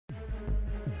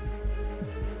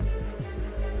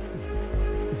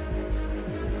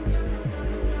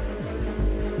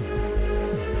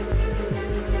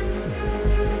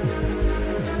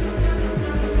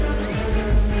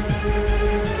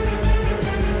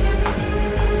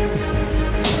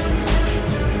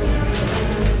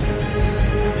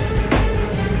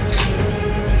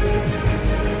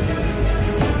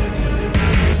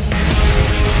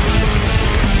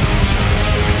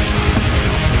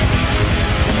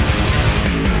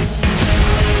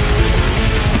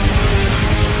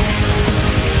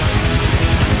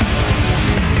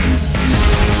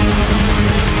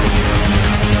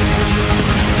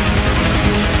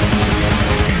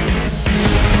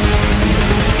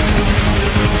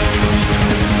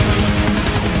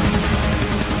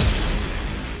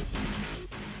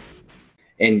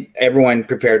and everyone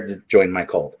prepared to join my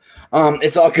cult.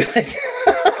 It's all good.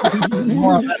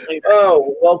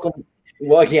 Oh, welcome.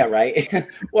 Well, yeah, right.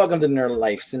 Welcome to Nerd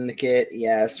Life Syndicate.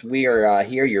 Yes, we are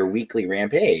here, your weekly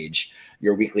rampage,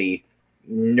 your weekly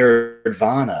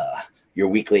nerdvana, your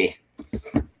weekly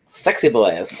sexy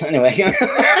boys. Anyway,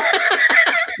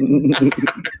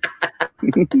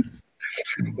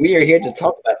 we are here to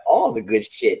talk about all the good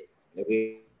shit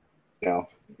that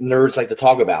nerds like to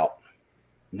talk about.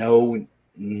 No,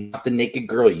 not the naked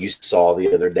girl you saw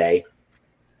the other day.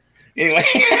 Anyway.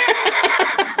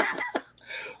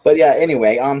 But yeah,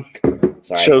 anyway,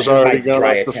 sorry. Show's already gone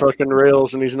off the fucking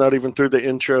rails, and he's not even through the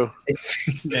intro.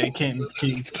 Yeah, he can't do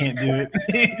it. Can't do it.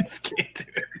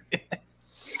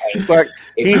 It's like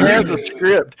he has a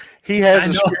script. He has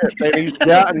a script, and he's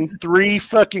gotten 3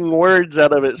 fucking words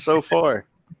out of it so far.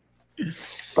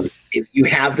 If you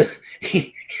have the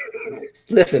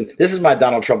listen, this is my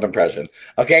Donald Trump impression.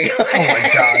 Okay. Oh my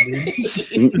god,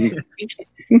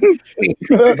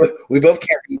 we both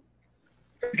can't be.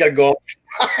 Gotta go.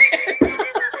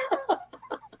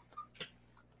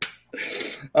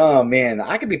 Oh man,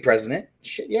 I could be president.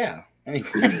 Shit, yeah. Anyway,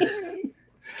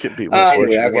 could be worse.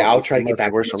 Okay, I'll try to get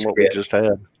back worse than what we just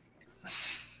had.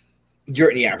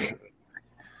 Yeah.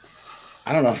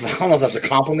 I don't know if that's a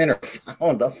compliment or I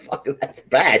don't know the fuck that's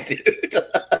bad, dude.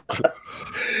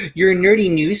 Your nerdy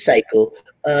news cycle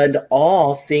and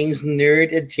all things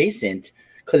nerd adjacent,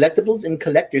 collectibles and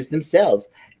collectors themselves,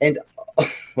 and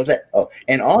what's that? Oh,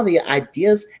 and all the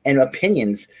ideas and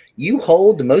opinions you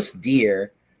hold most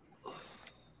dear.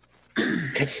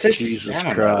 That's so Jesus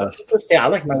Christ. I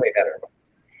like my way better.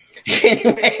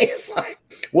 Anyways,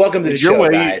 welcome to the show,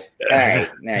 guys. All right,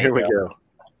 here we go.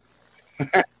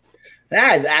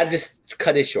 I just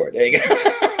cut it short. There you go.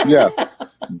 Yeah.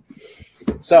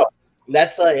 So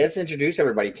let's introduce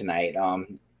everybody tonight.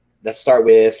 Let's start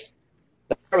with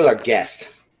our guest.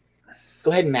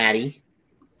 Go ahead, Maddie.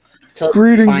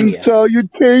 Greetings and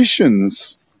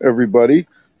salutations, everybody.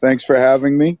 Thanks for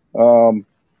having me.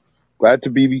 Glad to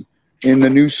be in the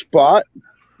new spot.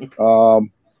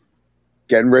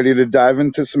 Getting ready to dive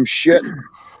into some shit.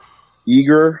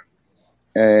 Eager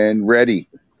and ready.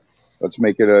 Let's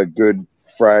make it a good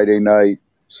Friday night,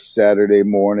 Saturday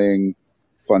morning,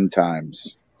 fun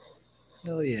times.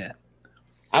 Hell yeah.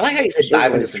 I like how you said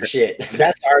dive into some shit.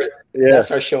 That's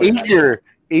our show. Eager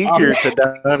to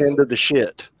dive into the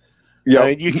shit. Yeah,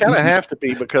 you kind of have to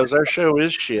be because our show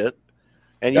is shit,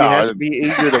 and you have to be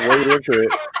eager to wade into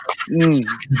it.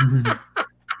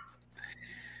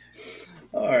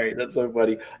 All right, that's so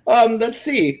funny. Let's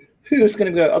see who's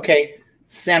gonna go. Okay,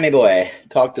 Sammy boy,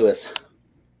 talk to us.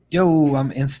 Yo,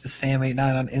 I'm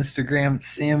InstaSam89 on Instagram.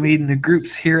 Sam in the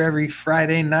groups here every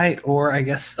Friday night, or I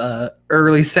guess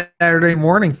early Saturday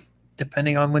morning,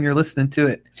 depending on when you're listening to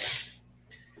it.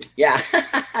 Yeah,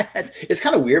 it's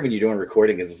kind of weird when you're doing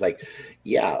recording because it's like,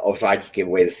 so I just gave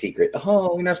away the secret.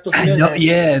 Oh, you're not supposed to know that.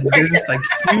 Yeah, there's just like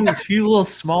few little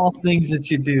small things that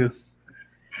you do.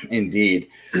 Indeed.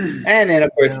 And then,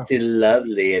 of course, the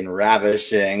lovely and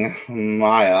ravishing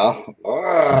Maya.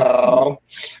 Oh.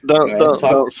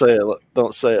 Don't say it.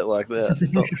 Don't say it like that.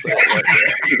 Don't say it like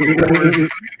that.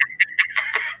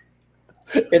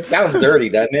 It sounds dirty,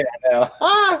 doesn't it?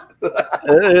 I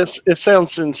know. It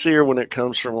sounds sincere when it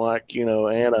comes from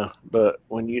Anna, but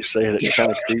when you say it, it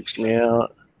kind of creeps me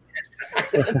out.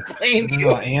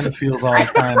 Anna feels all the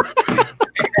time.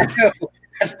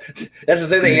 That's the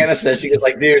same thing Anna says. She goes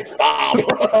like, "Dude, stop."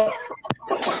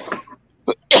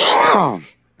 Tell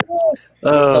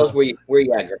us where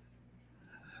you at, girl.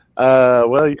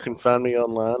 Well, you can find me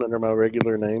online under my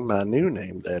regular name, my new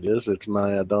name, that is. It's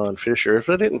Maya Dawn Fisher. If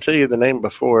I didn't tell you the name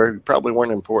before, you probably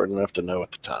weren't important enough to know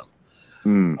at the time.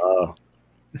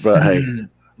 But hey,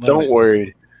 don't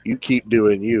worry. You keep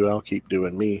doing you. I'll keep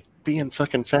doing me. Being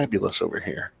fucking fabulous over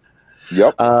here.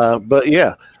 Yep. But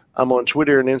yeah, I'm on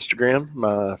Twitter and Instagram.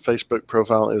 My Facebook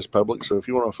profile is public, so if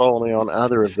you want to follow me on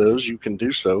either of those, you can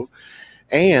do so.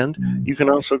 And you can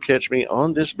also catch me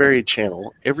on this very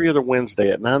channel every other Wednesday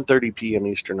at 9:30 p.m.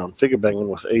 Eastern on Figure Banging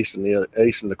with Ace and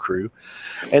the crew.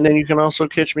 And then you can also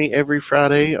catch me every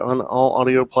Friday on all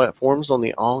audio platforms on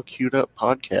the All Queued Up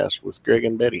podcast with Greg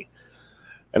and Betty.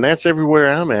 And that's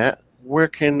everywhere I'm at. Where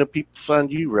can the people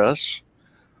find you, Russ?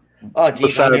 Oh,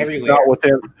 geez, I'm everywhere.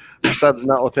 Besides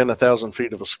not within 1,000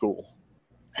 feet of a school.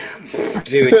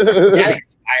 Dude, that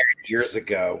expired years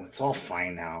ago. It's all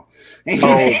fine now.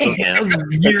 That was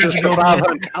years ago. I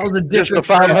was just the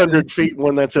 500 feet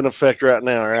one that's in effect right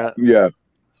now, right? Yeah.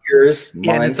 Years, months,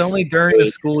 and it's only during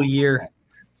the school year.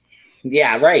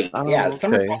 Yeah, right. Oh, yeah, okay.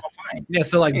 summer's all fine. Yeah,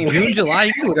 so like June, July,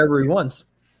 you can do whatever he wants.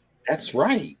 That's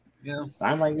right. Yeah.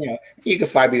 I'm like, you can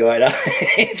find me on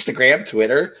Instagram,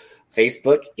 Twitter,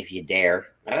 Facebook, if you dare.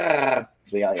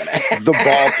 See how The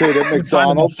ball pit at You can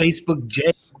find them on McDonald's. Facebook,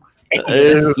 Jay.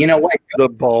 Ew, You know what? the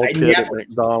ball I pit at never-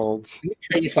 McDonald's. Let me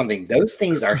tell you something. Those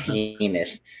things are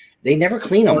heinous. They never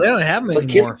clean them. Well, they don't have them So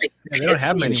kids anymore. are like Yeah, they don't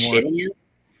have them pissing and anymore. shitting in.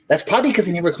 That's probably because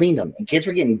they never cleaned them. And kids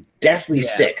were getting deathly Yeah.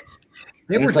 sick.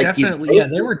 They And were it's like you definitely,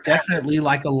 post they were it. definitely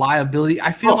like a liability.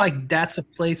 I feel Oh. like that's a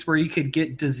place where you could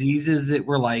get diseases that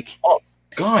were like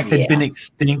God, had yeah. been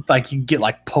extinct. Like you get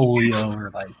like polio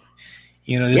or like,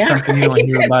 there's Yeah, something you don't he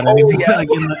hear said about anymore. polio.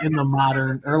 Like in the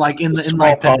modern or like in like the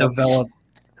Smallpox. developed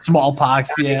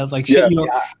smallpox. Yeah, it's like shit Yeah.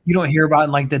 you don't hear about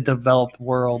in like the developed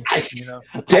world. I- You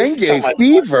I used to tell Dengue my-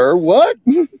 fever. What?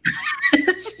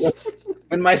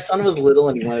 When my son was little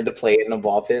and he wanted to play in a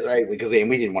ball pit, right? Because we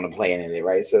didn't want to play in it,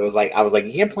 right? So it was like I was like,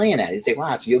 you can't play in that. He'd say,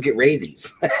 wow, so you'll get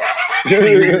rabies.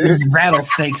 There's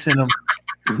rattlesnakes in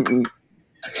them.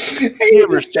 You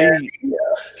ever see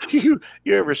you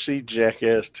ever see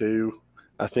Jackass 2?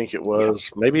 I think it was.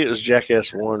 Maybe it was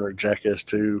Jackass 1 or Jackass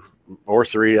 2 or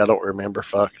 3. I don't remember.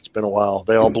 Fuck, it's been a while.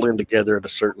 They all blend together at a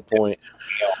certain point.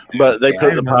 But they Yeah,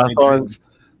 put I the remember they pythons.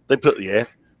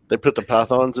 They put the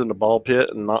pythons in the ball pit,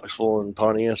 and Knoxville and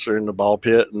Pontius are in the ball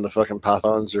pit, and the fucking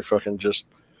pythons are fucking just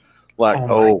like,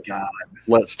 Oh my God.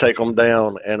 let's take them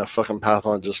down. And a fucking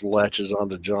python just latches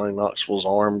onto Johnny Knoxville's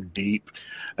arm deep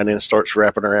and then starts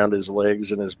wrapping around his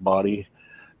legs and his body.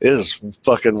 It is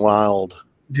fucking wild.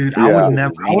 Dude, Yeah.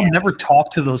 I would never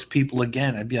talk to those people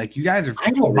again. I'd be like, you guys are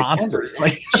I don't monsters.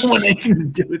 remember Like what they can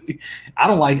do with you. I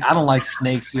don't like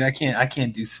snakes, dude. I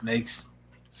can't do snakes.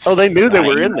 Oh, they knew they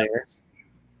were in there.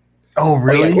 Oh Oh, yeah,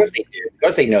 really? of course they do. Of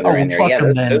course they know they're in there. fuck Yeah, them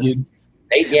those, then, those, dude.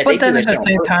 they But do then that at the shit on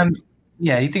same purpose. time,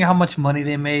 yeah, you think how much money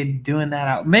they made doing that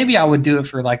out. Maybe I would do it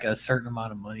for like a certain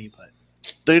amount of money, but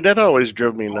Dude, that always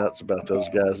drove me nuts about those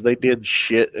guys. They did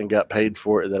shit and got paid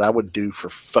for it that I would do for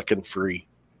fucking free.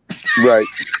 Right.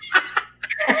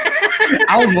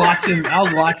 I was watching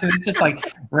it just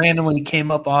like randomly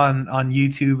came up on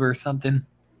YouTube or something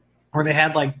where they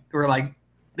had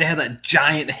that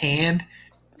giant hand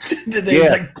that they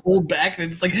just Yeah. like pulled back and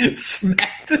just like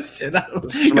smacked the shit out of them.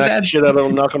 Smack the shit out of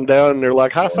them, knock them down, and they're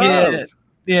like, high five. Yeah,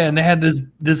 yeah, and they had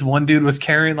this one dude was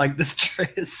carrying like this tray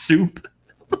of soup.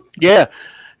 Yeah.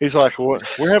 He's like, what?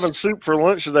 We're having soup for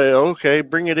lunch today. Okay,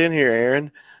 bring it in here,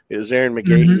 Aaron. It was Aaron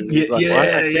McGahee. Mhm. He's like, why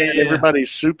not Yeah.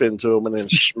 everybody's soup into him and then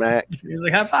smack. He was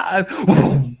like high five.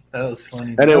 That was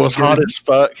funny. And it That was hot good. as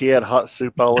fuck. He had hot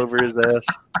soup all over his ass.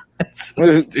 That's so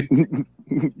stupid.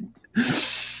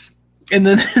 And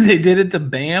then they did it to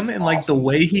Bam, and like the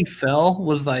way he fell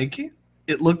was like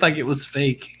it looked like it was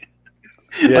fake.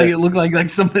 Yeah. Like it looked like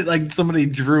somebody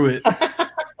drew it.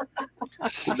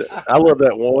 I love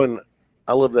that one.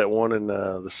 I love that one in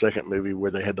the second movie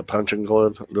where they had the punching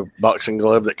glove, the boxing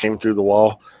glove that came through the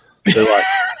wall. They're like,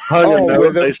 hung Oh, a note.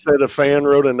 with it. They said a fan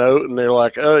wrote a note, and they're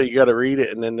like, oh, you got to read it.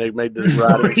 And then they made the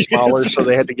writing smaller, so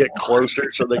they had to get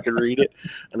closer so they could read it,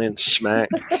 and then smack.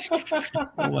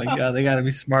 Oh my god, they got to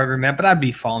be smarter than that. But I'd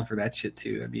be falling for that shit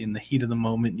too. I'd be in the heat of the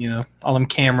moment, all them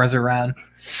cameras around.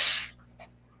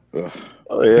 Ugh.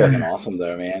 Oh yeah, Fucking awesome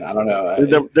though, man. I don't know.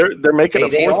 Dude, they're making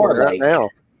They a fourth are, one right like- now.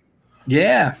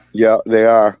 Yeah. Yeah, they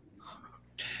are.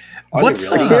 Are they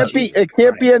What's, really? It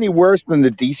can't be any worse than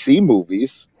the DC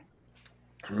movies.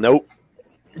 Nope.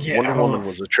 Yeah. Wonder Woman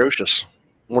was atrocious.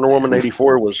 Wonder Woman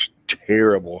 84 was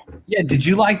terrible. Yeah. Did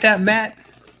you like that, Matt?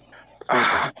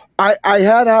 I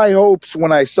had high hopes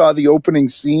when I saw the opening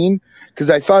scene because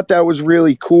I thought that was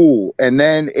really cool, and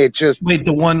then it just Wait,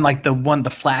 the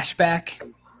flashback.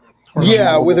 Or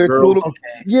yeah, little whether it's a girl. little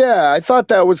Okay. yeah, I thought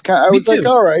that was kind. I Me was like, too.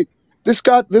 all right, this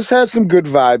has some good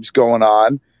vibes going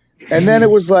on, and then it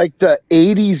was like the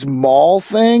 '80s mall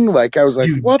thing. Like I was like,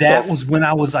 Dude, what? that the was when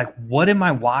I was like, what am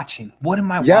I watching? What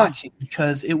am I Yeah. watching?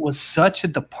 Because it was such a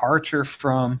departure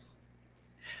from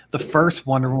the first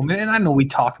Wonder Woman. And I know we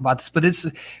talked about this, but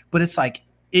it's like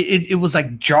it was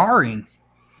like jarring.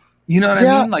 You know what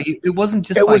Yeah. I mean? Like it wasn't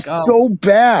just It like was so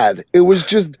bad. It was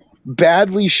just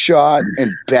badly shot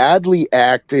and badly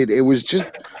acted. It was just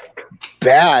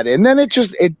bad, and then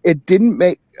it didn't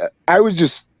make. I was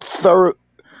just thorough.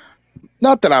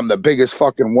 Not that I'm the biggest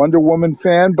fucking Wonder Woman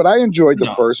fan, but I enjoyed the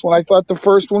No. first one. I thought the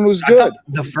first one was I good. thought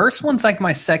the first one's like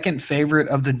my second favorite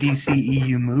of the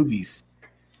DCEU movies.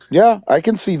 Yeah, I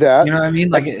can see that. You know what I mean?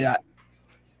 Like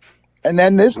And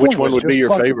then this Which one was would be just your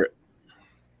fucking- favorite?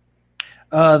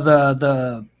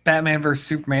 the Batman vs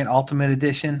Superman Ultimate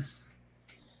Edition.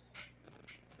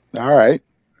 All right.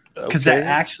 Because Okay. that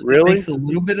actually Really? makes a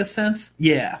little bit of sense.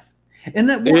 Yeah. And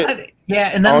then It-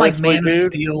 and then like honestly, Man of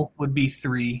dude- Steel would be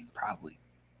 3, probably.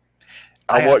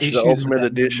 I watched the issues with Ultimate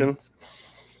that movie. Edition.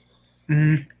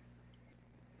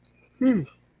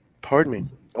 Pardon me.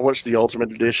 I watched the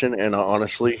Ultimate Edition, and I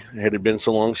honestly, had it been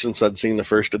so long since I'd seen the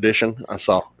first edition, I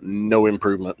saw no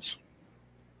improvements.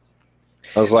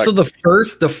 I was like, so the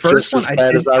first just one, as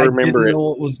bad as I remember it.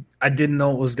 I didn't know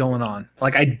what was going on.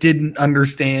 Like I didn't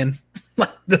understand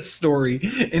like the story.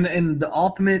 And the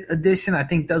Ultimate Edition, I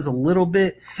think, does a little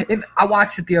bit. And I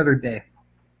watched it the other day,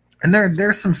 and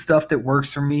there's some stuff that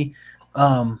works for me.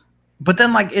 But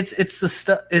then like it's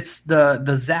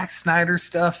the Zack Snyder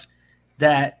stuff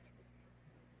that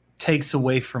takes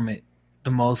away from it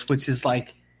the most, which is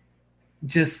like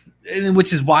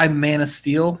which is why Man of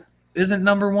Steel isn't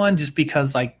number one, just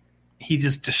because like he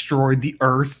just destroyed the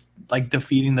earth, like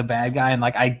defeating the bad guy, and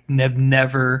like I have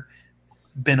never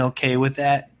been okay with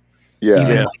that. Yeah.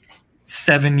 Even like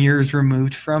 7 years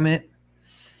removed from it.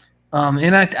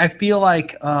 And I feel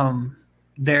like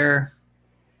their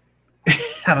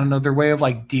I don't know, their way of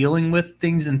like dealing with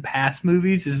things in past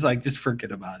movies is like just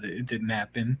forget about it. It didn't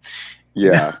happen.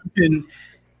 Yeah. And,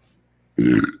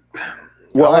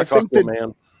 Well, I think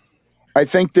that I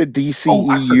think the I forgot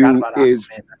DCEU about is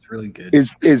Aquaman. That's really good.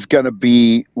 is going to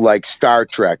be like Star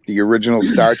Trek, the original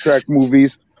Star Trek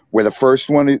movies, where the first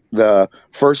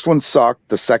one sucked,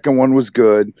 the second one was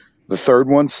good, the third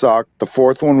one sucked, the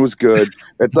fourth one was good.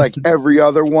 It's like every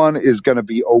other one is going to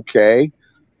be okay.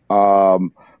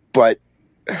 But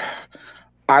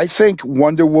I think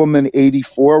Wonder Woman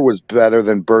 84 was better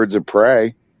than Birds of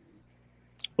Prey.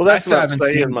 well, that's I still not haven't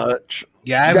saying seen- much.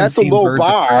 Yeah, I haven't That's a seen low Birds of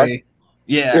bar. Prey.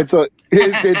 Yeah.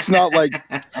 It's not like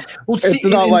Well, it's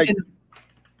not like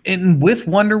and with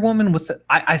Wonder Woman,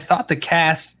 I thought the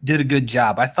cast did a good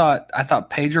job. I thought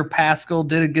Pedro Pascal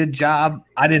did a good job.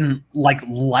 I didn't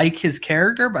like his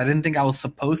character, but I didn't think I was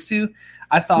supposed to.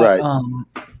 I thought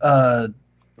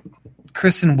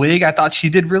Kristen Wiig, I thought she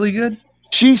did really good.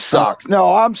 she sucks.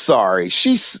 No, I'm sorry.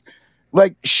 She's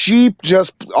like she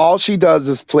just all she does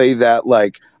is play that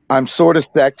like I'm sort of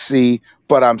sexy,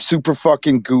 but I'm super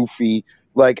fucking goofy.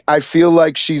 Like I feel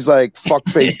like she's like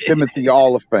fuckface Timothy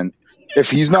Oliphant. If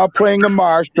he's not playing a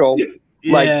marshal,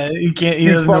 like Yeah, he can't. He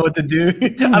doesn't know what to do. I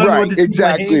don't know Right, what to do with my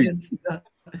exactly. hands.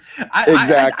 I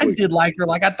Exactly. did like her.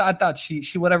 Like I thought she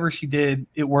whatever she did,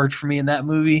 it worked for me in that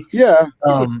movie. yeah,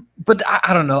 But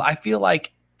I don't know. I feel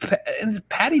like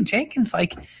Patty Jenkins,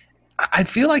 like I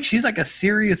feel like she's like a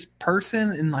serious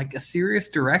person and like a serious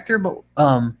director. But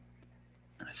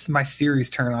this is my serious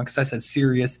turn on because I said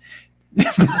serious.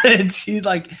 But she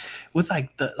like with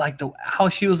like the how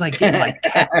she was like getting like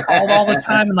catcalled all the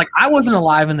time, and like I wasn't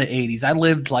alive in the 80s. I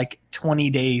lived like 20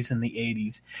 days in the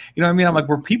 80s. You know what I mean? I'm like,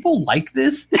 were people like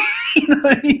this? You know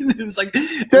what I mean? It was like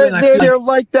they're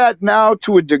like that now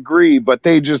to a degree, but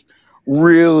they just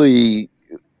really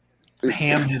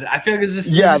hammed it. I feel like it's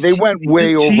just they went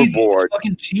way overboard. It's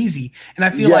fucking cheesy, and I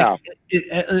feel like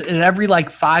in every like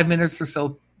 5 minutes or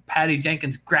so, Patty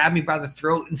Jenkins grabbed me by the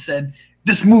throat and said,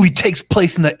 "This movie takes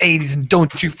place in the 80s, and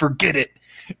don't you forget it."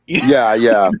 Yeah.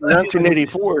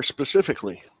 1984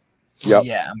 specifically. Yep.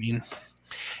 Yeah, I mean,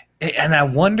 and I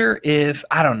wonder if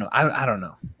I don't know. I don't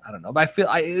know. But I feel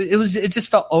it just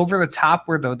felt over the top.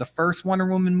 Where the first Wonder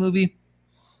Woman movie,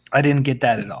 I didn't get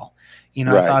that at all. You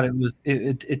know, Right. I thought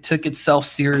it took itself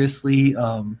seriously.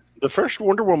 The first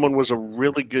Wonder Woman was a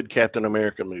really good Captain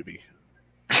America movie.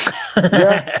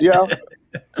 Yeah.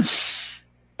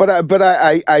 But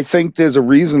I think there's a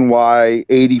reason why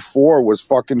 84 was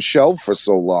fucking shelved for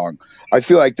so long. I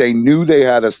feel like they knew they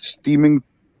had a steaming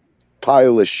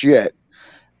pile of shit,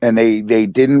 and they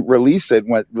didn't release it.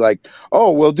 Went like,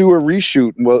 oh, we'll do a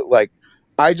reshoot, and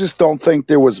I just don't think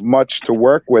there was much to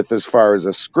work with as far as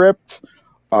a script.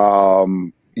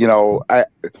 You know, I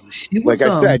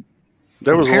said,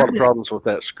 There was a lot of Apparently- problems with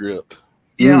that script.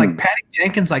 Yeah, like Patty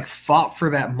Jenkins like fought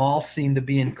for that mall scene to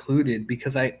be included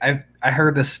because I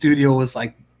heard the studio was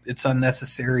like it's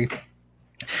unnecessary.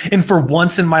 And for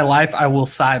once in my life, I will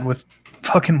side with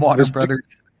fucking Warner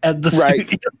Brothers at the Right.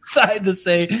 studio side to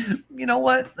say, you know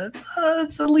what,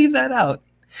 let's leave that out.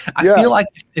 I Yeah. feel like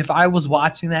if I was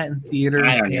watching that in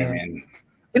theaters, I don't know, man.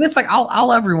 and it's like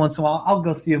I'll every once in a while I'll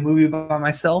go see a movie by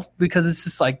myself because it's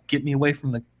just like get me away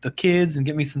from the kids and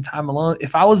get me some time alone.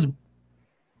 If I was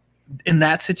in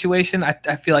that situation, I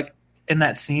feel like in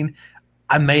that scene,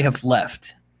 I may have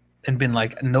left and been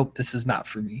like, nope, this is not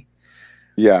for me.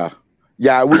 yeah.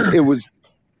 It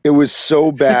was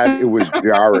so bad. It was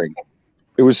jarring.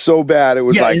 It was so bad. It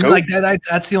was Yeah, like, it's oh, like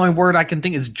that's the only word I can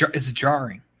think is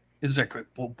jarring. It's like,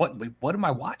 well, what am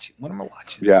I watching? What am I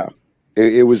watching? yeah,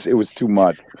 it was too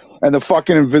much. And the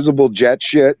fucking invisible jet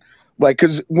shit, like,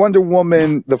 because Wonder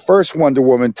Woman, the first Wonder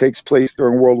Woman takes place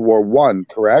during World War I,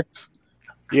 correct?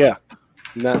 Yeah.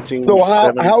 19, So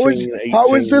how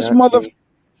 17, is this 19.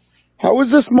 how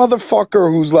is this motherfucker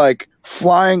who's like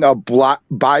flying a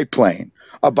biplane?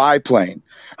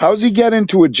 How's he get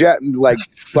into a jet and like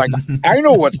I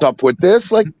know what's up with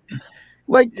this? Yeah, he's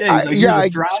like, here's I the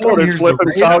throttle, Started here's the flipping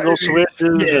radar. toggle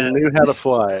switches Yeah. and knew how to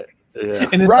fly it. Yeah.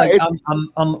 And it's Right, like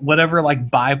on whatever like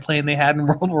biplane they had in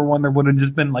World War One, there would have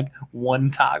just been like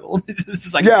one toggle. It's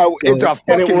just like yeah, it's still-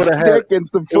 a And it fucking would've stick had- and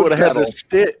some It would foot have had the pedals.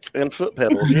 stick and foot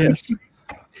pedals, yes.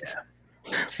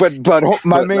 But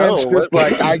my But man's no, just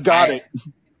like, I got it.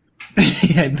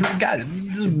 yeah, got it.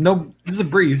 No, this is a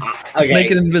breeze. Just Okay, make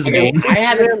it invisible. okay,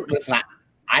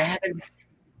 I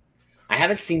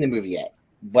haven't seen the movie yet,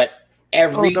 but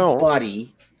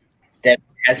everybody that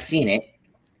has seen it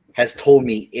has told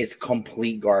me it's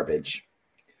complete garbage.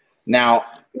 Now,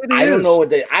 I don't know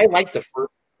I like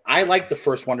the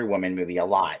first Wonder Woman movie a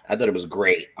lot. I thought it was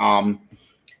great.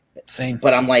 Same.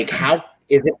 But I'm like, how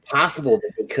is it possible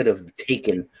that they could have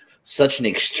taken such an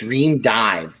extreme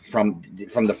dive from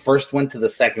the first one to the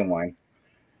second one?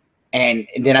 And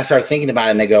then I started thinking about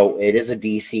it, and I go, it is a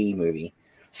DC movie.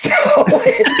 So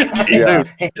Yeah.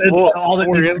 It's Well, all that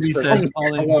for needs to be said.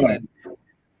 All that needs to be said.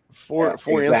 For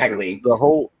exactly.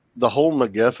 instance, the whole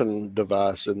MacGuffin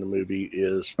device in the movie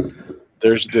is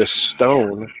there's this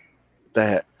stone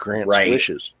that grants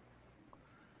wishes.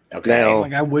 Okay. Now,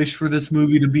 Like, I wish for this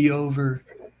movie to be over.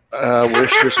 I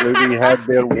wish this movie had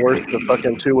been worth the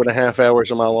fucking 2.5 hours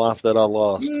of my life that I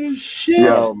lost.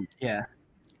 Yeah.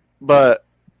 But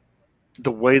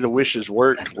the way the wishes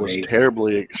worked That's was great.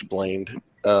 terribly explained,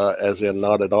 as in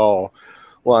not at all.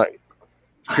 Like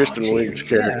Kristen Wiig's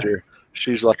character,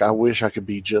 she's like, I wish I could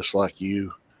be just like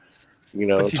you. You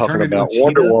know, But she talking turned into about a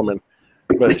Wonder cheetah? Woman.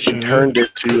 But she turned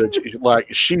into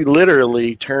she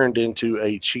literally turned into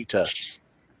a cheetah.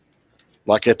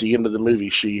 Like at the end of the movie,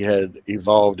 she had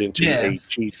evolved into a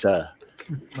cheetah.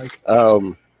 Like,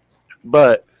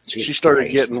 But Jesus she started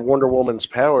Christ. getting Wonder Woman's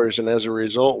powers, and as a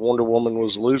result, Wonder Woman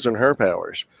was losing her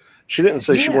powers. She didn't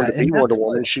say she Yeah, wanted to be and Wonder that's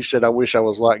Woman. what- She said, I wish I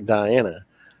was like Diana,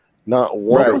 not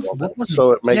Wonder Right. Woman. What was-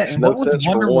 So it makes yeah, and no what was sense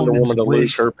Wonder for Wonder Woman's Woman to lose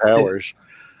wish her powers.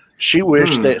 She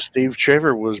wished Hmm. that Steve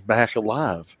Trevor was back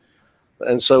alive.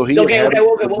 And so he Okay, had okay, the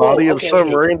okay, body of okay, some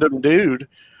okay. random dude,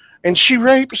 and she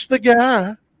rapes the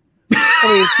guy.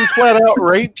 I mean, she flat out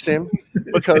rapes him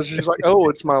because she's like, oh,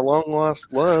 it's my long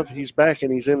lost love. He's back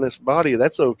and he's in this body.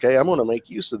 That's okay. I'm going to make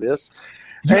use of this.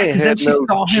 yeah, Hey, because then had she no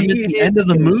saw him at the G end of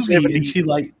the in movie,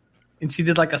 70 and she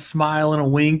did like a smile and a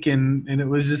wink, and it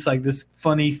was just like this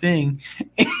funny thing.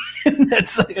 And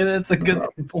that's a good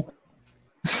point.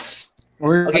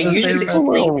 Okay, you just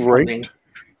explained Well, right. something.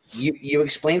 You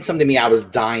explained something to me I was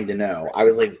dying to know. I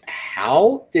was like,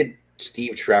 how did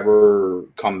Steve Trevor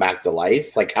come back to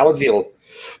life? Like, how was he able?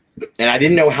 And I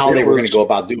didn't know how they were going to go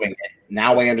about doing it.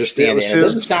 Now I understand it. And it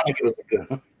doesn't sound like it was a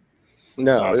good.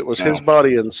 No, it was No. his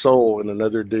body and soul in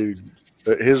another dude,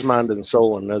 his mind and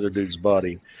soul in another dude's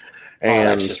body. Oh, And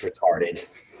that's just retarded.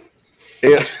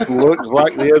 it looked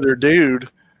like the other dude.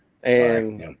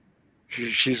 And Sorry.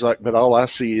 she's like, but all I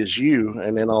see is you.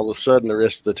 And then all of a sudden, the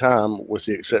rest of the time, with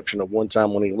the exception of one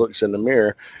time when he looks in the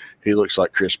mirror, he looks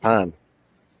like Chris Pine.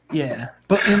 Yeah,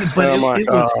 but I'm like, it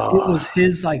was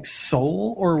his like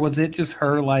soul, or was it just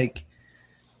her like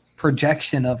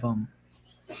projection of him?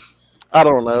 I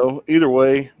don't know. Either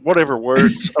way, whatever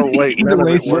works. Oh, wait. Either none of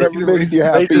way, it works. Whatever makes you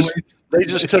happy. They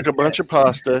just took a bunch of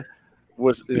pasta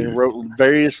and wrote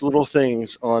various little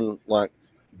things on, like,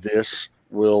 this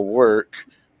will work,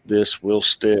 this will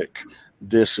stick,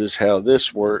 this is how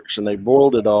this works, and they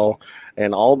boiled it all,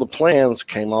 and all the plans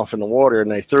came off in the water,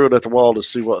 and they threw it at the wall to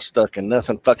see what stuck, and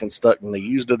nothing fucking stuck, and they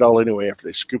used it all anyway after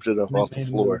they scooped it up off the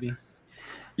floor.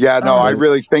 Yeah, no, I Um,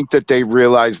 really think that they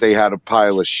realized they had a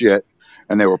pile of shit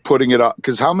and they were putting it up.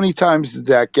 Because how many times did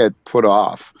that get put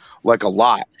off? Like a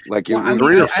lot. Like it Well, I was mean,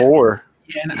 3 or 4.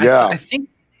 Yeah, and Yeah. I think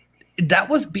that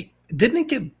was didn't it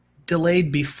get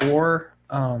delayed before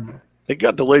It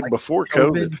got delayed like before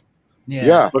COVID.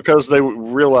 yeah. Because they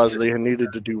realized they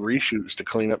needed to do reshoots to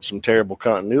clean up some terrible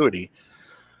continuity.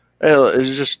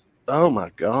 It's just, oh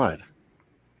my God.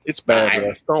 It's bad,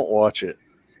 Russ. Don't watch it.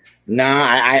 No,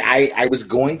 I was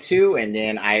going to, and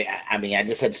then I mean, I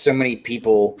just had so many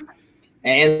people.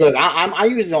 And look, I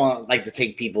usually don't like to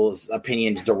take people's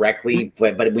opinions directly,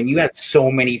 but when you have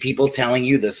so many people telling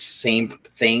you the same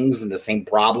things and the same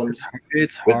problems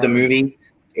It's with the hard. movie,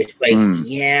 it's like,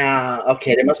 yeah,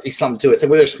 okay, there must be something to it. So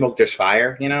where there's smoke, there's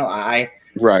fire. You know,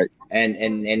 Right. and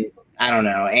I don't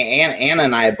know. Anna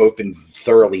and I have both been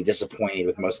thoroughly disappointed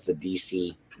with most of the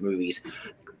DC movies.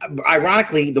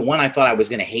 Ironically, the one I thought I was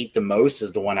going to hate the most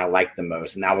is the one I liked the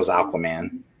most, and that was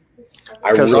Aquaman.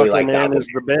 I Because really like Aquaman Aquaman. is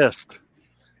the best.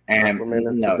 And Aquaman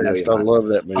is no, the no, best. he's I not. love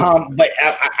that movie. But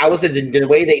I was the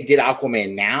way they did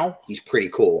Aquaman now. He's pretty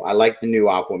cool. I like the new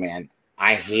Aquaman.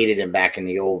 I hated him back in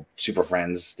the old Super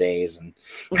Friends days. And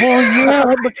Well,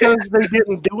 yeah, because they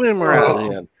didn't do him right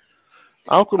then.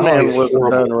 Aquaman he's wasn't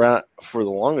horrible. done right for the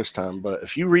longest time, but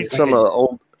if you read He's some like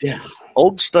of the yeah.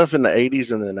 old stuff in the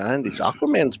 80s and the 90s,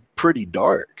 Aquaman's pretty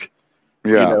dark.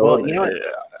 Yeah. Well, you know what?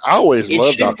 I always It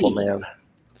loved should be. Aquaman.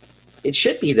 It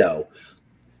should be though.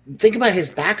 Think about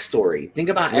his backstory. Think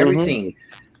about everything.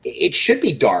 It should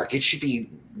be dark. It should be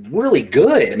really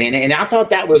good. I mean, and I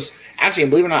thought that was actually,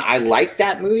 believe it or not, I liked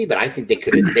that movie, but I think they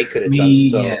could have done they could have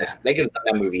done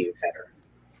that movie even better.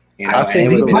 You know, I and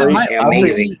think it would have been my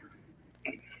amazing.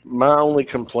 My only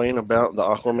complaint about the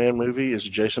Aquaman movie is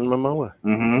Jason Momoa.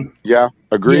 Mm-hmm. Yeah.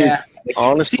 Agreed. Yeah.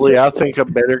 Honestly, I think a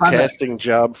better By the- casting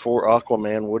job for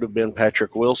Aquaman would have been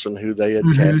Patrick Wilson, who they had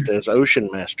cast as Ocean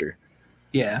Master.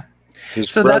 Yeah. His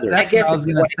So brother. that's I guess what I was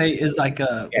it's gonna like- say is like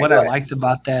what go I ahead. liked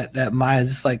about that Maya is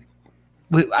just like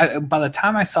by the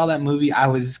time I saw that movie, I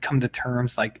was come to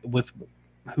terms like with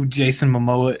who Jason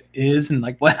Momoa is and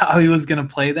like how he was gonna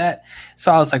play that.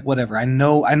 So I was like, whatever. I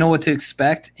know what to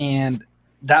expect, and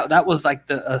that was like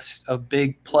a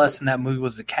big plus in that movie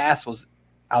was the cast was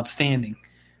outstanding.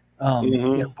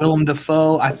 Yeah, Willem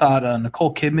Dafoe, I thought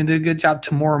Nicole Kidman did a good job.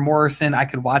 Tamora Morrison, I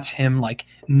could watch him like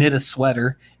knit a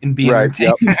sweater and be Right,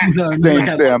 entertained. yep. You know what I mean? Like,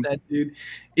 I Thanks, love Sam. that dude.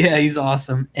 Yeah, he's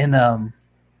awesome. And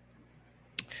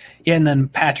and then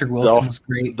Patrick Wilson was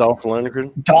great. Dolph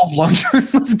Lundgren. Dolph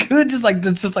Lundgren was good. Just like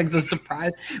the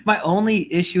surprise. My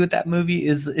only issue with that movie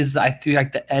is I feel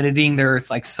like the editing. There's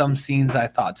like some scenes I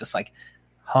thought just like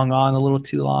hung on a little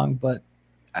too long, but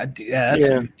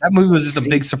that movie was just a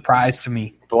big surprise to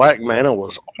me. Black Manta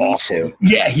was awesome.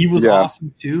 Yeah, he was Yeah.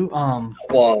 awesome too.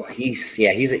 Well, I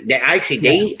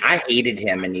hated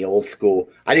him in the old school.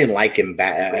 I didn't like him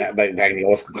back in the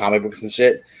old school comic books and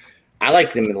shit. I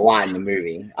liked him a lot in the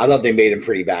movie. I thought they made him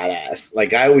pretty badass.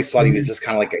 Like I always thought he was just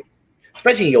kind of like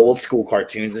especially in the old school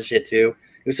cartoons and shit too.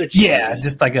 It was so cheesy. Yeah,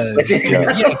 just like a But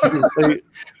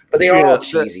they are Yeah, all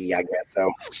cheesy, I guess.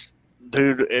 So,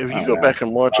 Dude, if you go back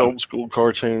and watch old school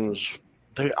cartoons,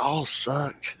 they all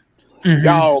suck.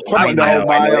 Yo, come I on, know, no,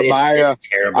 Maya, it's Maya.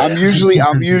 terrible.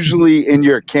 I'm usually in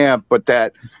your camp, but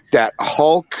that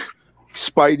Hulk,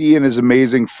 Spidey, and his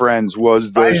amazing friends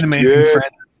was the Amazing shit.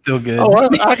 Friends is still good. Oh,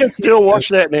 I can still watch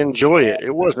that and enjoy it.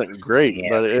 It wasn't great,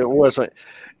 but it wasn't.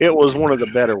 It was one of the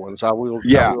better ones. I will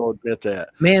admit that.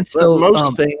 Man, But so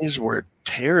most things were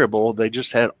terrible. They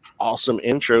just had awesome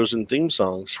intros and theme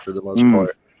songs for the most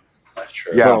part. That's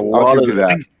true. Yeah, But a lot I'll give of you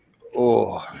that.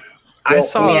 Oh, I Well,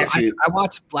 saw. let me ask you- I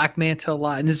watched Black Manta a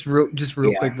lot, and just real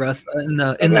Yeah. quick, Russ. In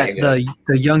go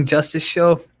the Young Justice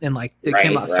show, and like it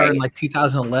came Right, out started in right. like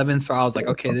 2011. So I was like,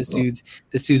 okay, this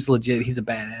dude's legit. He's a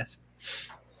badass.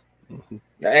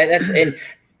 And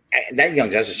that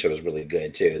Young Justice show was really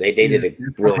good too. They did a It's one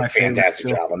of really my favorite fantastic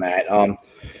shows. job on that.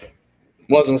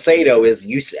 What I was gonna say though is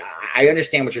I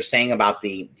understand what you're saying about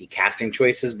the casting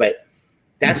choices, but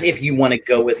that's if you want to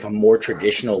go with a more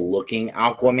traditional looking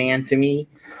Aquaman. To me,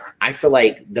 I feel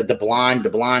like the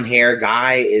blonde hair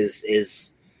guy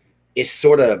is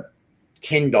sort of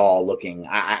Ken doll looking.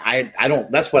 I don't.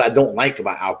 That's what I don't like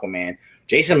about Aquaman.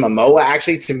 Jason Momoa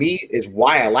actually to me is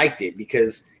why I liked it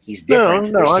because he's different.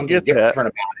 No, There's I something get that. different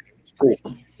about it. It's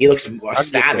cool. He looks more get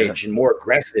savage and more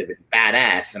aggressive and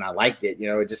badass, and I liked it. You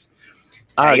know, it just.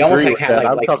 I He almost agree like with had that. like-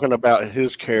 I'm like- talking about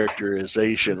his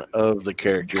characterization of the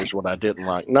character is what I didn't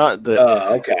like. Not that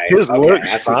Okay. his okay, looks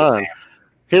that's what you're fine. saying.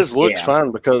 His looks Yeah.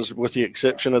 fine because, with the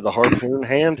exception of the harpoon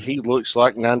hand, he looks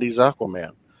like '90s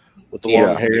Aquaman with the Yeah,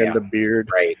 long hair yeah. and the beard,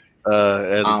 Right.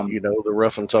 and the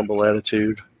rough and tumble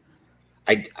attitude.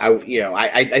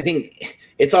 I think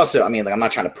it's also. I mean, like I'm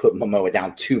not trying to put Momoa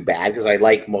down too bad because I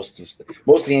like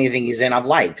mostly anything he's in. I've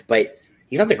liked, but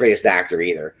he's not the greatest actor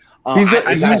either. He's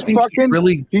He's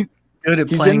really good at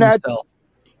he's playing in that- himself.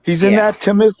 He's in Yeah. that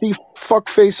Timothy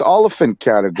fuckface oliphant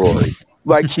category.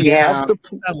 Like he Yeah. has to.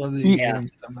 I love it. Yeah.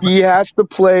 He has to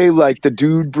play like the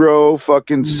dude, bro,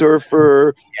 fucking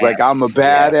surfer. Like I'm a Mm-hmm.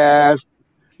 Yes. badass.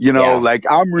 You know, Yeah. like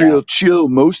I'm real chill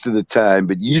most of the time,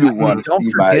 but you don't want to Don't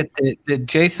see my. forget that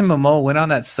Jason Momoa went on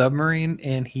that submarine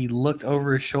and he looked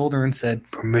over his shoulder and said,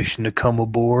 "Permission to come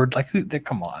aboard." Like,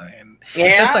 come on, man.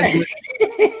 Yeah. That's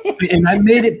like, and I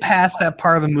made it past that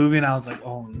part of the movie, and I was like,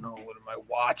 "Oh no, what am I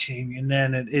watching?" And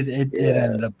then it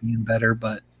ended up being better,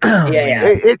 but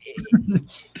yeah.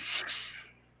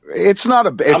 It's not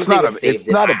a. It's Honestly, not a. what saved It's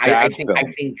it- not a I bad think. film.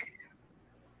 I think.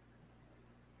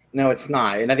 No, it's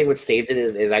not. And I think what saved it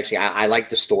is actually I like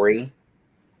the story.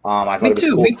 I thought Me it was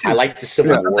too. cool. Me too. I liked the I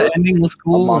Civil thought War the ending was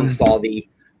cool. amongst all the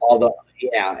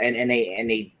yeah, and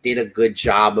they did a good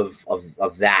job of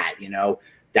that.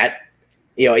 That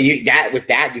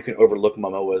you can overlook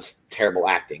Momoa's terrible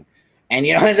acting, and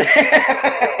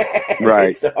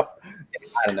Right. So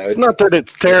I don't know. It's not that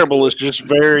it's terrible. It's just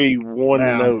very one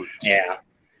Well, note. Yeah.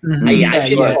 Mhm. I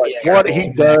shouldn't call it What terrible. he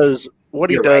does,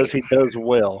 You're he does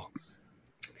well.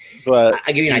 But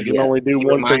I give you an he can idea. only do He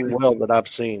one thing reminds- well that I've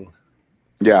seen.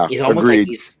 Yeah, He's almost agreed.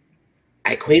 like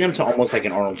I equate him to almost like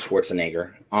an Arnold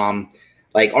Schwarzenegger.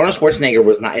 Like Arnold Schwarzenegger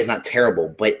is not terrible,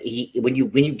 but when you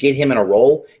get him in a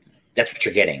role, that's what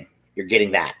you're getting. You're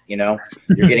getting that, you're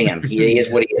getting him. He is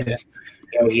what he is.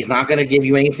 He's not going to give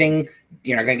you anything.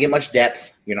 You're not going to get much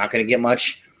depth. You're not going to get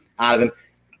much out of him.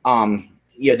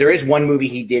 There is one movie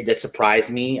he did that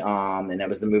surprised me, and that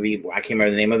was the movie, I can't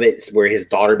remember the name of it. It's where his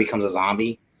daughter becomes a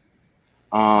zombie.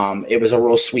 It was a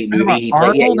real sweet movie. He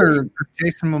played Arnold or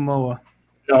Jason Momoa?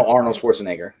 No, Arnold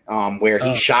Schwarzenegger. Where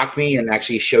he shocked me and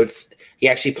actually he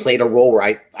actually played a role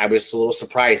where I was a little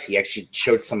surprised. He actually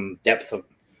showed some depth of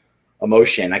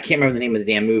emotion. I can't remember the name of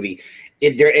the damn movie.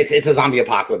 It's a zombie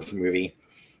apocalypse movie,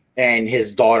 and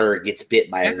his daughter gets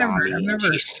bit by a zombie, and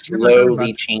she's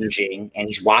slowly changing, and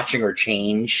he's watching her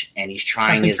change, and he's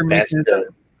trying his best to.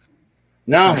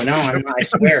 No, I'm not. I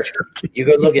swear. You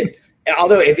go look at.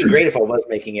 Although it'd be great if I was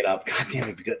making it up. God damn,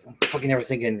 it'd be good. I'm fucking never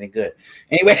thinking anything good.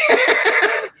 Anyway,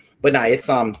 but no, it's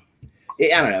I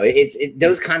don't know. It's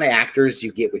those kind of actors.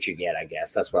 You get what you get. I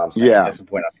guess that's what I'm saying. Yeah. That's the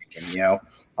point I'm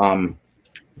making.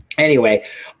 Anyway,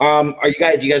 do you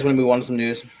guys want to move on to some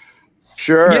news?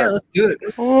 Sure. Yeah, let's do it.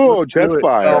 Oh, Let's do it.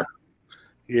 Deathfire.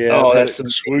 Yeah, Oh, that's that's in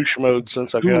swoosh mode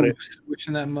since I got it.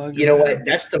 Switching that mug. You know what?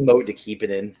 That's the mode to keep it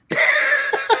in.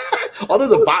 Although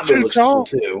the It's bot too mode looks tall. cool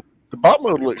too. The bot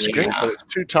mode looks Yeah. great, but it's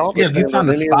too tall. Yeah, have you found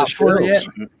a spot for it yet?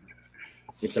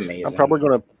 It's amazing. I'm probably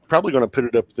gonna put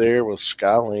it up there with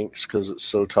Skylinks because it's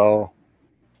so tall.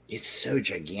 It's so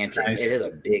gigantic. Nice. It is a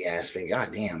big ass thing.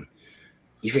 God damn.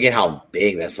 You forget how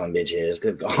big that son bitch is.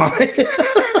 Good God.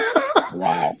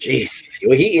 Wow. Jeez.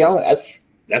 Well,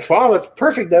 that's why it's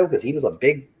perfect though, because he was a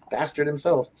big bastard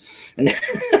himself. And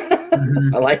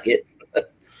I like it.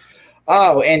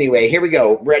 Oh, anyway, here we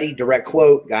go. Ready? Direct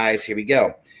quote, guys. Here we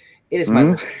go. It is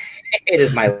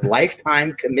my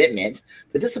lifetime commitment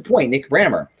to disappoint Nick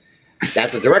Brammer.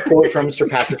 That's a direct quote from Mr.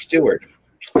 Patrick Stewart,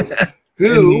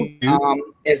 who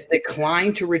is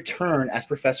declined to return as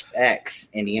Professor X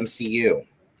in the MCU.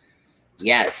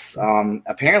 Yes.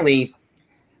 Apparently,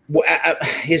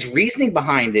 his reasoning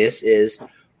behind this is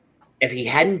if he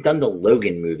hadn't done the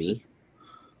Logan movie,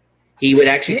 he would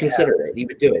actually consider it. He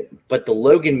would do it. But the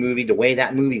Logan movie, the way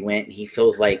that movie went, he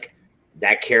feels like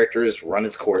that character has run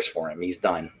its course for him. He's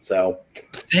done. So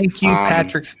thank you,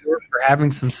 Patrick Stewart, for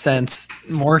having some sense,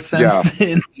 more sense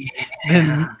than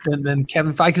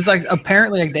Kevin Feige. Because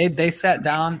apparently they sat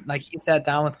down, he sat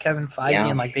down with Kevin Feige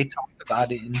and they talked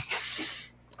about it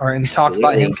and talked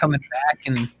about him coming back,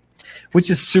 and which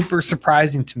is super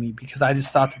surprising to me because I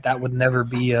just thought that would never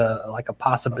be a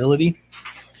possibility.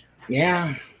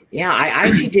 Yeah. Yeah, I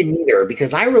actually didn't either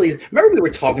because I really remember we were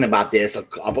talking about this.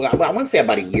 I want to say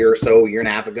about a year and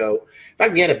a half ago.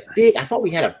 In fact, I thought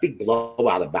we had a big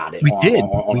blowout about it. We did.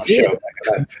 Show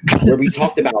where we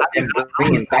talked about them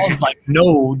bringing back. I was like,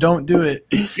 no, don't do it.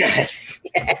 Yes.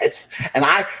 And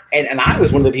I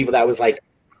was one of the people that was like,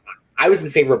 I was in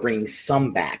favor of bringing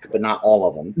some back, but not all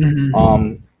of them.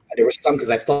 Mm-hmm. There was some because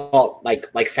I thought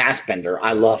like Fassbender.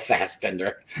 I love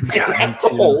Fassbender. Yeah, so,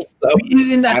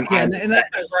 and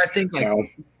that's where I think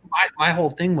my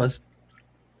whole thing was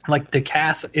like the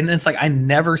cast, and it's like I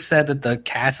never said that the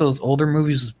cast of those older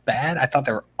movies was bad. I thought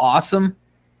they were awesome,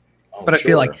 but I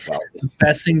feel like the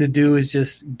best thing to do is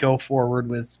just go forward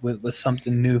with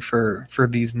something new for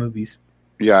these movies.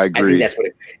 Yeah, I agree. I think that's what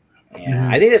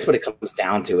I think that's what it comes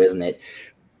down to, isn't it?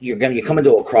 You come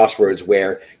into a crossroads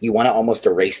where you want to almost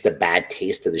erase the bad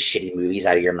taste of the shitty movies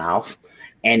out of your mouth.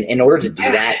 And in order to do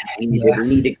that, we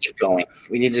need to keep going.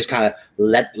 We need to just kind of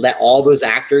let all those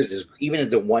actors, even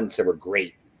the ones that were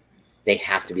great, they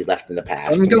have to be left in the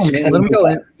past. Let them go, man. Let them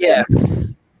go. Yeah.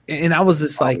 And I was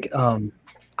just like,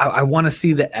 I want to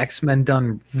see the X-Men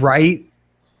done right.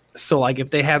 So, like,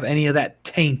 if they have any of that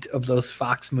taint of those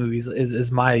Fox movies,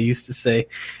 as Maya used to say,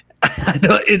 I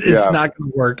know it's not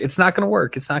going to work. It's not going to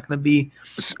work. It's not going to be.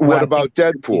 What about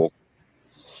Deadpool?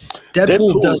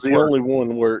 Deadpool does the only one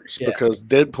that works because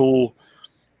Deadpool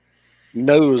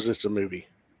knows it's a movie.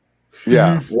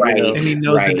 Yeah, right. And he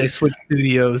knows that they switched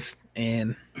studios,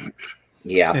 and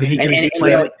and he can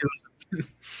explain it to us.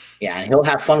 Yeah, and he'll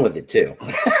have fun with it too.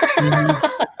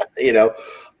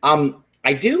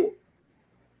 I do.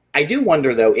 I do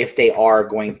wonder though if they are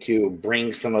going to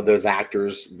bring some of those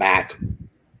actors back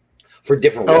for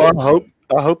different roles.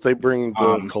 I hope they bring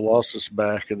the Colossus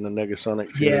back and the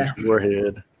Negasonic Teenage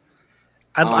Warhead.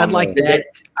 I'd like that.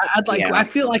 I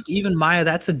feel like even Maya,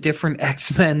 that's a different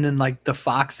X-Men than like the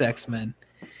Fox X-Men.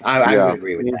 I would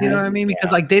agree with that. You know what I mean?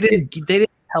 Because like they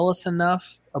didn't tell us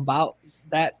enough about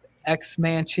that X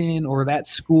Mansion or that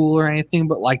school or anything,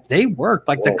 but like they worked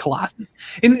like the Colossus,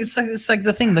 and it's like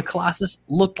the thing. The Colossus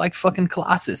looked like fucking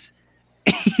Colossus,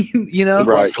 you know?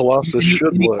 Right, Colossus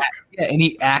should look. And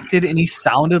he acted and he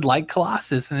sounded like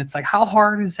Colossus, and it's like how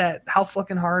hard is that? How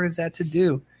fucking hard is that to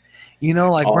do? You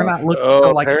know, like we're not looking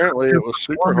for like. Apparently, it was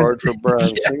super hard for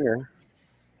Bryan Singer.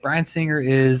 Bryan Singer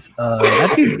is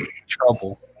that dude's in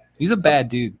trouble. He's a bad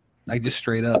dude, like just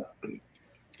straight up.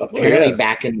 Apparently,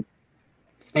 back in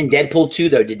Deadpool 2,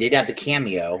 though, they did have the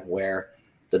cameo where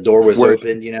the door was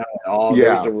opened, you know, and all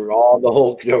the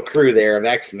whole crew there of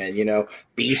X-Men, you know,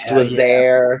 Beast was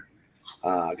there.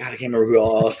 God, I can't remember who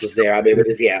else was there. I mean,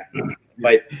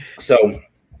 but so,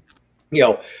 you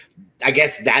know, I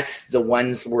guess that's the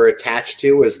ones we're attached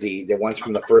to is the ones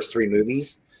from the first 3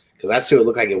 movies, because that's who it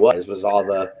looked like it was all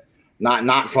the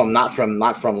not from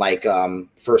like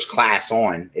First Class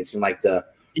on. It's in like the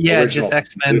just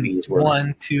X-Men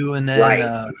 1, 2, and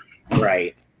then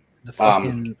right. The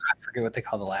fucking I forget what they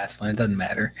call the last one. It doesn't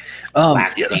matter.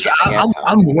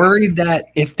 I'm worried that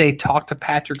if they talk to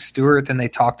Patrick Stewart, then they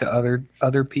talk to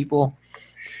other people.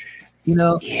 You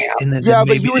know, and then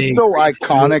but he was so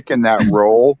iconic in that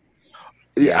role.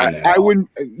 I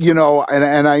wouldn't, you know,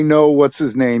 and I know what's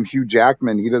his name, Hugh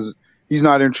Jackman. He's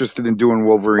not interested in doing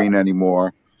Wolverine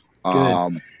anymore.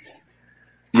 Agreed.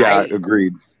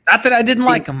 Not that I didn't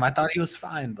like him. I thought he was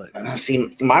fine, but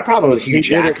see, my problem with Hugh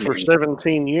Jackman, did it for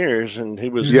 17 years and he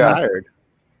was tired.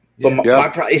 But my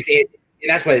problem is, and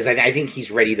that's what it is. I think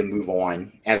he's ready to move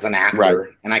on as an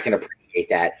actor, and I can appreciate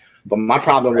that. But my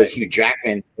problem with Hugh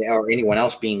Jackman or anyone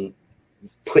else being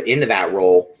put into that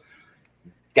role,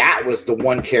 that was the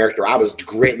one character I was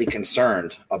greatly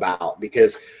concerned about,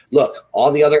 because look,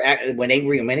 all the other when they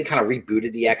kind of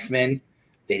rebooted the X-Men,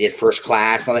 they did First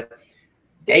Class, all that.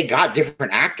 They got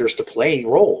different actors to play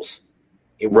roles.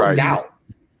 It worked out.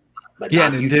 But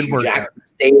it did work out.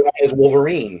 Stayed as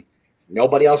Wolverine.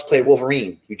 Nobody else played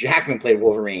Wolverine. Hugh Jackman played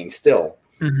Wolverine still.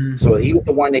 Mm-hmm. So he was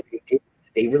the one they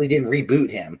really didn't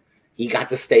reboot him. He got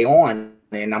to stay on.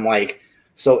 And I'm like,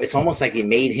 so it's almost like it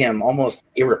made him almost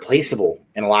irreplaceable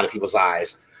in a lot of people's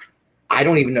eyes. I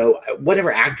don't even know.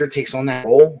 Whatever actor takes on that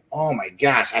role, oh my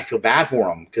gosh, I feel bad for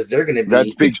them, because they're going to be.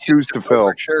 That's big shoes to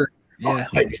fill. For sure. Yeah,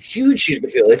 it's huge shoes to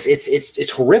fill.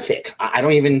 It's horrific. I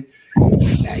don't even.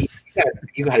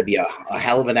 You got to be a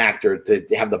hell of an actor to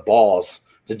have the balls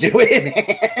to do it.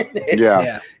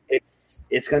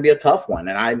 It's going to be a tough one.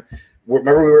 And I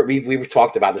remember we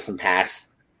talked about this in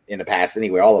the past.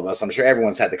 Anyway, all of us. I'm sure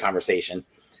everyone's had the conversation.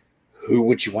 Who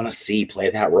would you want to see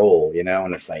play that role? You know,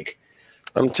 and it's like,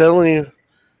 I'm telling you,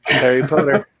 Harry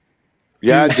Potter.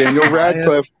 Daniel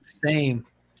Radcliffe. Same.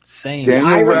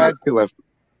 Daniel Radcliffe.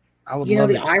 I would love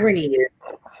the irony is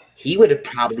he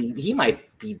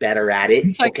might be better at it.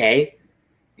 He's like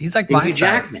my Hugh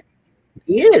Jackman.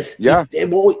 He is. Yeah.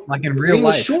 Like in real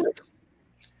life. Short.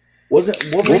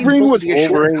 Wolverine's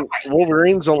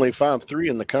only 5'3"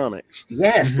 in the comics.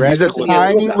 Yes. He's a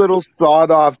tiny little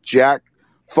sawed-off Jack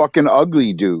fucking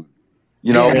ugly dude.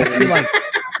 You know? I feel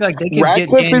like they can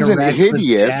Radcliffe get isn't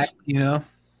hideous. Jack, you know?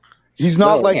 He's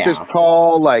not this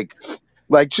tall, like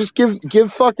just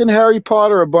give fucking Harry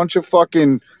Potter a bunch of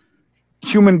fucking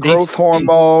human growth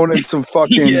hormone and some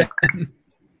fucking,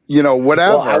 you know,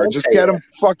 whatever. Well, just get him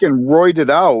fucking roided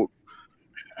out.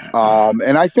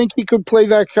 And I think he could play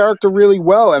that character really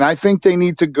well. And I think they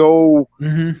need to go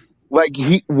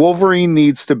Wolverine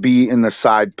needs to be in the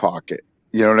side pocket.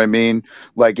 You know what I mean?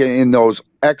 Like in those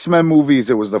X-Men movies,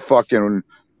 it was the fucking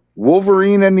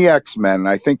Wolverine and the X-Men.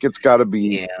 I think it's got to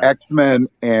be X-Men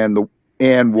and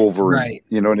Wolverine. Right.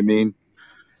 You know what I mean?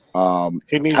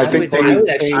 He needs not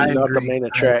the main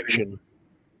attraction.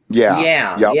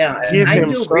 Yeah. I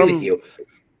do agree with you.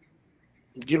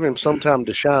 Give him some time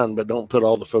to shine, but don't put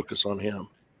all the focus on him.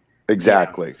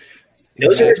 Exactly. Yeah.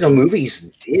 Those original movies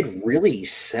did really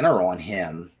center on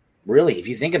him. Really, if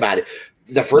you think about it,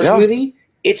 the first movie,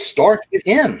 it starts with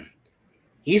him.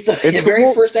 He's the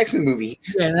very first X-Men movie.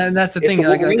 Yeah, and that's the thing.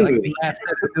 Like Matt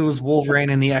said, it was Wolverine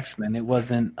and the X-Men. It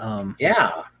wasn't. And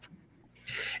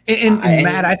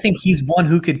Matt, I think he's one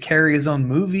who could carry his own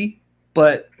movie,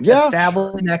 but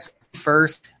establishing X-Men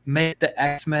first, make the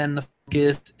X-Men the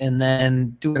focus, and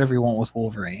then do whatever you want with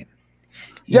Wolverine.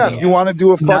 If you want to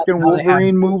do a fucking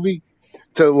Wolverine movie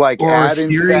to like or add a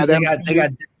series, into that they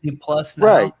got Disney Plus now.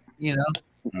 Right. You know,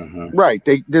 Right.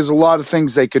 There's a lot of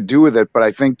things they could do with it, but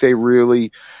I think they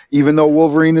really, even though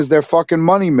Wolverine is their fucking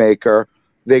moneymaker,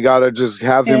 they gotta just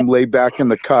have him lay back in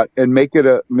the cut and make it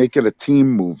a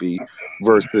team movie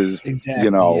versus exactly.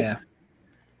 you know. Yeah.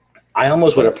 I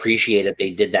almost would appreciate if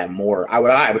they did that more. I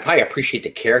would probably appreciate the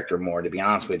character more, to be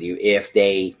honest with you, if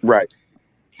they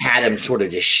had him sort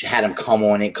of just had him come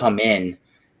in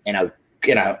in a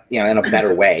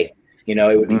better way. You know,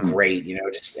 it would be great. You know,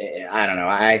 just I don't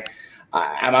know.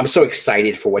 I'm so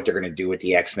excited for what they're going to do with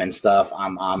the X-Men stuff.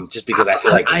 I'm just because I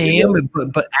feel like I am,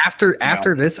 but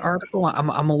after this article,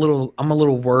 I'm a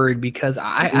little worried because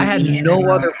I had no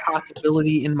other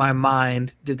possibility in my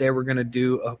mind that they were going to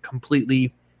do a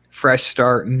completely fresh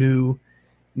start, new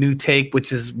take,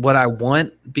 which is what I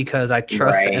want because I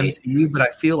trust the MCU. But I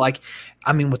feel like,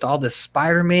 I mean, with all this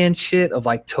Spider-Man shit of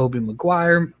like Tobey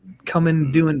Maguire coming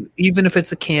doing, even if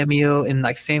it's a cameo, and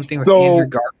like same thing with Andrew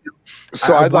Garfield.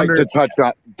 So I'd like to touch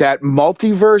on that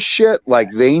multiverse shit.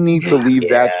 Like they need to leave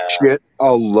that shit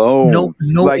alone.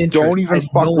 No like interest. don't even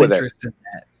fuck with it.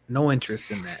 No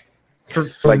interest in that. For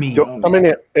Like, me, I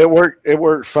mean, it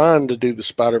worked fine to do the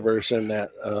Spider-Verse in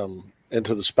that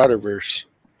Into the Spider-Verse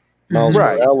Miles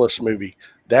Morales movie.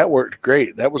 That worked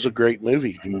great. That was a great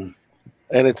movie, and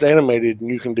it's animated, and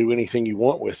you can do anything you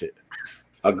want with it.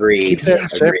 Agreed. Keep that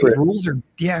separate. Rules are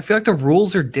I feel like the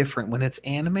rules are different when it's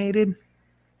animated.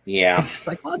 Yeah, it's just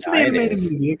like, well, it's an animated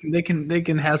movie. They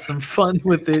can have some fun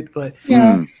with it, but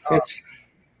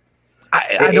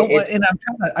I don't. And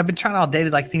I've been trying all day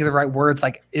to like think of the right words.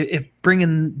 Like if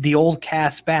bringing the old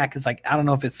cast back is like, I don't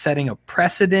know if it's setting a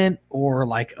precedent or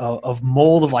like of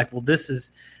mold of like, well, this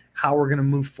is how we're going to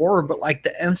move forward. But like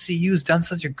the MCU's done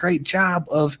such a great job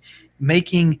of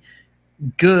making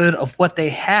good of what they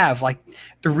have. Like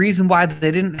the reason why they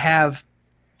didn't have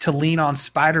to lean on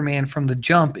Spider-Man from the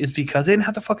jump is because they didn't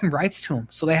have the fucking rights to him.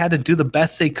 So they had to do the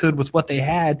best they could with what they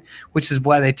had, which is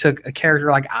why they took a character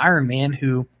like Iron Man,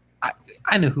 who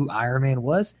I knew who Iron Man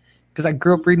was because I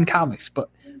grew up reading comics, but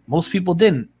most people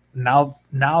didn't. Now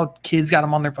kids got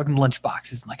them on their fucking lunch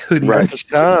boxes and like hoodies. Right.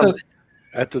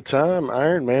 At the time,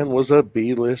 Iron Man was a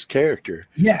B-list character.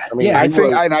 Yeah. I mean, I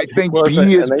think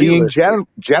B is being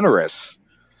generous.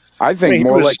 I think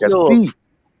more like a C.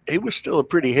 He was still a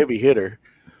pretty heavy hitter.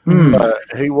 But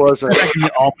he wasn't like in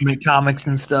the Ultimate Comics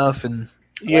and stuff, and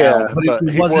but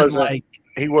he wasn't like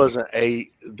he wasn't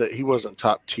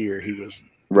top tier. He was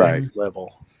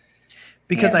level.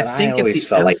 Because I think I always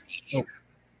felt like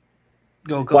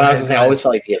go well, ahead. I was saying, I always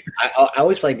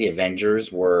felt like the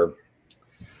Avengers were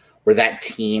that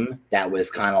team that was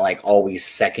kind of like always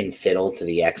second fiddle to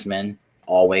the X-Men,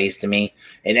 always to me,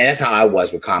 and that's how I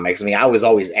was with comics. I mean, I was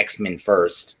always X-Men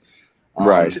first.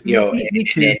 Right. Me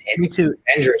too.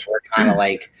 Avengers were kind of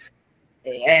like,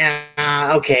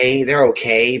 okay, they're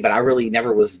okay, but I really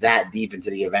never was that deep into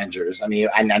the Avengers. I mean,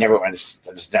 I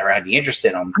just never had the interest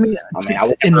in them.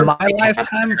 In my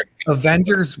lifetime,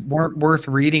 Avengers weren't worth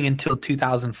reading until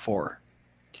 2004.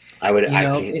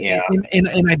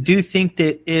 And I do think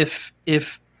that if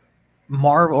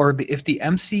Marvel or if the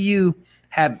MCU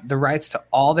had the rights to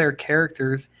all their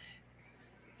characters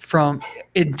from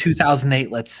in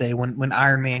 2008, let's say when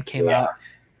Iron Man came out,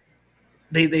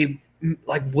 they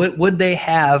like would they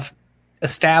have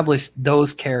established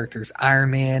those characters, Iron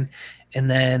Man, and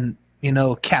then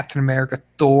Captain America,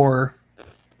 Thor.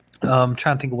 I'm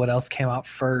trying to think of what else came out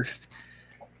first.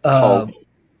 Hulk.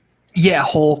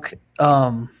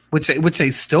 Which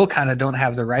they still kind of don't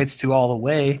have the rights to all the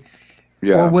way.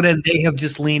 Yeah. Or would they have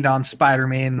just leaned on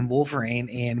Spider-Man and Wolverine,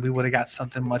 and we would have got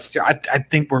something much? I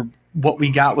think what we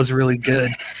got was really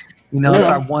good,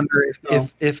 So I wonder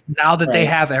if now that they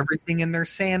have everything in their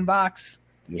sandbox,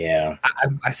 I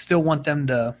still want them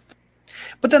to.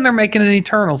 But then they're making an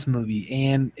Eternals movie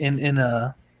and in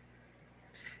a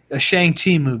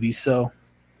Shang-Chi movie, so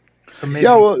maybe.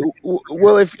 Yeah,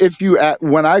 well, if you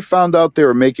when I found out they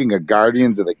were making a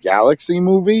Guardians of the Galaxy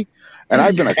movie. And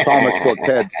I've been a comic book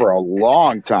head for a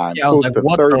long time, close to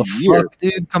 30 years. Fuck,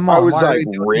 dude? Come on, I was like,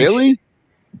 really?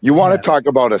 You want to talk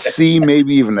about a C,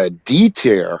 maybe even a D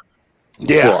tier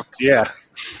book? Yeah.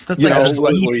 That's like a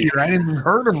C tier. I didn't even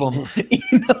heard of them.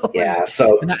 Yeah.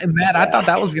 So, Matt, I thought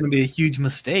that was going to be a huge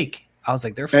mistake. I was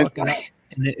like, they're fucking up,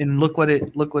 and look what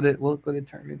it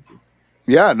turned into.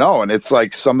 Yeah, no, and it's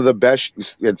like some of the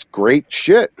best. It's great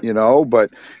shit, But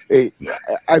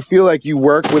I feel like you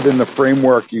work within the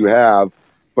framework you have.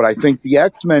 But I think the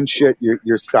X-Men shit,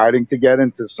 you're starting to get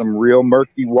into some real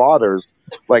murky waters.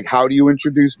 Like, how do you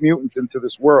introduce mutants into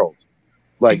this world?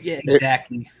 Like,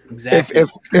 exactly.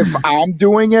 If I'm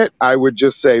doing it, I would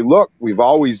just say, look, we've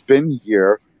always been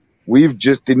here. We've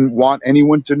just didn't want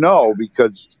anyone to know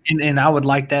because And I would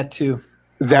like that too.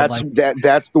 that's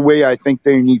the way I think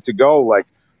they need to go. Like,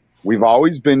 we've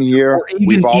always been here. Or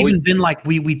even been like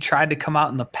we tried to come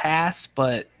out in the past,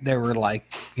 but there were like,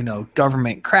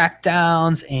 government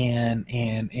crackdowns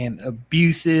and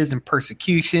abuses and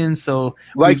persecution. So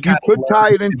like you could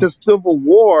tie it into Civil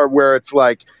War, where it's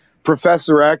like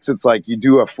Professor X. It's like you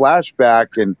do a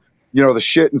flashback, and the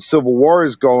shit in Civil War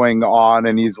is going on,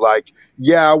 and he's like,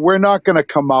 "Yeah, we're not gonna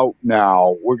come out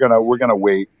now. We're gonna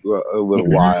wait a little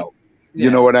while." Yeah.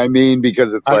 You know what I mean?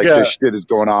 Because it's like this shit is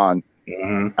going on.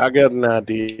 I got an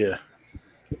idea.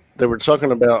 They were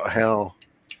talking about how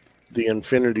the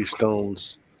Infinity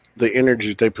Stones, the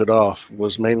energy they put off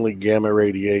was mainly gamma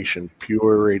radiation,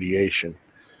 pure radiation.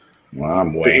 Well,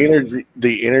 I'm waiting.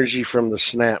 The energy from the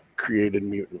snap created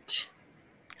mutants.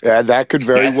 Yeah, that could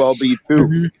very well be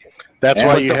too. That's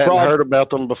why you hadn't heard about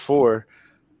them before,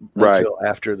 until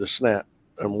after the snap.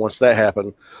 And once that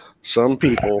happened, some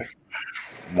people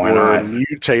were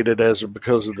mutated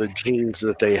because of the genes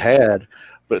that they had,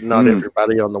 but not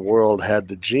everybody on the world had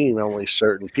the gene. Only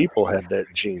certain people had that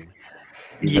gene.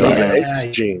 The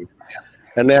gene.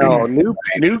 And now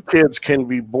new kids can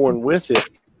be born with it,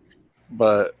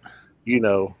 but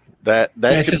that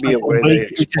could be a way they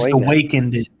explain it. Just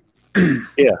awakened it.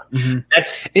 Yeah, I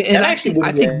think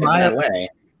my way.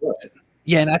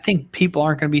 Yeah, and I think people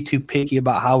aren't going to be too picky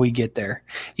about how we get there.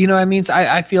 You know what I mean? So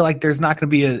I feel like there's not going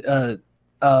to be a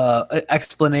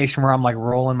explanation where I'm like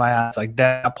rolling my eyes like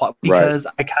that, because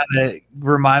I kind of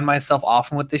remind myself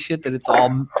often with this shit that it's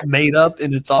all made up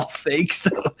and it's all fake. So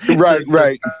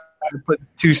right. Put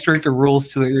too strict of rules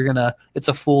to it, it's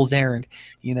a fool's errand,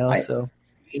 So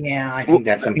yeah, I think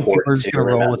that's important. We're just gonna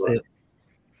roll with it.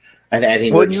 I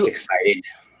think we're just excited.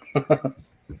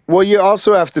 Well, you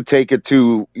also have to take it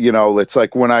to, it's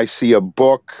like when I see a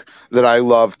book that I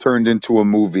love turned into a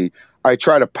movie, I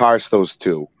try to parse those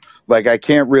two. Like, I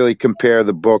can't really compare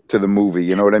the book to the movie,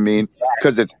 you know what I mean?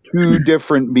 Because it's two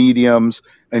different mediums,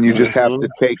 and you just have to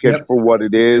take it for what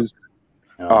it is.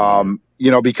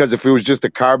 Because if it was just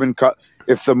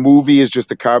if the movie is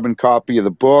just a carbon copy of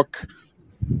the book,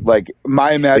 like,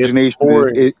 my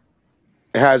imagination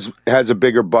it has a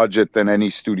bigger budget than any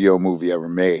studio movie ever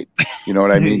made. You know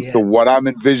what I mean? So what I'm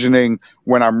envisioning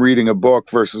when I'm reading a book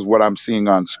versus what I'm seeing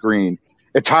on screen,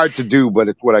 it's hard to do, but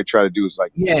it's what I try to do is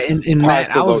like and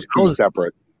Matt, I was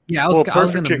separate. Yeah, I was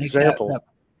going to make that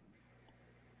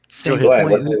same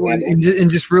point. And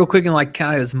just real quick, and like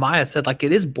kind of as Maya said, like,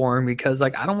 it is boring because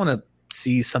like I don't want to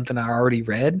see something I already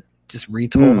read just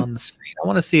retold on the screen. I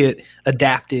want to see it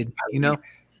adapted,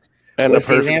 And the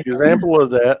perfect example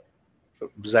of that,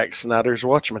 Zack Snyder's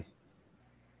Watchmen.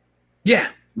 Yeah.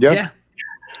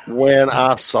 When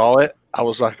I saw it, I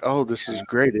was like, "Oh, this is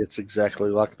great! It's exactly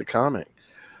like the comic."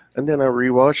 And then I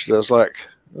rewatched it. I was like,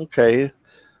 "Okay,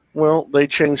 well, they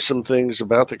changed some things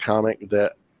about the comic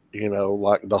that,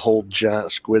 like the whole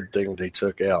giant squid thing they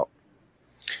took out."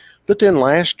 But then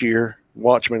last year,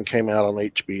 Watchmen came out on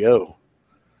HBO,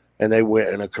 and they went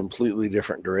in a completely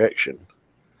different direction.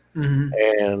 Mm-hmm.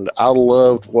 And I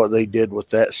loved what they did with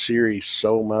that series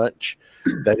so much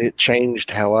that it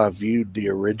changed how I viewed the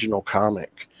original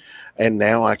comic. And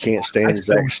now I can't stand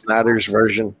Zack Snyder's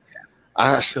version.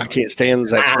 I can't stand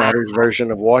Zack Snyder's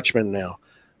version of Watchmen now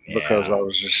because I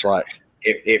was just like,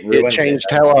 it changed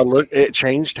how I looked. It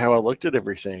changed how I looked at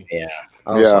everything. Yeah,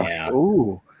 I was like,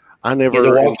 ooh, I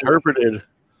never interpreted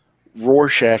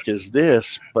Rorschach as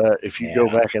this, but if you go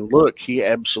back and look, he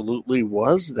absolutely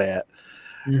was that.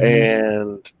 Mm-hmm.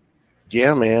 And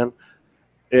yeah, man,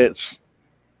 it's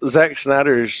Zack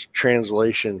Snyder's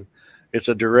translation. It's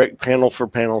a direct panel for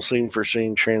panel, scene for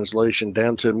scene translation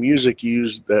down to music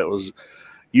that was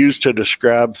used to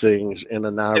describe things in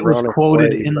an ironic way. It was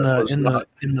quoted in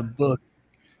the book.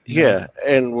 Yeah,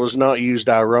 and was not used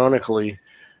ironically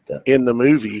in the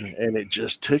movie, and it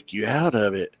just took you out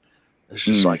of it. It's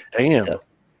just like, damn.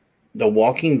 The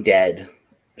Walking Dead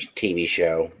TV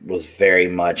show was very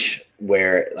much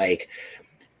where like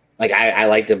I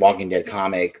liked the Walking Dead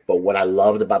comic, but what I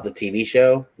loved about the TV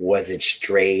show was it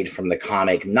strayed from the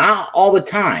comic, not all the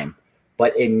time,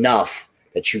 but enough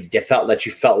that you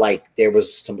felt like there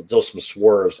was some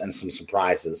swerves and some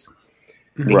surprises.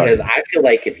 Because I feel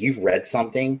like if you've read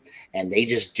something and they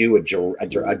just do a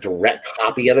direct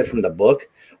copy of it from the book,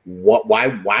 why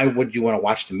would you want to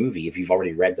watch the movie if you've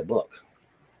already read the book?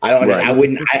 I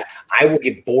will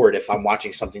get bored if I'm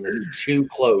watching something that's too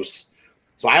close.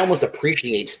 So I almost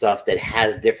appreciate stuff that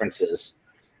has differences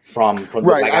from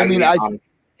right.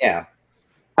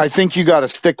 I think you got to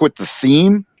stick with the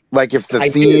theme. Like if the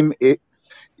theme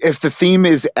if the theme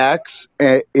is X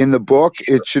in the book,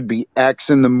 it should be X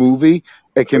in the movie.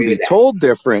 It can be told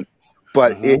different,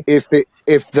 but if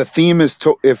the theme is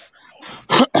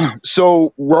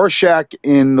so Rorschach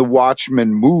in the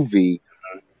Watchmen movie,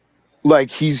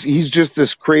 like he's just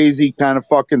this crazy kind of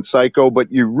fucking psycho,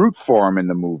 but you root for him in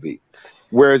the movie.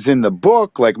 Whereas in the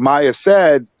book, like Maya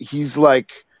said, he's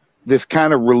like this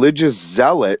kind of religious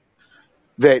zealot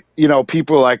that, you know,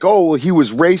 people are like, oh, well, he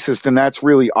was racist, and that's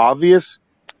really obvious.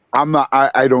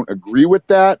 I don't agree with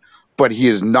that, but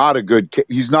he's not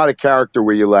a character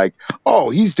where you're like, oh,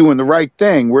 he's doing the right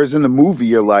thing. Whereas in the movie,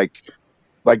 you're like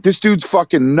this dude's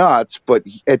fucking nuts, but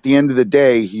at the end of the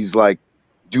day, he's like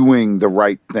doing the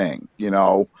right thing, you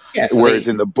know? Yeah, so whereas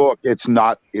in the book, that's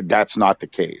not the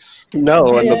case.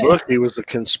 No, in the book, he was a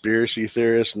conspiracy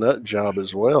theorist nut job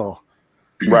as well.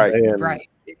 Right. Right.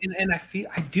 And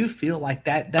I do feel like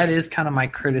that is kind of my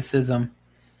criticism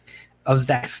of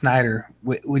Zack Snyder,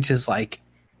 which is like,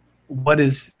 what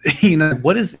does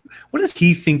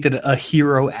he think that a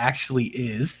hero actually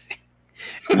is?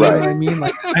 You know what I mean?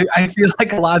 Like, I feel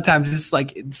like a lot of times it's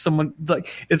like someone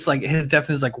like it's like his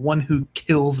definition is like one who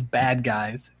kills bad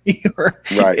guys,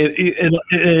 right? At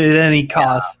any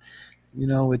cost, you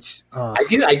know. Which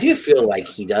I do feel like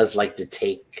he does like to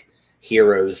take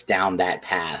heroes down that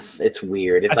path. It's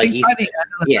weird. It's like he's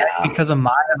because of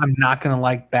Maya, I'm not gonna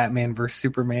like Batman versus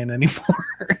Superman anymore.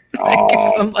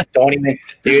 Don't even,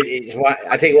 dude.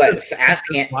 I tell you what, ask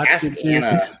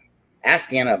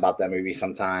Anna about that movie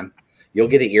sometime. You'll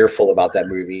get an earful about that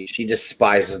movie. She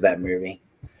despises that movie.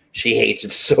 She hates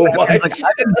it so much. Like, I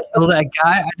didn't kill that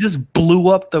guy. I just blew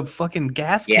up the fucking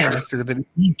gas canister that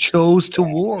he chose to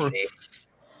war.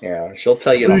 Yeah, she'll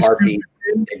tell you in a heartbeat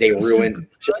that they ruined.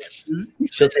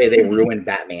 She'll tell you they ruined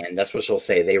Batman. That's what she'll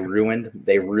say. They ruined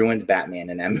Batman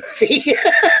in that movie.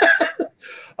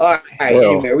 All right.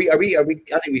 Well, anyway, are we? I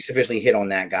think we sufficiently hit on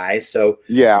that, guys. So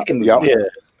yeah, we can move on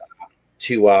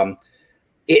to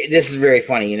this is very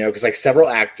funny, you know, because like several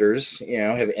actors, you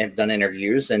know, have done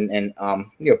interviews and you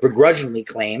know, begrudgingly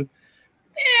claim,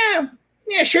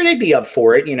 yeah, sure, they'd be up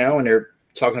for it, you know, and they're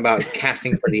talking about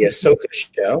casting for the Ahsoka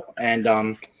show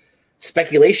and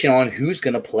speculation on who's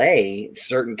going to play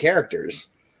certain characters.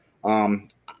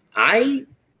 I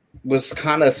was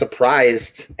kind of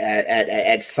surprised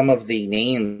at some of the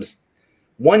names.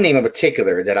 One name in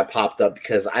particular that I popped up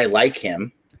because I like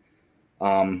him.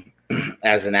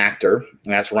 As an actor,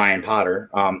 and that's Ryan Potter.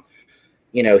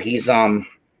 You know, he's and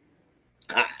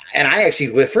I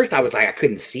actually at first I was like I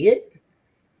couldn't see it.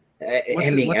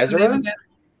 Him being Ezra.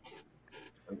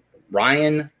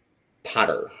 Ryan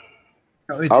Potter.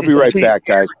 No, I'll be right back,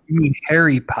 guys. You mean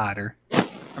Harry Potter?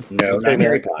 No, not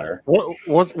Harry Potter.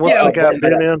 What's the guy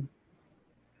been in?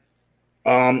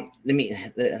 Let me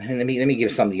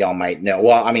give something y'all might know.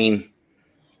 Well, I mean.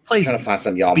 I'm trying to find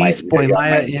some y'all Beast Boy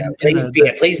Maya plays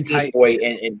Beast Boy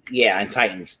and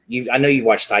Titans. I know you've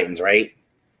watched Titans, right?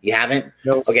 You haven't?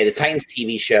 Nope. Okay, the Titans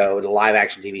TV show, the live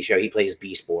action TV show, he plays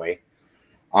Beast Boy.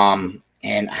 And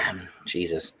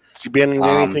Jesus. Has he been in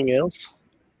anything else?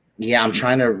 Yeah, I'm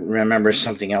trying to remember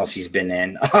something else he's been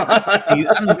in.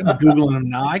 I'm Googling him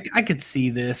now. I could see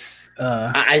this.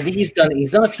 I think he's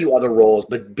done a few other roles,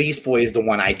 but Beast Boy is the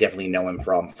one I definitely know him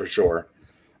from for sure.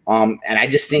 And I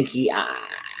just think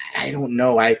I don't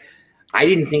know. I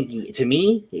didn't think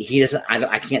he doesn't.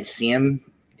 I can't see him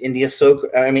in the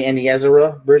Ahsoka. I mean, in the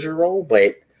Ezra Bridger role,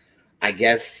 but I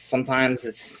guess sometimes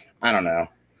it's. I don't know.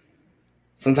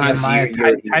 Sometimes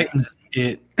Titans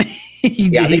it.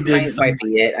 he I think did Titans might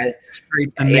be it.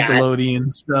 Straight to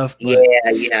Nickelodeon stuff. But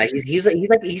yeah.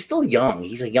 He's still young.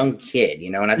 He's a young kid, you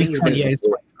know. And I think he's 25.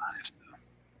 So.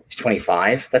 He's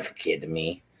 25. That's a kid to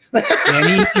me. And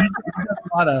he's got a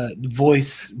lot of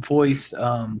voice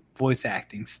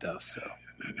acting stuff. So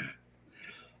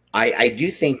I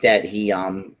do think that he I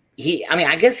mean,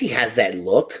 I guess he has that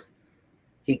look.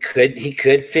 He could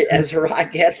fit Ezra, I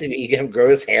guess, if he can grow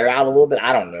his hair out a little bit.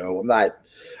 I don't know. I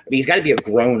mean, he's got to be a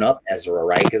grown up Ezra,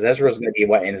 right? Because Ezra's going to be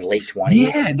in his late 20s.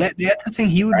 Yeah, that's the thing.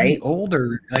 He would be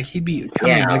older. Like he'd be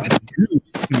kind of like a dude.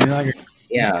 You know,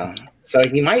 yeah. So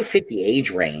he might fit the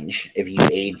age range if you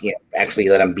actually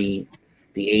let him be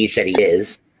the age that he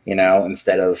is, you know,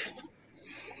 instead of,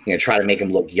 try to make him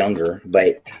look younger.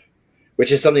 But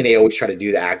which is something they always try to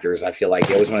do to actors. I feel like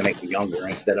they always want to make them younger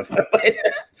instead of.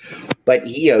 But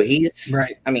he's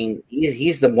right. I mean,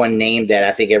 he's the one name that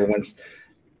I think everyone's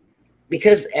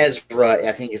because Ezra,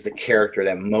 I think, is the character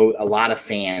that a lot of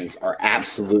fans are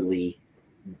absolutely.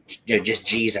 Just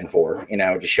G'ing for,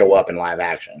 to show up in live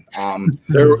action.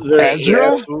 They're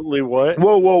absolutely what?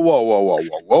 Whoa.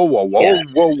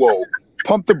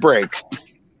 Pump the brakes.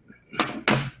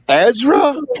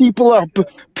 Ezra? People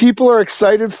are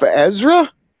excited for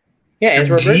Ezra? Yeah,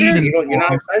 Ezra Bridger. Jesus. You're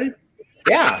not excited?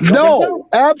 Yeah. you don't think No, so?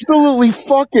 absolutely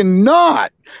fucking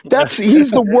not.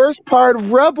 He's the worst part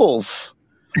of Rebels.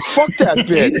 Fuck that Do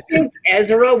bitch. you think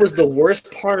Ezra was the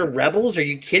worst part of Rebels? Are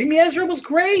you kidding me? Ezra was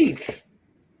great.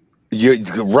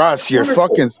 Russ, you're Wonderful.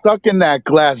 fucking stuck in that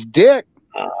glass dick.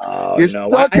 Oh You're no!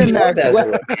 stuck I in love that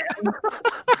Ezra.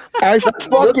 I Look,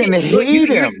 fucking hate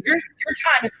him.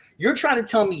 You're trying to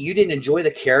tell me you didn't enjoy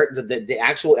the character, the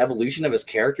actual evolution of his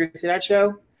character through that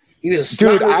show. He was a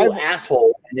Dude, snot little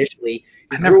asshole initially.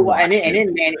 He I never grew up, watched and it.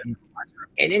 then man,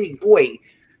 and then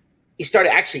he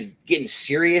started actually getting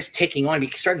serious, taking on. He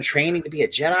started training to be a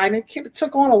Jedi. I mean, it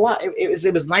took on a lot. It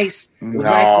was nice. It was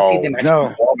nice to see them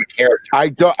actually evolve a character. I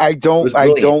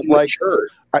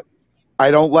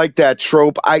don't like that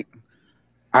trope. I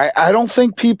don't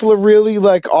think people are really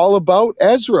like all about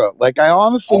Ezra. Like I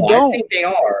honestly don't. I think they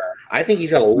are. I think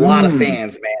he's got a lot of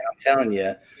fans, man. I'm telling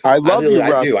you. I love you,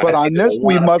 Russ, do. but I on think there's this a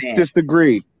we lot of must fans.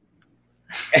 disagree.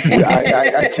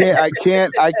 I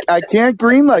can't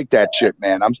green like that shit,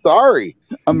 man. I'm sorry.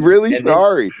 I'm really And then-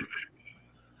 sorry.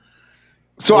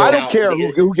 So Well, I don't now, care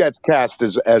who gets cast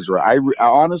as Ezra. I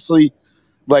honestly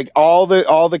like all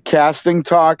the casting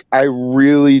talk. I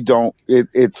really don't.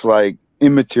 It's like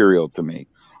immaterial to me.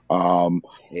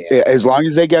 Yeah. As long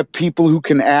as they get people who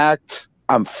can act,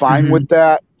 I'm fine with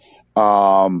that.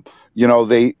 You know,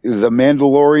 the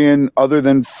Mandalorian, other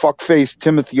than fuckface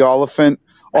Timothy Oliphant,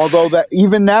 although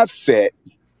even that fit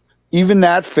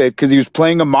because he was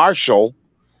playing a marshal.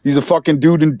 He's a fucking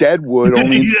dude in Deadwood,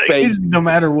 only in space. No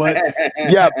matter what.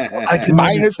 Yeah,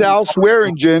 minus Al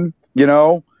Swearingen, you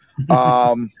know.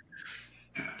 I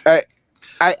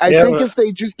think if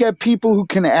they just get people who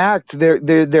can act,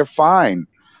 they're fine,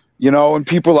 you know. And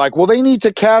people are like, well, they need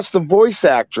to cast a voice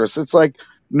actress. It's like,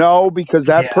 no, because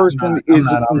that person is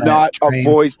not a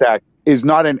voice actor, is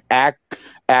not an actor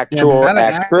or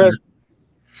actress,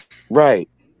 right?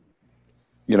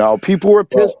 You know, people were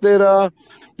pissed that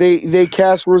they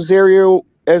cast Rosario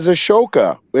as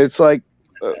Ashoka. It's like,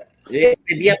 yeah,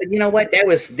 but you know what? That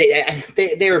was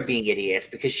they were being idiots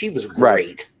because she was great.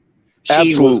 Right. She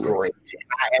Absolutely. was great,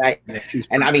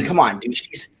 and I mean, come on, dude.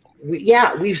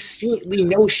 We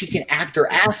know she can act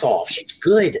her ass off. She's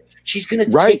good. She's gonna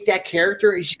take that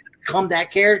character and she's gonna become that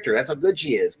character. That's how good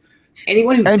she is.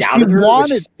 Anyone who doubted her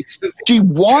she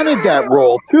wanted that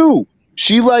role too.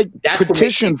 She That's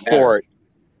petitioned for it,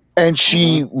 and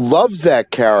she loves that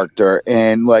character.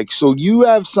 And so you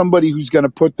have somebody who's going to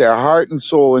put their heart and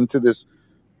soul into this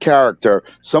character.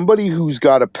 Somebody who's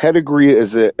got a pedigree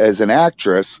as an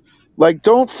actress.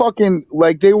 Don't fucking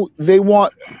they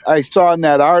want. I saw in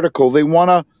that article they want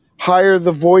to hire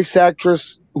the voice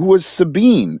actress who was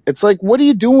Sabine. It's like, what are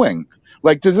you doing?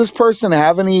 Does this person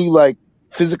have any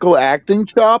physical acting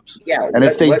chops? Yeah, and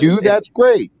if they do, that's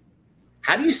great.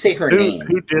 How do you say her name?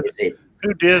 Who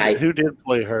did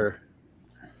play her?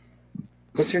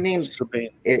 What's her name? Sabine.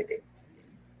 Is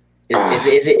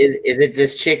it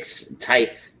this chick's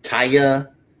Taya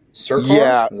Sircar?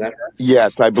 Yeah. Is that her?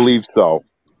 Yes, I believe so.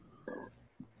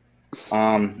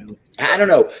 I don't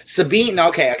know. Sabine.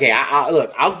 Okay.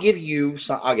 I'll give you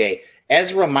some. Okay,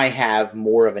 Ezra might have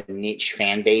more of a niche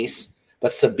fan base,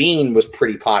 but Sabine was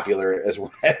pretty popular as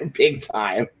well, big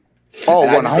time. Oh,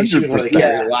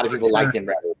 100%. A lot of people liked him.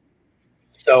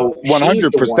 So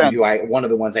 100%. One of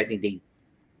the ones I think they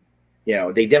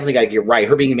definitely got to get right.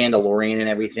 Her being a Mandalorian and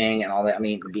everything and all that. I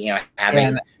mean,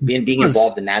 being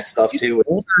involved in that stuff too, which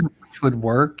would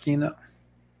work.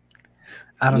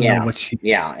 I don't know what she.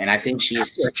 Yeah, and I think she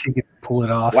could pull it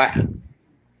off.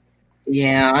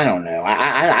 Yeah, I don't know.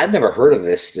 I've never heard of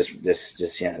this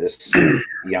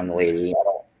young lady.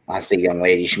 I say young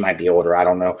lady. She might be older. I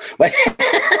don't know, but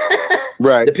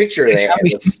right. The picture there.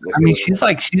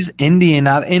 She's Indian,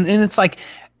 and it's like,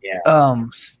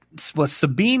 what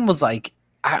Sabine was like.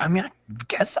 I mean, I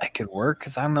guess I could work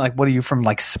because I'm like, what are you from?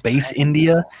 Space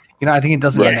India? I think it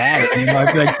doesn't matter. I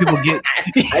feel like people get,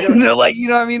 you know what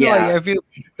I mean? Yeah. I feel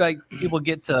like people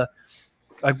get to,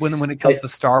 when it comes to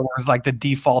Star Wars, the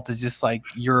default is just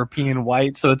European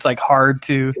white, so it's hard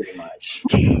to. Pretty much.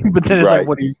 But then it's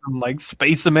what are you from?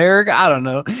 Space America? I don't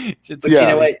know. You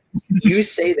know what? You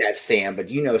say that, Sam, but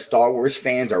Star Wars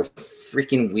fans are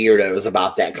freaking weirdos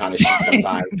about that kind of shit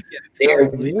sometimes. They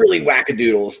are really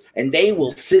wackadoodles, and they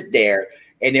will sit there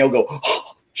and they'll go,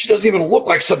 oh, she doesn't even look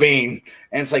like Sabine.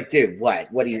 And it's like, dude, what?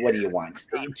 What do you want?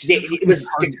 It was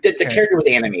the character was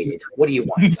animated. What do you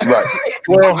want? Right.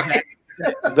 Well,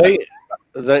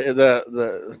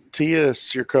 the Tia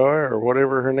Sircar or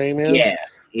whatever her name is. Yeah.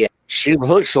 She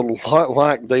looks a lot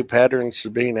like they patterned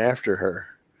Sabine after her.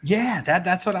 Yeah,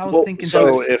 that's what I was Well, thinking.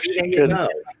 so too. if she could,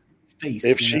 Face,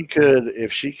 if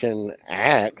she can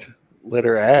act, let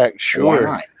her act, Why sure.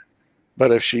 not?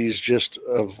 But if she's just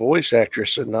a voice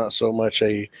actress and not so much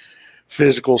a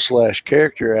physical /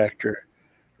 character actor,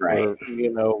 Right. or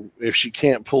if she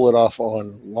can't pull it off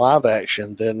on live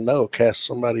action, then no, cast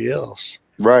somebody else.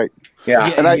 Right. Yeah.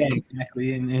 Yeah, And I-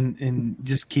 exactly, and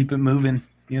just keep it moving.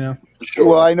 Sure.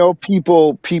 Well, I know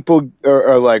people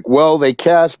are like, well, they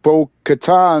cast Bo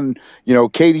Katan,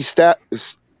 Katie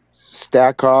Stackhoff.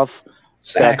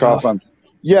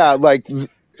 Yeah, like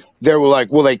they were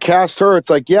like, well, they cast her. It's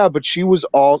like, yeah, but she's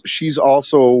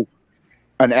also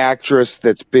an actress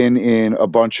that's been in a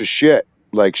bunch of shit.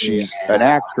 Like she's an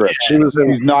actress. She was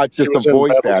in. She's not just she was a in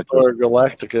voice actress. Battlestar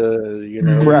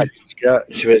Galactica. Correct. She's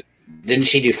got. Didn't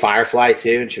she do Firefly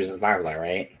too? And she was in Firefly,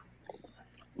 right?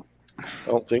 I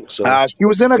don't think so. She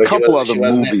was in a But couple other she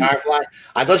wasn't in movies. Firefly.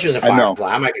 I thought she was in I know.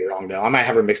 Firefly. I might be wrong though. I might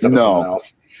have her mixed up with No. someone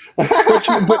else.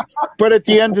 But at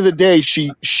the end of the day,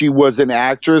 she was an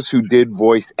actress who did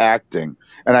voice acting,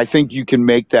 and I think you can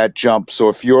make that jump. So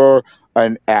if you're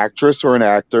an actress or an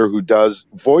actor who does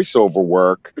voiceover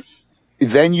work,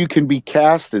 then you can be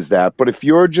cast as that. But if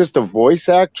you're just a voice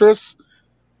actress,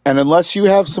 and unless you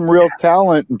have some real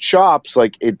talent and chops,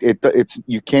 like it's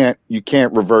you can't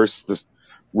reverse the streams.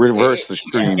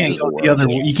 You can't go the other.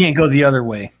 You can't go the other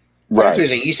way. Right.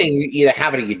 Right. You saying you either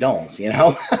have it or you don't.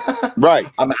 Right.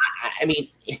 I mean,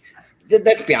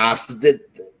 let's be honest.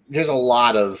 There's a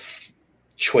lot of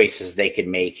choices they could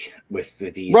make with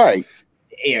these. Right.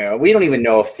 We don't even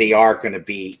know if they are going to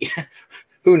be.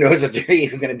 Who knows if they're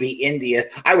even going to be in the?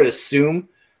 I would assume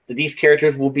that these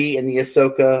characters will be in the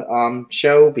Ahsoka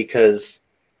show because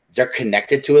they're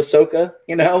connected to Ahsoka,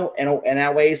 in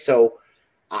that way. So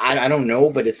I don't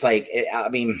know, but it's like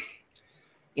I'm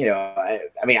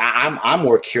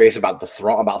more curious about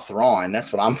Thrawn.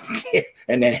 That's what I'm,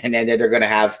 and then they're going to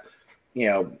have,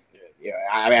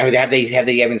 have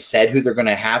they even said who they're going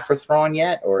to have for Thrawn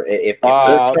yet, or if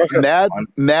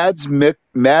Mads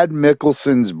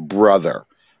Mikkelsen's brother?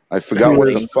 I forgot what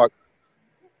the fuck.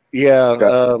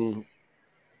 Yeah,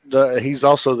 he's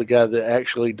also the guy that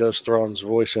actually does Thrawn's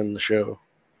voice in the show.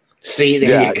 See,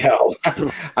 there you go.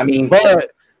 I mean,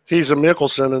 but he's a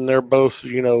Mikkelsen, and they're both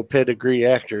pedigree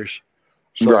actors.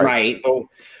 So, right.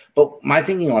 But my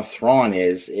thinking on Thrawn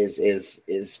is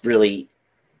really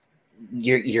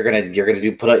you're gonna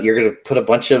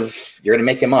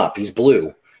make him up. He's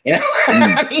blue.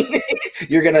 I mean,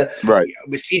 you're gonna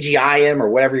CGI him or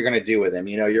whatever you're gonna do with him.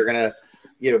 You're gonna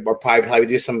or probably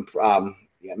do some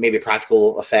maybe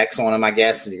practical effects on him, I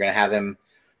guess, and you're gonna have him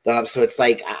done up. So it's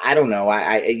like I don't know.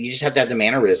 You just have to have the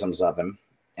mannerisms of him,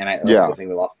 and I think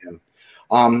we lost him.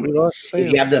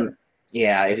 If you have them,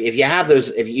 if you have those,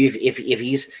 if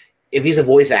he's a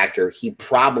voice actor, he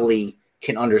probably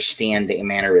can understand the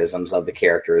mannerisms of the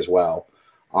character as well.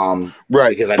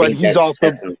 Because I think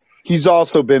he's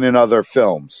also been in other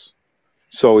films.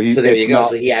 So there you go.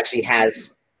 So he actually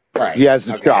has He has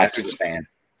the chops. That's what you're saying.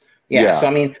 Yeah. So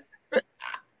I mean,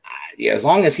 as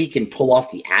long as he can pull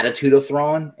off the attitude of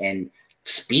Thrawn and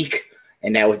speak,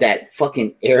 and that with that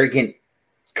fucking arrogant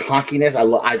cockiness, I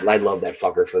love that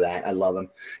fucker for that. I love him.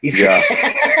 He's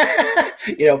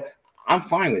I'm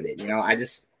fine with it. I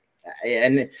just.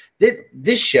 And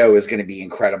this show is going to be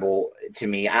incredible to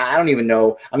me. I don't even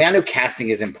know. I mean, I know casting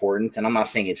is important, and I'm not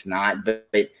saying it's not, but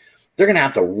they're going to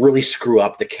have to really screw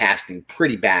up the casting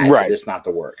pretty bad for this not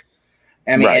to work.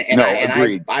 I mean,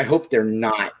 I hope they're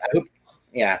not.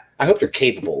 I hope they're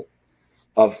capable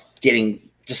of getting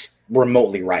just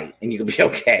remotely right, and you'll be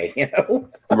okay.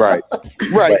 Right.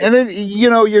 And then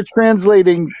you're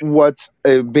translating what's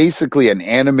basically an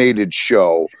animated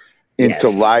show into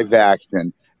live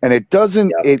action. And it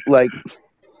doesn't,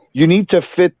 you need to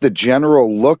fit the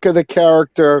general look of the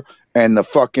character and the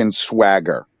fucking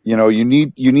swagger. You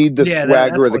need the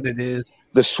swagger of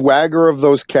the swagger of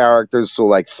those characters. So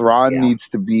like Thrawn needs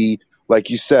to be, like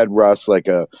you said, Russ, like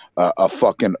a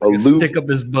fucking aloof, stick up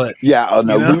his butt. Yeah, an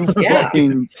aloof,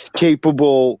 fucking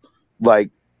capable,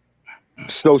 like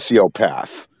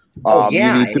sociopath. Oh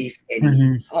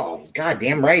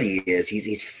goddamn right he is.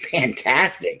 He's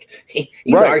fantastic. He's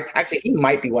actually he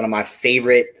might be one of my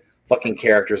favorite fucking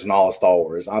characters in all of Star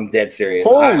Wars. I'm dead serious.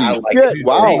 Holy shit!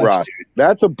 Wow, Ross,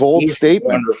 that's a bold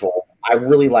statement. Wonderful. I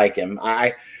really like him.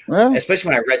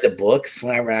 Especially when I read the books.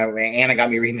 When Anna got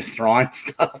me reading the Thrawn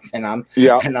stuff, and I'm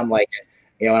like,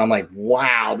 I'm like,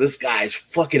 wow, this guy's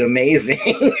fucking amazing.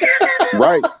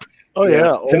 Right. Oh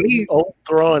yeah, old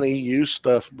Thrawn EU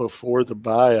stuff before the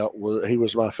buyout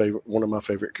was my favorite, one of my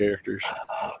favorite characters.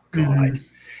 Oh god,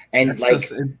 and it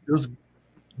was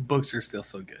books are still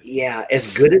so good. Yeah,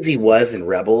 as good as he was in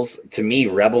Rebels, to me,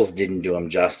 Rebels didn't do him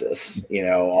justice,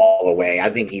 all the way. I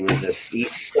think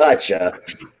he's such a,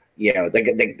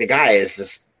 the guy is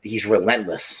just, he's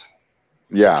relentless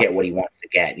to get what he wants to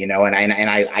get, and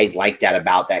I like that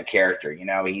about that character.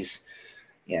 He's,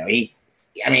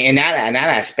 in that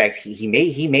aspect, he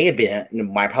may have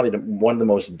been probably one of the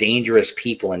most dangerous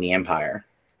people in the Empire.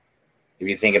 If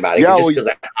you think about it, just because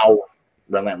of how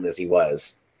relentless he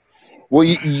was. Well,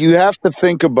 you have to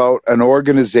think about an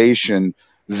organization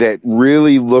that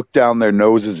really looked down their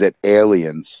noses at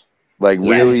aliens,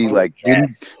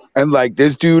 didn't, and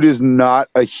this dude is not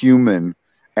a human,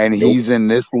 and he's in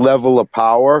this level of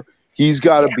power. He's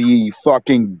got to be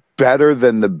fucking better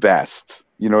than the best.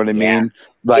 You know what I mean?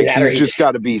 He's just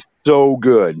got to be so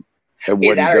good at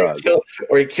what he does.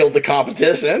 Or he killed the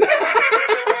competition,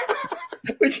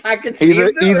 which I could see.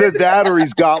 Either that, or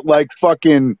he's got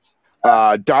fucking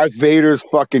Darth Vader's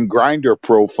fucking grinder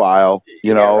profile,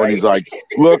 and he's like,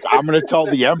 look, I'm gonna tell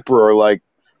the Emperor like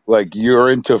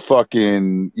you're into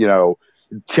fucking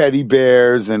teddy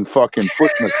bears and fucking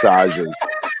foot massages.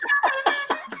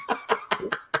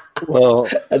 Well,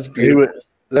 that's beautiful.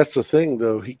 That's the thing,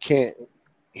 though. He can't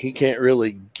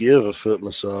really give a foot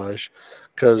massage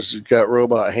because he's got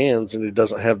robot hands and he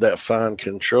doesn't have that fine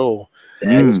control.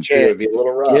 It'd be a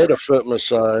little rough. Get a foot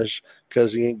massage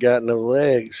because he ain't got no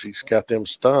legs. He's got them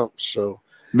stumps. So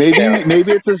maybe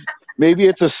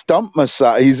it's a stump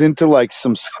massage. He's into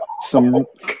some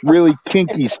really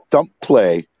kinky stump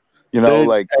play. Dude, I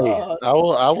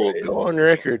will go on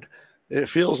record. It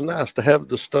feels nice to have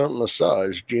the stump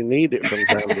massage. You need it from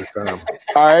time to time.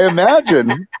 I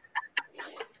imagine.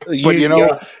 And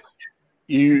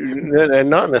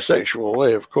not in a sexual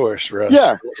way, of course, Russ.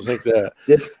 Yeah, I think that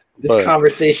this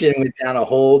conversation went down a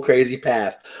whole crazy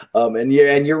path. And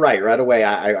you're right away.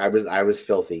 I was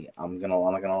filthy. I'm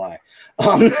not gonna lie.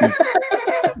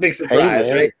 Big surprise,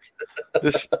 hey, right?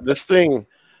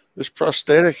 This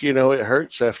prosthetic, it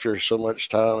hurts after so much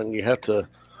time, and you have to.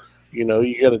 You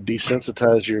got to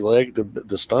desensitize your leg,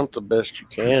 the stump, the best you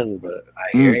can. But I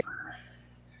hear you.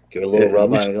 Give it a little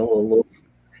rub on it.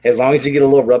 As long as you get a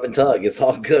little rub and tug, it's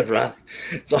all good, Rob.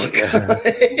 It's all good.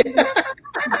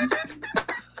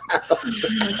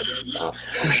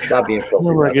 Stop being filthy.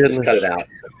 Oh, just cut it out.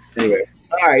 Anyway,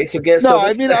 all right. So that's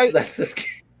this.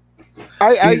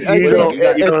 You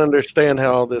don't understand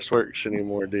how all this works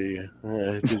anymore, do you?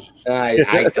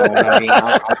 I don't.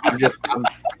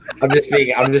 I'm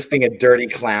just being a dirty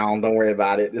clown. Don't worry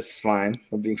about it. It's fine.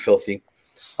 I'm being filthy.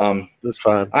 That's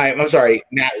fine. All right. I'm sorry,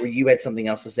 Matt. You had something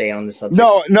else to say on this subject?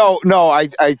 No. I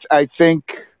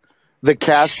think the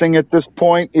casting at this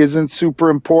point isn't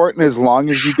super important as long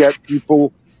as you get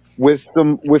people with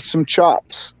some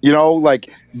chops.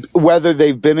 Whether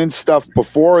they've been in stuff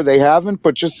before or they haven't,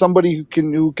 but just somebody who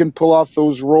can pull off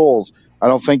those roles. I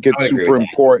don't think it's super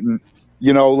important.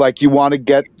 You want to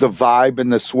get the vibe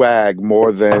and the swag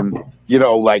more than,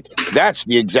 that's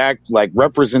the exact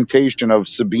representation of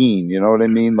Sabine. You know what I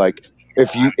mean?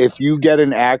 If you get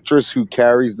an actress who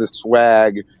carries the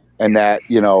swag and that,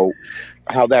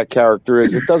 how that character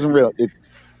is, it doesn't really,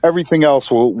 everything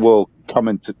else will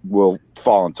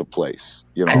fall into place.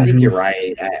 I think you're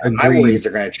right. My worries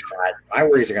are going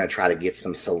to try to get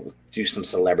do some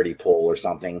celebrity poll or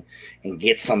something and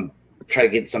try to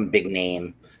get some big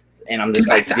name. And I'm just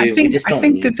like, I think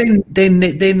that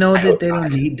they know that they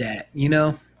don't need that.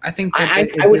 I think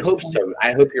that I would hope so.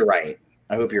 I hope you're right.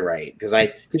 Because you're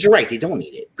right. They don't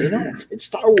need it. They don't. It's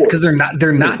Star Wars. Because they're not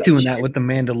doing that with the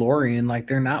Mandalorian.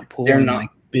 They're not pulling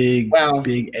big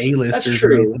A-listers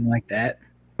or anything like that.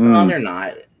 No, they're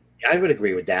not. I would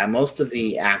agree with that. Most of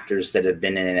the actors that have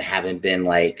been in it haven't been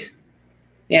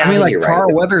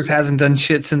Carl Weathers hasn't done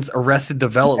shit since Arrested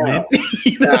Development.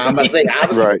 No, I'm about to say, I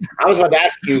was about to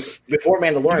ask you before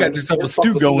Mandalorian. You got yourself a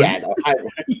stew going.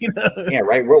 Yeah,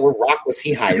 right. Where rock was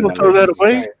he hiding? You'll throw that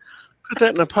away. Put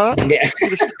that in a pot. Yeah,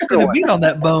 put a beat on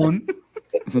that bone.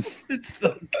 It's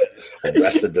so good.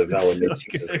 Arrested Development. So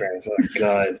Jesus Christ!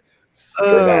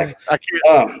 Oh God. I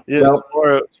can't.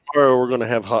 Tomorrow we're going to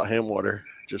have hot ham water.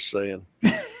 Just saying.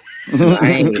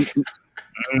 Nice.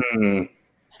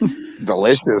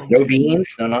 Delicious. No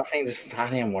beans, no nothing, just hot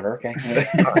ham water. Okay.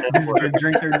 Just gonna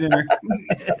drink their dinner.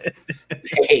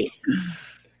 Hey,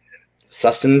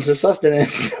 sustenance is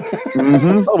sustenance.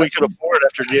 Mm-hmm. Oh, we could afford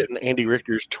after getting Andy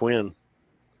Richter's twin.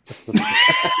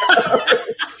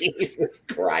 Jesus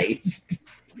Christ.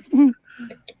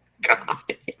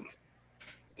 God.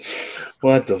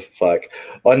 What the fuck?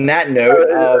 On that note,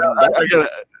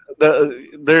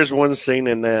 there's one scene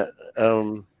in that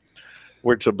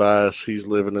where Tobias, he's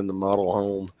living in the model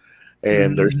home,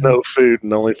 and there's no food,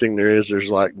 and the only thing there's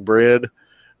like bread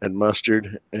and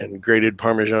mustard and grated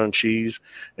Parmesan cheese,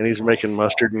 and he's making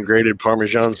mustard and grated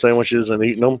Parmesan sandwiches and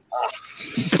eating them.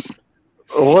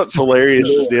 What's hilarious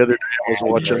is the other day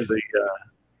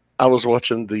I was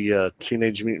watching the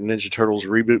Teenage Mutant Ninja Turtles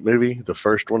reboot movie, the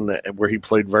first one where he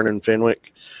played Vernon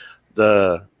Fenwick,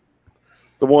 the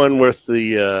one with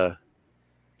the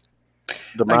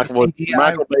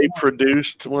Michael Bay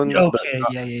produced one.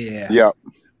 Okay, Yeah.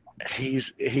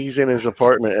 He's in his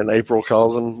apartment, and April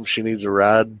calls him. She needs a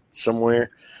ride somewhere,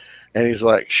 and he's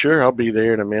like, "Sure, I'll be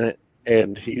there in a minute."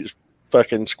 And he's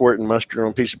fucking squirting mustard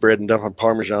on a piece of bread and dumping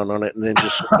Parmesan on it, and then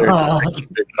just sit there and take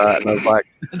a big bite. And I was like,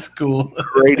 "That's cool."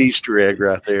 Great Easter egg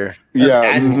right there.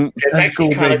 That's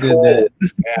actually kind of cool.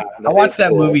 Yeah, I watched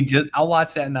that movie I'll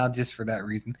watch that now just for that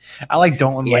reason. I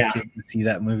don't want my kids to see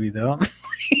that movie though.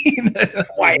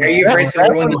 Why are you afraid to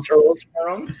ruin the Turtles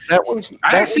for them? It's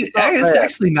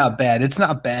actually not bad. It's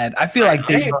not bad. I feel like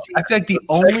the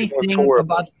only thing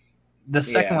about the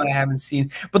second one I haven't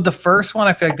seen, but the first one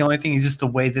I feel like the only thing is just the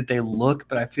way that they look.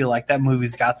 But I feel like that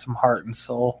movie's got some heart and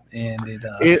soul, and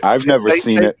I've never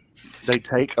seen it. They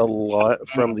take a lot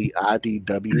from the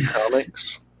IDW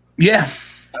comics. Yeah,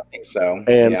 I think so.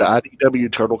 And the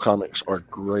IDW Turtle comics are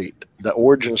great. The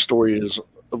origin story is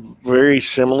very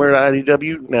similar to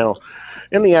IDW. Now,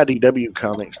 in the IDW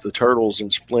comics, the Turtles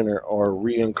and Splinter are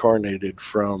reincarnated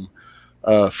from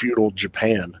feudal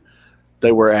Japan.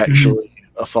 They were actually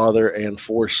a father and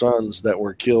 4 sons that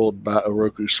were killed by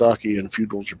Oroku Saki in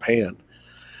feudal Japan.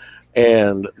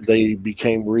 And they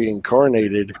became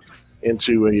reincarnated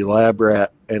into a lab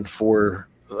rat and 4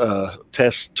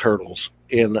 test turtles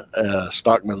in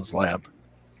Stockman's lab.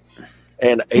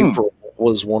 And April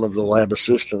was one of the lab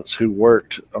assistants who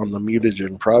worked on the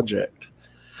mutagen project.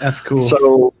 That's cool.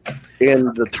 So in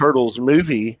the Turtles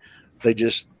movie, they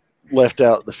just left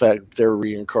out the fact that they're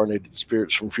reincarnated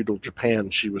spirits from feudal Japan.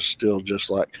 She was still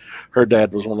just like her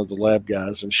dad was one of the lab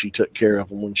guys, and she took care of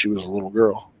him when she was a little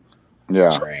girl.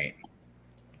 Yeah. Right.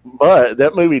 But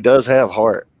that movie does have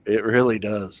heart. It really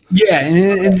does. Yeah, and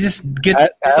it just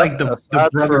gets like the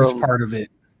brothers part of it.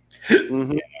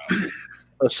 Mm-hmm.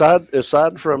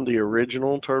 Aside from the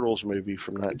original Turtles movie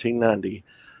from 1990,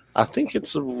 I think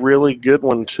it's a really good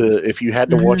one to. If you had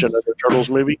to watch another Turtles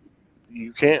movie,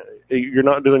 you can't. You're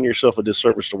not doing yourself a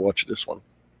disservice to watch this one.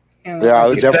 Yeah, I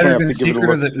would it's definitely better have than to give it a Secret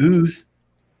look. of the Ooze.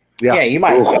 Yeah, you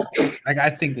might. Like I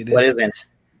think it is. What isn't?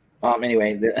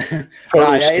 Anyway,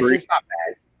 it's not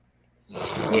bad.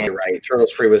 Yeah, right.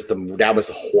 Turtles 3 was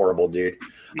horrible, dude.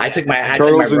 I took my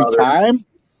Turtles in brother. Time?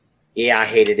 Yeah, I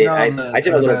hated it. I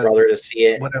took my little brother to see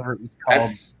it. Whatever it was called.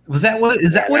 Was that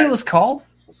what it was called?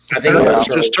 I think it was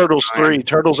just Turtles 3.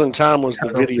 Turtles in Time was the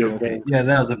video game. Yeah,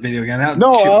 that was a video game.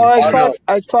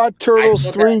 I thought Turtles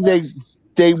 3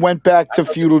 they went back to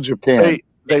feudal Japan.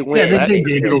 They went back to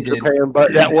feudal Japan,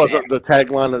 but that wasn't the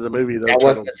tagline of the movie though. That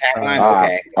wasn't the tagline.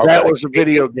 Okay. That was a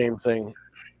video game thing.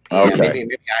 Okay.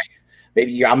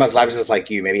 Maybe I was just like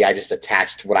you. Maybe I just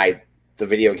attached the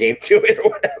video game to it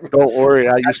or whatever. Don't worry,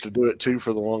 I used to do it too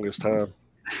for the longest time.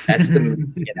 That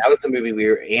was the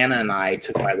movie Anna and I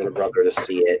took my little brother to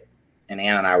see it, and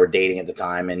Anna and I were dating at the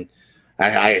time, and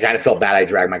I kind of felt bad. I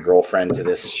dragged my girlfriend to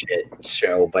this shit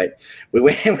show, but we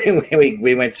went to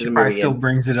the movie. Still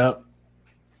brings it up.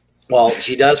 Well,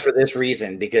 she does for this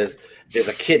reason, because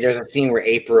there's a scene where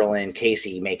April and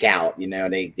Casey make out,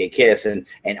 they kiss, and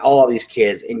all these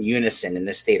kids in unison in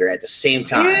this theater at the same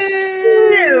time.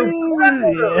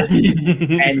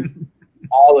 And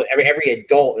every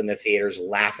adult in the theater is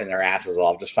laughing their asses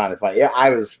off, just finding it funny. Yeah,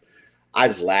 I just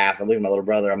laughed. I'm looking at my little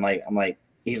brother. I'm like,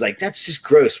 he's like, that's just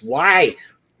gross. Why?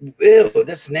 Ew,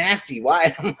 that's nasty.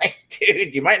 Why? I'm like,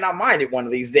 dude, you might not mind it one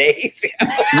of these days.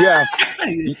 Yeah.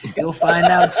 You'll find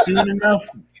out soon enough,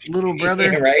 little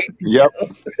brother. Yeah, right? Yep.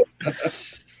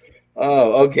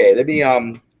 Oh, okay. Let me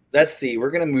let's see. We're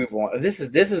gonna move on. This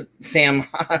is Sam.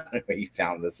 You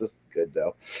found this. This is good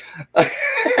though.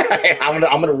 I'm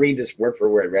gonna read this word for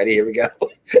word. Ready? Here we go.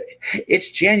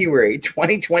 It's January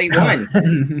 2021.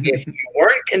 If you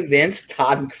weren't convinced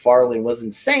Todd McFarlane was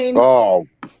insane,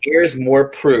 here's more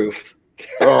proof.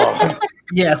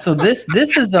 Yeah, so this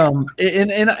is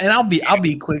and I'll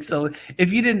be quick. So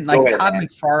if you didn't like Todd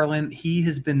McFarlane, he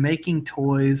has been making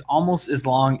toys almost as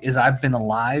long as I've been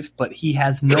alive, but he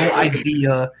has no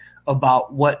idea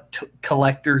about what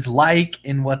collectors like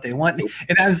and what they want.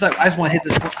 And I was like, I just want to hit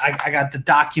this. I got the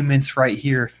documents right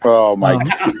here. Oh my!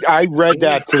 I read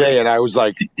that today, and I was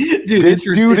like, dude, this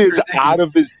dude is out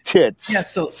of his tits. Yeah.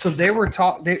 So they were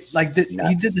talking.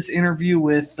 He did this interview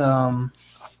with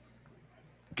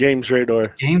Games Radar.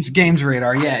 Games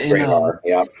Radar, yeah. Radar,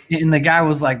 yeah. And the guy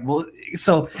was like, "Well,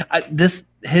 so his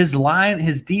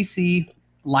DC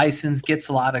license gets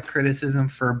a lot of criticism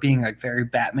for being like very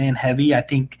Batman heavy. I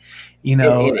think,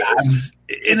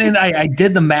 I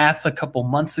did the math a couple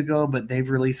months ago, but they've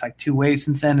released like 2 waves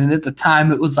since then. And at the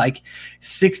time, it was like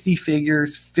 60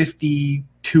 figures,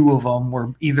 52 of them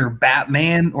were either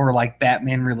Batman or like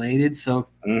Batman related. So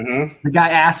the guy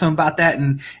asked him about that,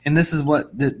 and this is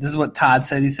what Todd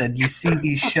said. He said, "You see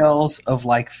these shelves of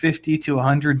like 50 to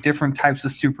 100 different types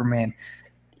of Superman."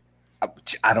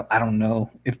 I don't know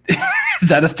if is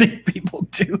that a thing people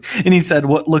do. And he said,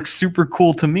 "What looks super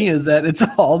cool to me is that it's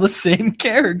all the same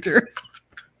character."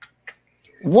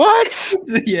 What?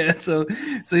 Yeah. So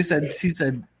he said,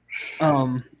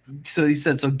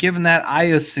 so given that, I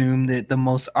assume that the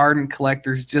most ardent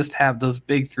collectors just have those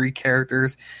big 3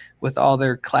 characters with all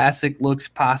their classic looks,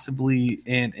 possibly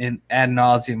in ad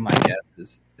nauseum, my guess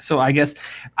is. So I guess,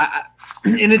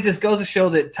 and it just goes to show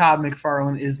that Todd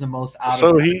McFarlane is the most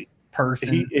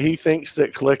person. He thinks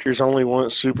that collectors only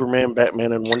want Superman,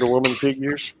 Batman, and Wonder Woman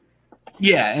figures.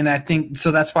 Yeah, and I think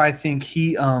so. That's why I think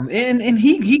he and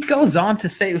he goes on to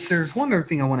say. So there's one other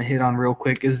thing I want to hit on real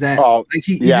quick is that if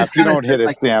you don't hit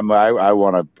it, Sam, I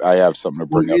have something to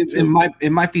bring up.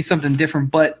 It might be something different,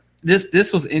 but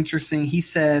this was interesting. He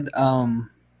said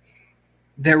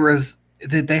there was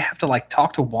that they have to like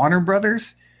talk to Warner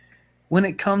Brothers when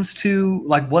it comes to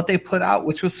like what they put out,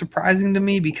 which was surprising to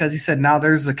me because he said now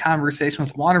there's a conversation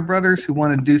with Warner Brothers who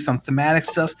want to do some thematic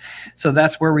stuff. So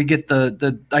that's where we get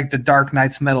the Dark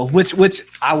Knight's Metal, which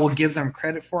I will give them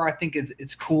credit for. I think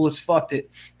it's cool as fuck that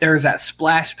there's that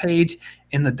splash page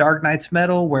in the Dark Knight's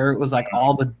Metal where it was like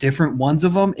all the different ones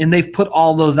of them, and they've put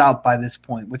all those out by this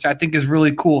point, which I think is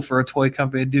really cool for a toy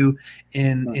company to do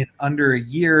in under a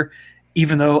year.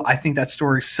 Even though I think that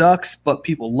story sucks, but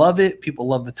people love it. People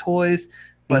love the toys.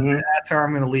 But that's how I'm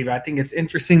going to leave it. I think it's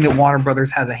interesting that Warner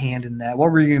Brothers has a hand in that. What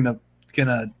were you gonna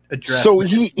address? So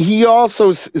he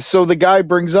also the guy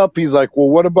brings up, he's like, well,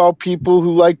 what about people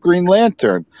who like Green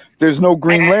Lantern? There's no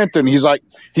Green Lantern. He's like,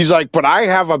 but I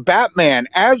have a Batman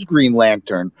as Green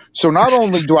Lantern. So not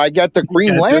only do I get the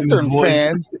Green Lantern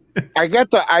fans, I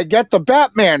get the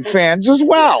Batman fans as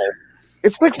well.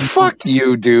 It's like, fuck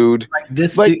you, dude. Like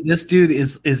this dude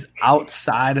is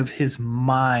outside of his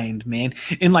mind, man.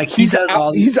 And like he's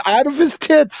out of his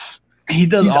tits. He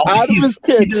does he's all out these, of his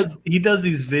tits. He does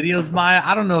these videos, Maya.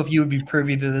 I don't know if you would be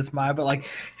privy to this, Maya, but like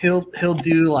he'll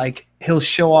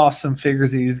show off some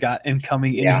figures that he's got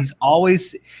incoming, and he's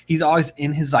always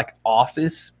in his like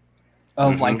office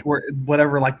of like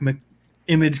whatever like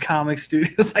Image Comic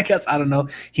Studios, I guess. I don't know.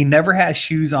 He never has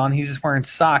shoes on. He's just wearing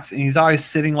socks, and he's always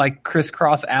sitting like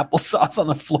crisscross applesauce on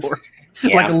the floor,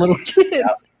 like a little kid,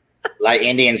 like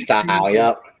Indian style.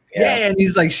 Yep. Yeah, and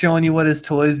he's like showing you what his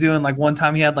toys doing. Like one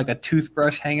time, he had like a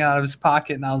toothbrush hanging out of his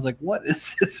pocket, and I was like, "What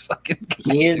is this fucking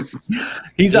guy?"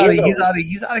 He's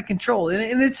out of control,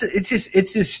 and it's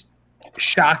just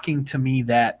shocking to me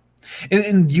that,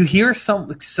 and you hear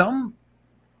some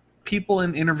people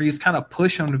in interviews kind of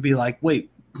push him to be like, wait,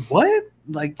 what?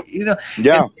 Like,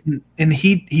 and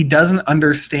he doesn't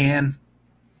understand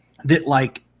that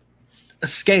like a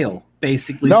scale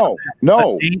basically.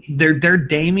 No. Their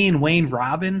Damian Wayne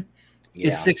Robin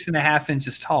is 6.5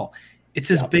 inches tall. It's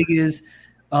as big as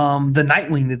the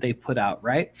Nightwing that they put out,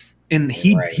 right? And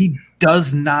he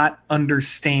does not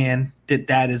understand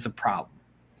that is a problem.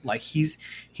 Like he's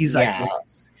like.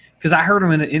 Because I heard him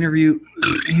in an interview,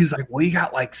 he was like, well, you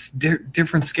got like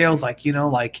different scales, like,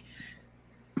 like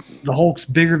the Hulk's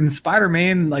bigger than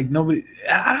Spider-Man. Like nobody,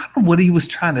 I don't know what he was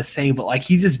trying to say, but like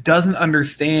he just doesn't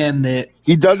understand that.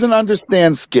 He doesn't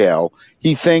understand scale.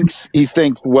 He thinks,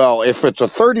 well, if it's a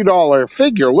 $30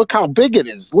 figure, look how big it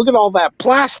is. Look at all that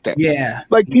plastic. Yeah.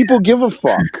 Like people give a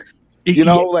fuck,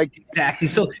 like. Exactly.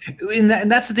 So, and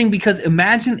that's the thing, because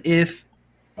imagine if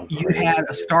you had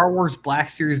a Star Wars Black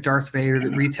Series Darth Vader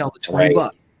that retailed at $20,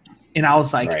 and I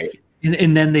was like,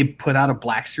 and then they put out a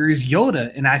Black Series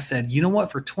Yoda, and I said, you know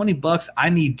what? For $20, I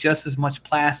need just as much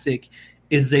plastic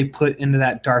as they put into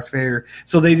that Darth Vader.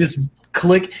 So they just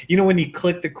click, when you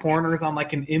click the corners on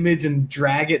like an image and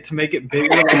drag it to make it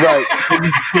bigger. Like, they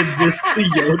just did this to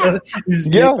Yoda. Just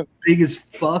make it big as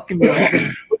fuck, and like,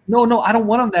 no, I don't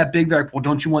want them that big. They're like, well,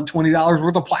 don't you want $20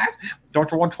 worth of plastic?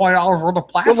 Don't you want $20 worth of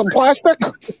plastic? With plastic?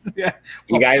 Yeah.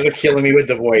 You guys are killing me with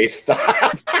the voice.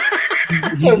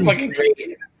 He's fucking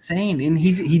great. Insane, and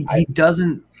he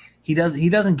doesn't get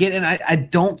it. And I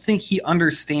don't think he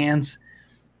understands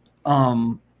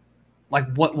like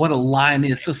what a line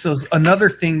is. So another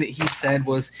thing that he said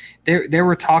was they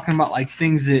were talking about like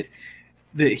things that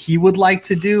that he would like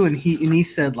to do, and he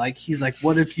said like he's like,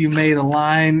 what if you made a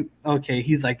line? Okay,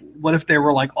 he's like, what if they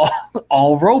were like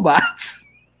all robots?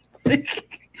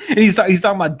 And he's talking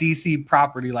about DC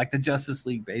property, like the Justice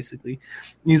League, basically.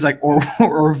 And he's like,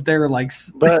 or if they're like,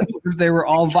 But if they were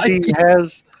all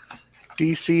Vikings.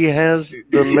 DC has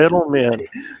the middlemen,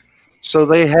 so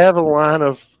they have a line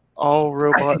of all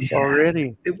robots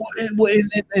already. But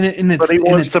he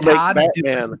wants to make Todd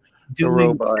Batman a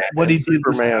robot. What he did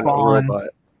with Superman a Spawn. robot.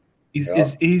 He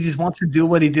just wants to do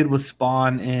what he did with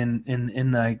Spawn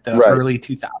in like the Right. early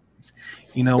 2000s.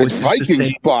 You know, It's which is to Viking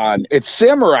say, Spawn. It's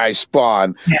Samurai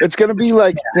Spawn. Yeah. It's going to be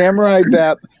like Samurai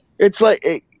Bat. It's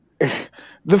like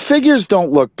the figures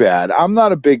don't look bad. I'm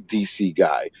not a big DC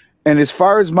guy. And as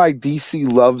far as my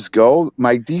DC loves go,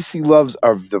 my DC loves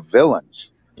are the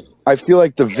villains. I feel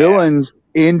like the villains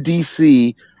in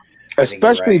DC,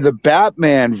 especially the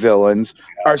Batman villains,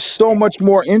 are so much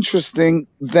more interesting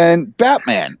than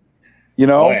Batman. You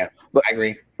know? Oh yeah, I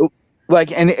agree.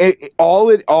 Like, and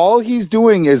all he's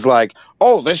doing is like,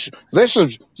 oh, this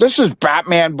is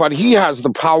Batman, but he has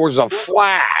the powers of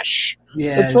Flash.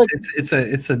 yeah, It's like-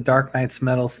 it's a Dark Knight's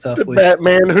Metal stuff. The Which,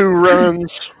 Batman who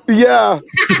runs. Yeah,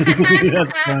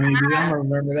 that's funny, dude. I'm gonna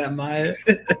remember that, Maya.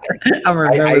 I'm gonna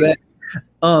remember that.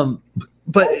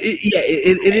 But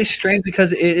it is strange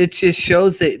because it just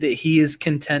shows that he is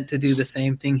content to do the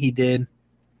same thing he did,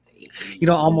 you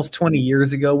know, almost 20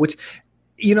 years ago, which,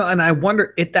 you know, and I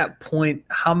wonder at that point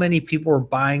how many people were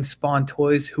buying Spawn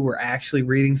toys who were actually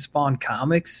reading Spawn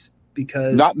comics,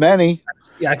 because not many.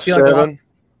 I feel like a lot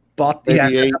bought maybe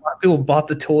a eight. lot of people bought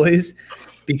the toys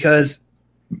because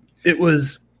it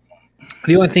was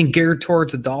the only thing geared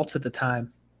towards adults at the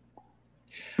time.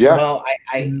 Yeah, Well,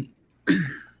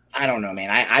 I don't know, man.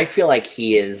 I feel like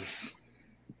he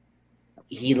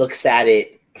looks at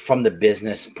it from the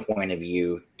business point of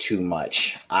view too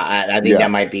much. I think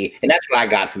that might be, and that's what I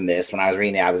got from this when I was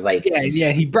reading it. I was like,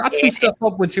 Yeah, he brought some stuff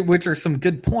up, which are some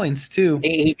good points too.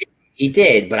 he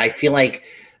did, but I feel like,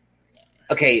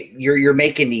 okay, you're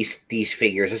making these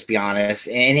figures. Let's be honest,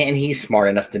 and he's smart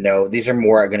enough to know these are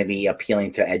more going to be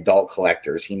appealing to adult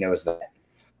collectors. He knows that.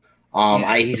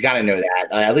 He's got to know that.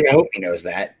 At least I hope he knows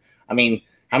that. I mean,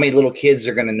 how many little kids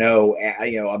are going to know,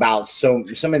 about some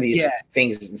of these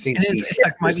things? It's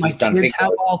like my kids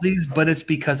have all these, but it's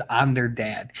because I'm their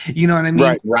dad. You know what I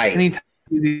mean? Right. Anytime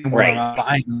you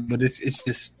buying them, but it's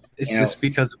just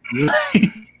because of you.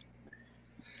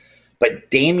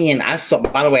 But Damian,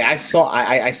 by the way, I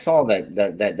saw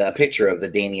the picture of the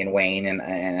Damian Wayne, and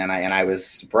I was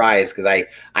surprised because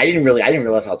I didn't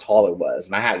realize how tall it was,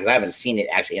 and because I haven't seen it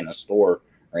actually in a store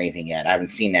or anything yet. I haven't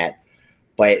seen that.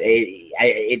 But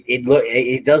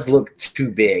it does look too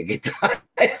big.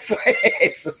 It's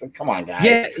just like, come on, guys.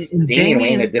 Yeah, Damian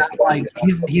Wayne at this point,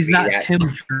 he's not Tim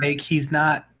Drake. He's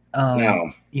not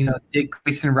Dick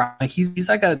Grayson. Like he's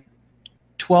like a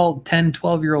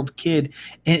 12-year-old kid,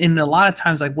 and a lot of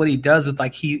times like what he does with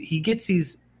like he gets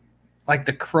these like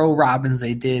the Crow Robins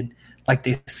they did, like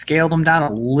they scaled them down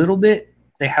a little bit.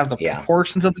 They have the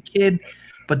proportions of a kid,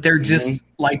 but they're just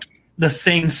like the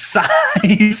same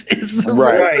size as the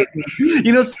right.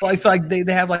 You know, so like they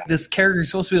have like this character who's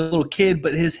supposed to be a little kid,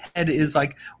 but his head is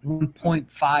like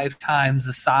 1.5 times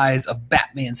the size of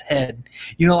Batman's head.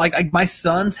 You know, like my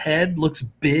son's head looks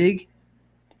big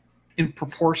in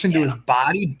proportion to his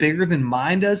body, bigger than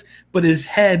mine does, but his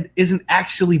head isn't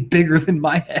actually bigger than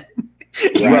my head.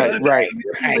 Right.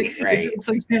 It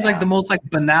seems like the most like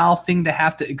banal thing to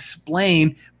have to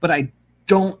explain, but I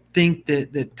don't think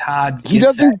that Todd gets he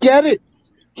doesn't get it.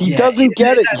 He doesn't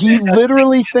get it. He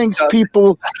literally thinks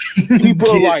people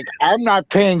are like, I'm not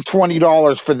paying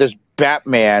 $20 for this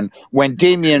Batman when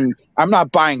I'm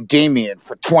not buying Damian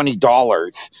for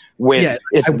 $20 with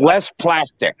it's less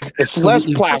plastic. It's less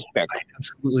plastic. I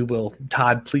absolutely will.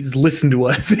 Todd, please listen to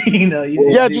us.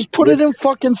 Just put it in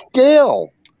fucking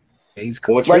scale.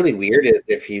 Well, what's really weird is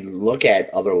if you look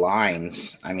at other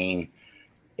lines, I mean,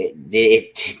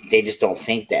 they just don't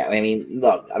think that. I mean,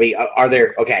 look, are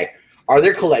there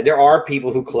there are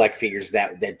people who collect figures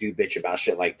that do bitch about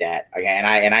shit like that. Okay,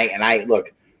 and I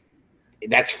look,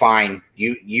 that's fine.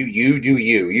 You do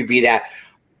you be that.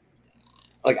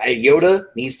 Like Yoda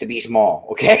needs to be small,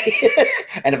 okay?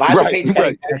 And if I have to pay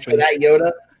 $10 for that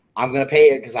Yoda, I'm gonna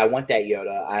pay it because I want that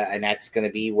Yoda, and that's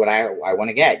gonna be what I want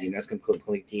to get. It's gonna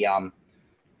complete the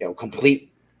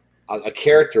complete a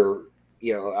character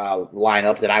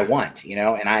lineup that I want. And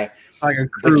I like a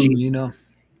crew,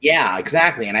 Yeah,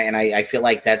 exactly. And I feel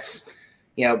like that's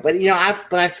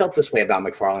but I felt this way about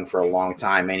McFarlane for a long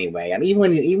time anyway. I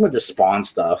mean, even with the Spawn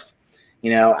stuff, he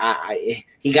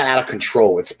got out of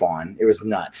control with Spawn. It was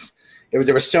nuts.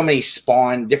 there was so many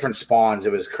different spawns.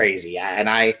 It was crazy.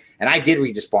 I did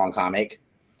read the Spawn comic.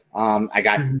 I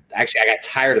got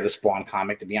tired of the Spawn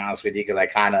comic, to be honest with you, because I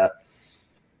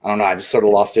don't know, I just sort of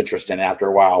lost interest in it after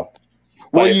a while.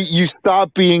 Well, But, you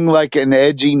stopped being like an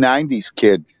edgy '90s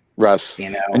kid, Russ, you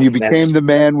know, and you became the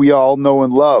man we all know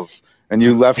and love, and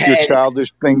you left your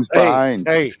childish things behind.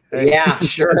 Hey, yeah,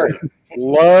 sure.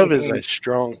 love is a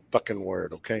strong fucking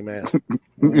word, okay, man?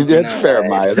 That's fair,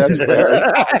 Maya. That's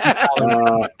fair.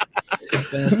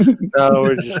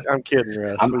 No, I'm kidding,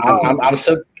 Russ.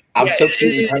 I'm so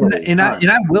keen. And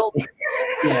I will,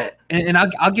 yeah, and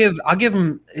I'll give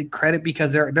him credit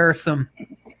because there are some.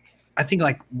 I think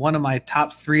like one of my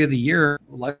top 3 of the year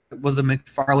was a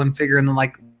McFarlane figure, and then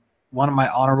like one of my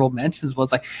honorable mentions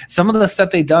was like some of the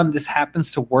stuff they done. This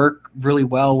happens to work really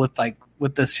well with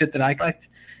the shit that I collect,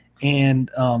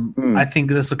 and I think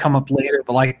this will come up later.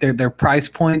 But like their price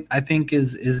point, I think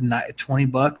is not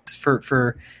 $20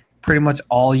 for pretty much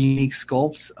all unique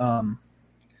sculpts.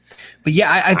 But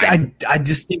yeah, I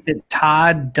just think that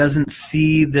Todd doesn't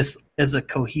see this as a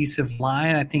cohesive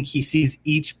line. I think he sees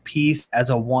each piece as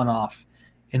a one-off,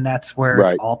 and that's where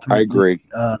it's ultimately I agree.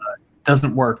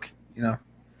 Doesn't work. You know.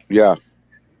 Yeah.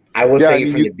 I will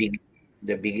say from the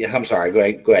beginning. I'm sorry.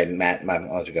 Go ahead, Matt.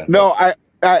 I'll let you go. No,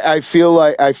 I feel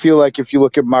like if you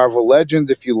look at Marvel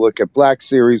Legends, if you look at Black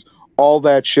Series, all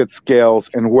that shit scales,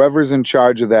 and whoever's in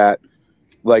charge of that,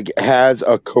 like, has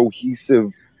a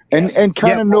cohesive and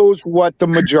kind of knows what the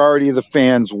majority of the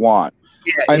fans want.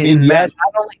 Yeah, I mean, Matt,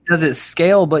 not only does it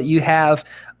scale, but you have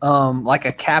like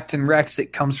a Captain Rex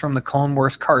that comes from the Clone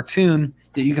Wars cartoon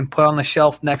that you can put on the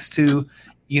shelf next to,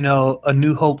 you know, a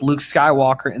New Hope Luke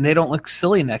Skywalker, and they don't look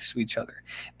silly next to each other.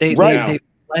 They blended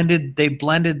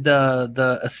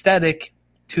the aesthetic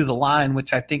to the line,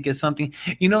 which I think is something,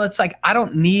 you know, it's like I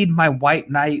don't need my White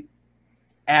Knight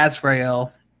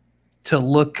Azrael to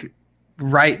look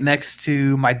right next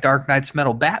to my Dark Knight's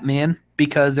Metal Batman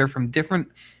because they're from different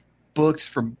books,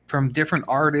 from different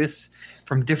artists,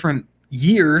 from different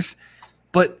years,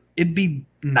 but it'd be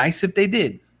nice if they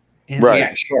did. And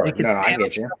yeah, sure. I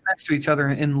get you. Next to each other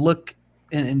and look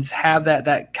and have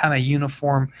that kind of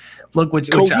uniform look, which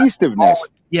cohesiveness.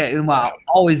 And I'll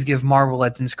always give Marvel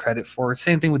Legends credit for.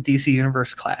 Same thing with DC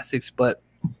Universe Classics, but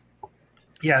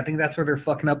yeah, I think that's where they're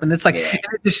fucking up, and it's like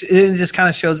it just kind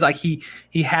of shows like he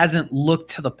hasn't looked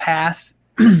to the past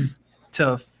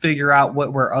to figure out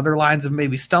where other lines have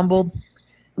maybe stumbled.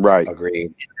 Right.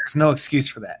 Agreed. There's no excuse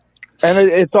for that. And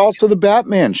it's also the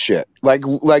Batman shit. Like,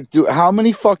 how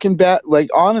many fucking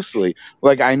honestly,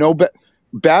 like, I know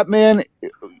Batman,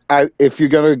 if you're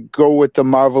going to go with the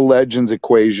Marvel Legends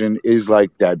equation, is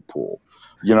like Deadpool.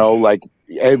 You know, like,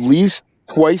 at least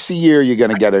twice a year you're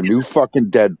going to get a new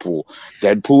fucking Deadpool.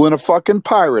 Deadpool in a fucking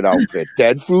pirate outfit.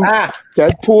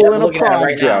 Deadpool in a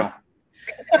project.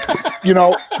 You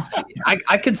know,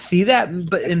 I could see that,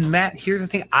 but Matt, here's the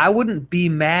thing: I wouldn't be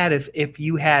mad if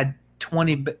you had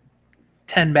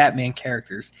 10 Batman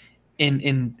characters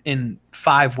in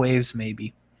 5 waves,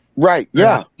 maybe. Right?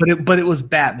 Yeah. But it was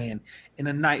Batman and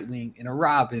a Nightwing and a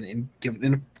Robin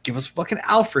and give us fucking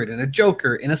Alfred and a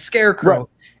Joker and a Scarecrow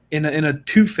and a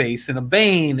Two-Face and a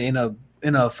Bane and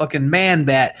a fucking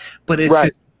Man-Bat. But it's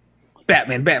just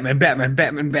Batman. A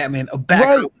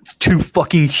Batgirl's too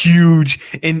fucking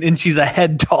huge, and she's a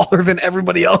head taller than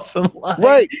everybody else in line.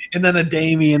 Right. And then a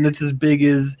Damian that's as big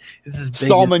as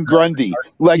Solomon Grundy.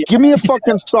 Like, give me a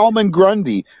fucking Solomon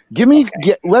Grundy.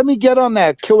 Let me get on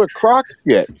that Killer Croc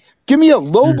shit. Give me a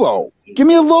Lobo.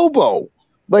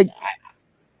 Like,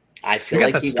 I feel you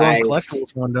like got that you Strong guys.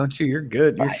 Collectibles one, don't you? You're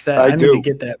good. You're set. I need do. to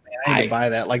get that, man. I need to buy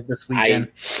that like this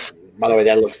weekend. By the way,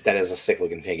 that is a sick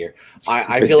looking figure.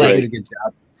 I feel like good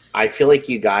job. I feel like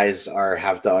you guys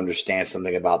have to understand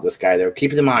something about this guy. Though,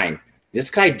 keep in mind, this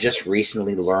guy just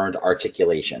recently learned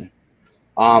articulation.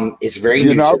 It's very you're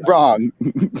new. not to him. wrong.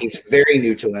 It's very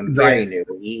new to him. Very new.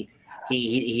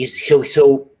 He's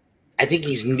so. I think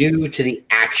he's new to the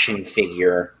action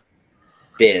figure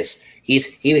biz. He's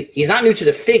not new to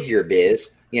the figure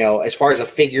biz. You know, as far as a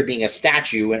figure being a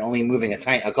statue and only moving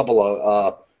a couple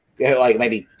of like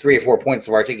maybe 3 or 4 points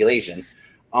of articulation.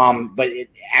 But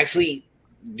actually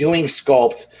doing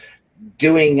sculpt,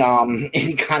 doing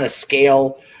any kind of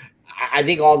scale, I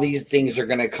think all these things are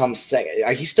going to come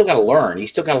second. He's still got to learn. He's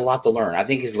still got a lot to learn. I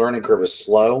think his learning curve is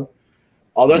slow.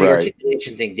 Although the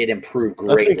articulation thing did improve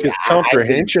greatly. I think his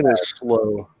comprehension is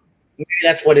slow. Maybe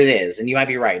that's what it is, and you might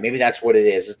be right. Maybe that's what it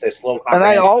is. It's the slow And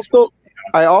I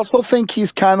also think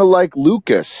he's kind of like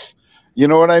Lucas. You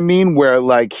know what I mean? Where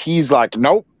like he's like,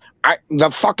 nope,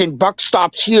 the fucking buck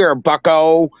stops here,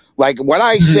 bucko. Like what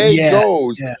I say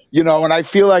goes, and I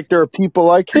feel like there are people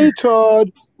like, hey,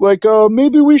 Todd, like,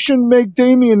 maybe we shouldn't make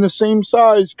Damien the same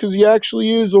size because he actually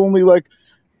is only like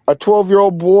a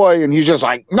 12-year-old boy. And he's just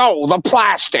like, no, the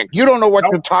plastic. You don't know what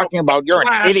you're talking about. You're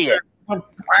an idiot.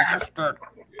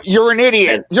 You're an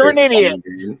idiot. You're an idiot.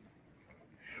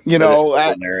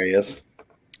 Hilarious.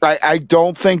 I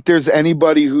don't think there's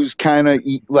anybody who's kind of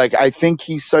like, I think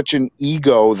he's such an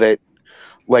ego that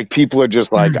like people are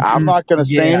just like, I'm not going to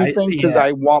say anything because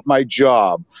I want my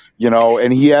job,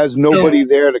 and he has nobody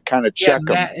there to kind of check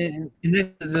him. And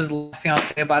this is the last thing I'll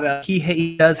say about it.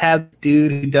 He does have this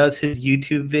dude who does his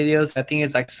YouTube videos. I think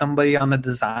it's like somebody on the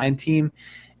design team,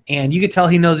 and you can tell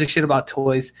he knows his shit about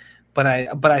toys. But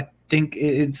I think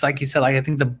it's like you said. Like I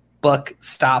think the buck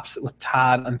stops with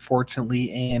Todd,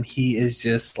 unfortunately, and he is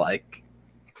just like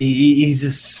he's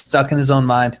just stuck in his own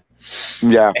mind.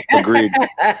 Yeah, agreed.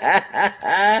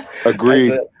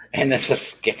 Agreed. And that's a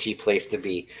sketchy place to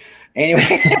be. Anyway,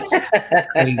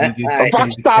 Crazy, dude. The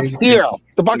buck stops here.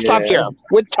 The buck stops here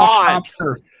with Todd.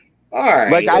 All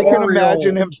right. Like I can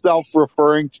imagine himself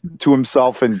referring to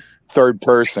himself in third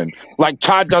person. Like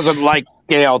Todd doesn't like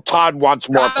scale. Todd wants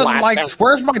more plastic. Like,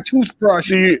 where's my toothbrush?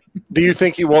 Do you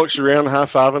think he walks around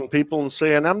high-fiving people and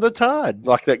saying, I'm the Todd,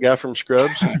 like that guy from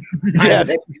Scrubs?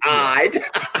 Yes. Todd.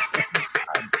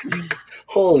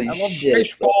 Holy shit.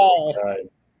 Baseball.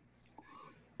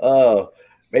 Oh,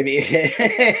 maybe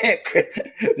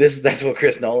that's what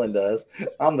Chris Nolan does.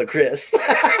 I'm the Chris.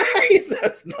 He's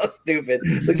so stupid.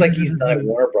 Looks like he's not at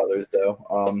Warner Brothers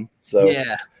though. So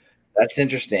yeah, that's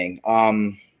interesting.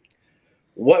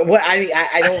 What I mean,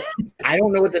 I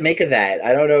don't know what to make of that.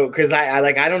 I don't know because I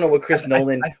don't know what Chris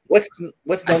Nolan. What's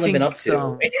Nolan been up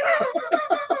to?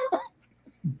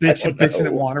 Bitching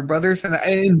at Warner Brothers,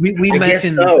 and we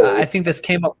mentioned. I think this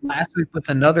came up last week with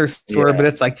another story, but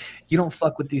it's like you don't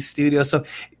fuck with these studios. So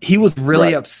he was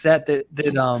really upset that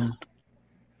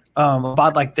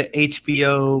about like the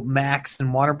HBO Max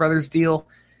and Warner Brothers deal.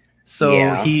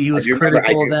 So he was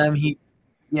critical of them. He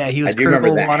was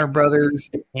critical of Warner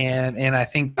Brothers, and I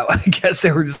think I guess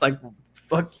they were just like,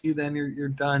 "Fuck you, then you're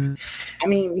done." I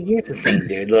mean, here's the thing,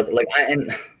 dude. Look,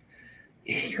 and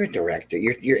you're a director.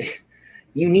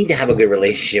 You need to have a good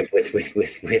relationship with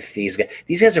these guys.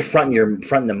 These guys are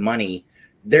fronting the money.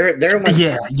 They're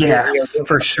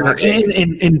for sure.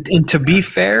 And to be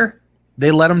fair,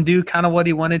 they let him do kind of what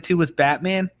he wanted to with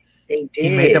Batman. They did.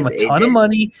 He made them a ton of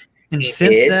money, and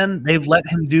since then they've let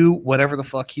him do whatever the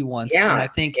fuck he wants. Yeah, and I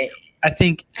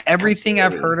think everything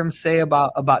I've heard him say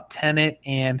about Tenet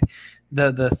and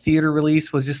the theater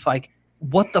release was just like,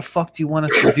 what the fuck do you want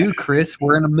us to do, Chris?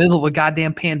 We're in the middle of a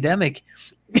goddamn pandemic.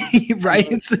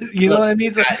 Right? You know what I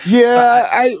mean?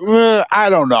 I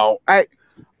don't know.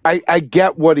 I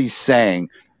get what he's saying.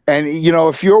 And,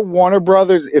 if you're Warner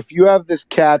Brothers, if you have this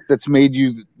cat that's made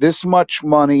you this much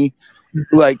money,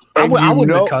 like, I wouldn't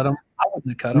have cut him. I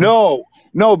wouldn't have cut him. No,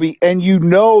 and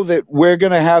that we're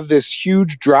going to have this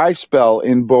huge dry spell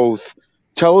in both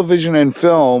television and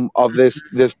film of this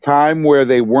time where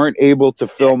they weren't able to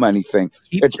film anything.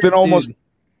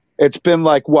 It's been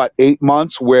like, 8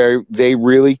 months where they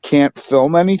really can't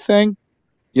film anything?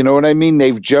 You know what I mean?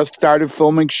 They've just started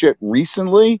filming shit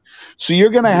recently. So you're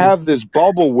going to have this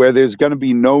bubble where there's going to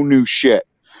be no new shit,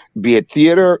 be it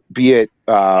theater, be it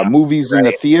movies in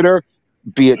the theater,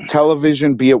 be it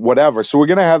television, be it whatever. So we're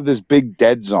going to have this big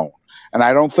dead zone. And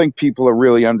I don't think people are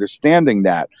really understanding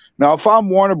that. Now, if I'm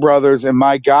Warner Brothers and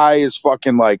my guy is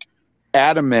fucking like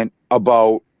adamant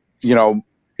about,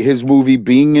 his movie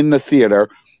being in the theater,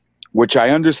 which I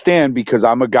understand because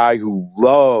I'm a guy who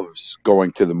loves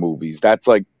going to the movies. That's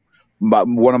like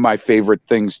one of my favorite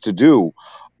things to do.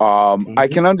 I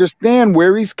can understand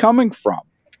where he's coming from.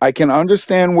 I can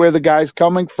understand where the guy's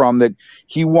coming from, that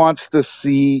he wants to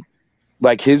see,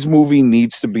 like, his movie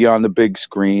needs to be on the big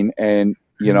screen. And,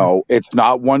 it's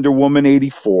not Wonder Woman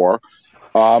 84.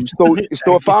 So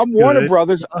if I'm Warner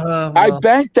Brothers, I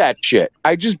bank that shit.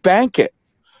 I just bank it.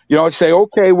 I say,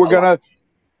 okay, we're going to,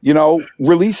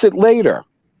 release it later,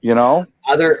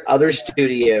 Other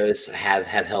studios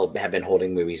have been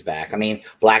holding movies back. I mean,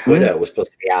 Black Widow was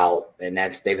supposed to be out, and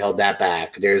they've held that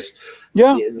back. That's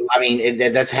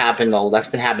happened. That's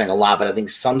been happening a lot, but I think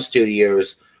some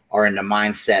studios are in the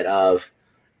mindset of,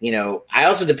 I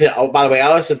also depend. Oh, by the way,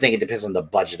 I also think it depends on the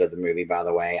budget of the movie. By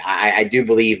the way, I do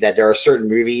believe that there are certain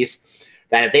movies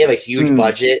that if they have a huge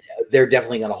budget, they're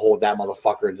definitely going to hold that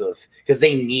motherfucker because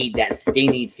they need that. They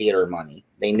need theater money.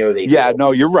 They know they. Yeah,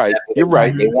 no, you're right. You're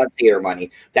right. They want theater money.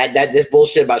 That this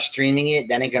bullshit about streaming it,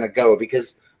 that ain't going to go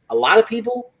because a lot of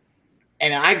people,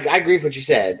 and I agree with what you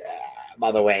said.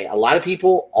 by the way, a lot of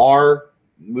people are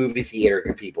movie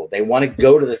theater people. They want to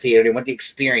go to the theater. They want the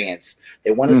experience.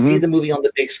 They want to see the movie on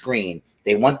the big screen.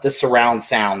 They want the surround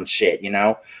sound shit,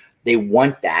 They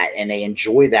want that, and they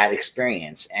enjoy that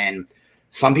experience. And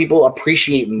some people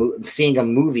appreciate seeing a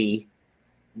movie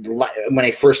when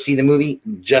they first see the movie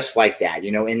just like that,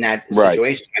 in that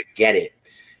situation. I get it.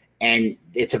 And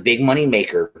it's a big money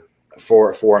maker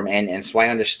for them. And so I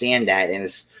understand that. And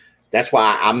that's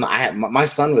why my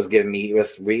son was giving me,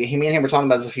 me and him were talking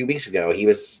about this a few weeks ago. He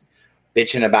was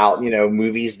bitching about,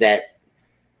 movies that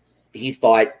he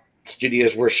thought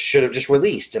studios should have just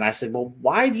released. And I said, well,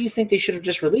 why do you think they should have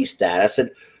just released that? I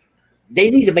said,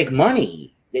 they need to make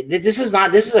money. This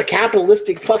is a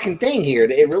capitalistic fucking thing here.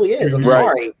 It really is. I'm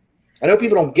sorry. I know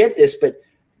people don't get this, but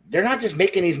they're not just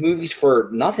making these movies for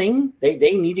nothing. They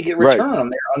need to get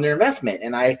return on their investment.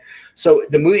 And so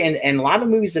the movie and a lot of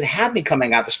the movies that have been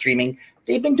coming out the streaming,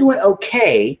 they've been doing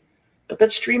okay, but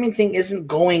that streaming thing isn't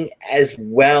going as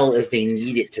well as they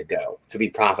need it to go to be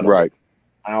profitable. Right.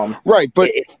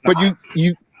 But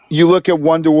you look at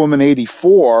Wonder Woman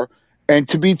 84, and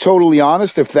to be totally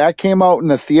honest, if that came out in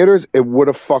the theaters, it would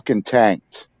have fucking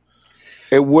tanked.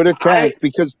 It would have tanked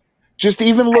because just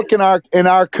even look in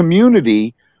our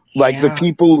community. Like the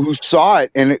people who saw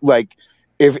it, and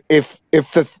if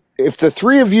the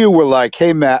three of you were like,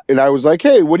 hey Matt, and I was like,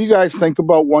 hey, what do you guys think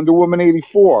about Wonder Woman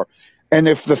 84? And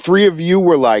if the three of you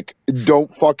were like,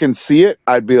 don't fucking see it,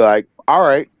 I'd be like, all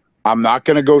right, I'm not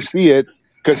gonna go see it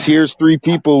because here's three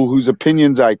people whose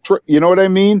opinions you know what I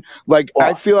mean?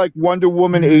 I feel like Wonder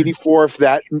Woman 84, if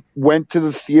that went to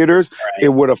the theaters, it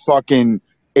would have fucking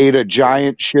ate a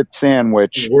giant shit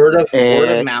sandwich. Word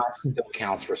of mouth still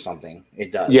counts for something.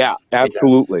 It does. Yeah,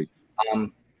 absolutely.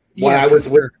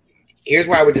 Here's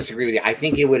where I would disagree with you. I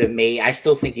think it would have I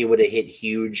still think it would have hit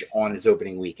huge on its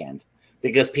opening weekend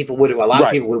because a lot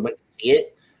of people would have went to see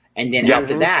it, and then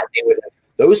after that,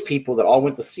 those people that all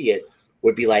went to see it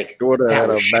would be like, would have had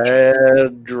a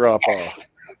bad drop off.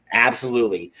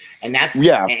 Absolutely, and that's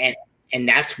and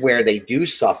that's where they do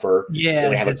suffer.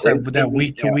 Yeah, that's that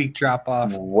week to week drop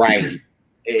off. Right.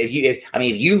 If you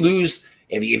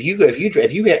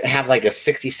have like a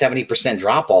 60-70%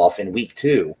 drop off in week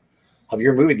 2 of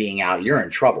your movie being out, you're in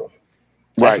trouble.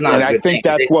 That's not. And I think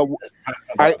that's what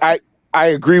I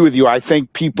agree with you. I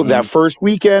think people that first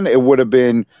weekend it would have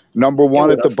been number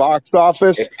 1 at the box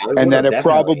office, and then it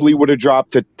probably would have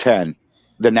dropped to 10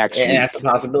 the next week. And that's a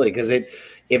possibility because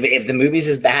if the movie's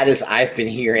as bad as I've been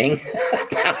hearing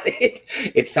about it,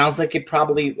 it sounds like it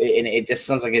probably, and it just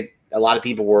sounds like a lot of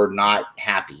people were not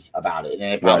happy about it, and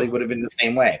it probably would have been the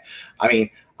same way. I mean,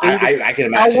 I can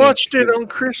imagine. I watched it on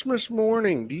Christmas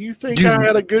morning. Do you think I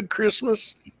had a good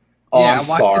Christmas? Oh, yeah, I'm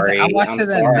sorry. I watched it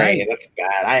that night. That's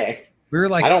bad. We were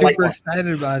super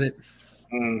excited about it.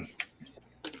 I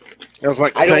was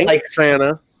like, thanks,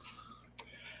 Santa.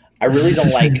 I really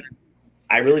don't like.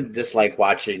 I really dislike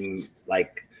watching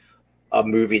a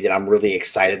movie that I'm really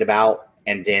excited about,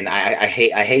 and then I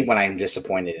hate when I'm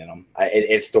disappointed in them.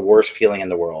 It's the worst feeling in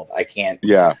the world. I can't.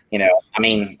 Yeah. I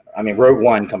mean, Rogue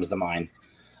One comes to mind.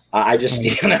 I just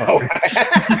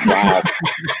Wow.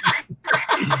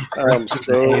 I'm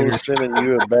so sending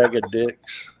you a bag of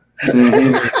dicks.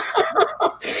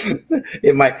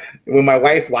 When my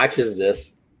wife watches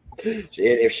this,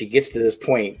 if she gets to this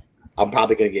point, I'm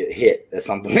probably going to get hit at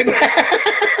some point.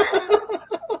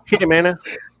 Hit him, Anna.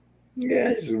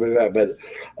 Yes, but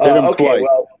okay.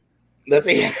 Well, let's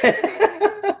see.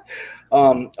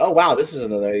 Oh wow, this is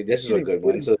a good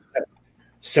one. So,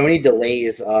 Sony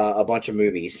delays a bunch of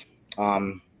movies.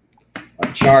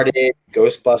 Uncharted,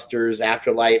 Ghostbusters,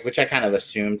 Afterlife, which I kind of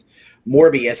assumed.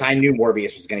 Morbius, I knew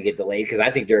Morbius was going to get delayed because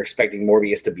I think they're expecting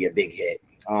Morbius to be a big hit.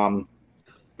 Top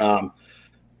Gun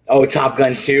 2.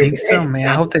 I think so, man.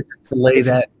 I hope they delay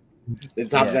that. The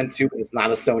Top Gun 2, but it's not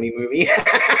a Sony movie.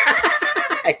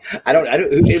 I don't.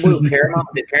 It Paramount.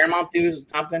 Did Paramount do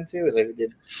Top Gun 2? Is that who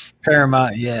did?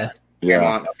 Paramount, yeah.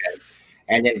 Paramount, okay.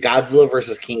 And then Godzilla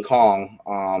versus King Kong.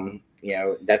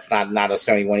 That's not a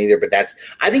Sony one either. But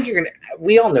I think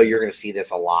we all know you're gonna see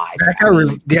this a lot.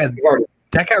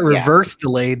 That got reverse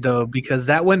delayed though because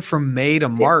that went from May to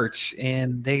March,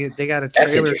 and they got a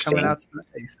trailer coming out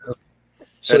Sunday.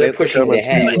 So they're pushing it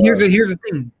ahead. Here's the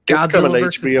thing: Godzilla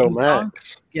versus HBO King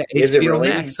Max. Kong. Yeah, HBO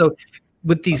Max. So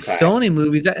with these Sony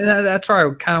movies, that's why I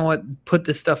kind of want to put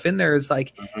this stuff in there. Is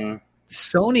like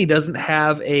Sony doesn't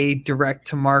have a direct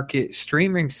to market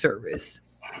streaming service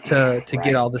to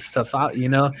get all this stuff out.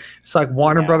 It's like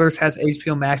Warner Brothers has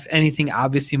HBO Max. Anything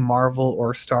obviously Marvel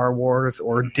or Star Wars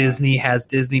or Disney has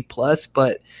Disney Plus,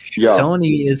 but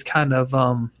Sony is kind of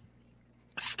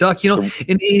stuck. You know,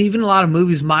 and even a lot of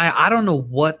movies, I don't know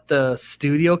what the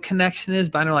studio connection is,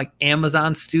 but I know like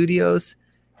Amazon Studios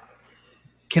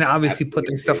can obviously put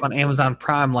their stuff on Amazon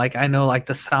Prime. Like I know like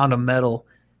The Sound of Metal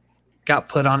got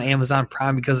put on Amazon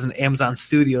Prime because of an Amazon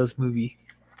Studios movie.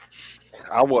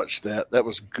 I watched that. That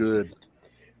was good.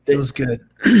 It was good.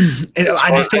 And I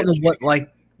just don't know what like.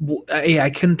 Yeah,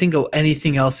 I couldn't think of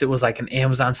anything else. It was like an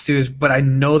Amazon Studios, but I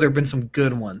know there've been some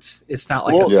good ones. It's not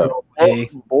like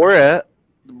Borat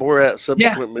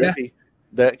subsequent movie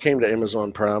that came to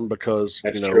Amazon Prime because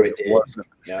it wasn't.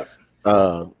 Yeah.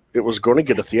 It was going to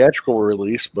get a theatrical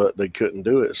release, but they couldn't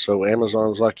do it. So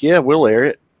Amazon's like, "Yeah, we'll air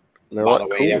it." And by the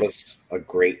way, that was a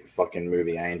great fucking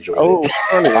movie. I enjoyed it. It was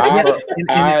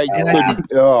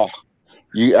funny.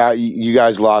 You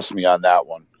guys lost me on that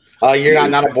one. You're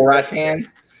not a Borat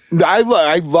fan?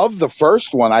 I love the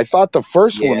first one. I thought the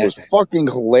first one was fucking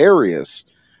hilarious.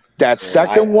 That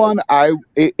second one,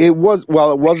 it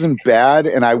wasn't bad,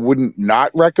 and I wouldn't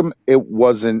not recommend. It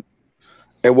wasn't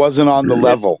on the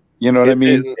level. You know what I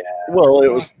mean? Well,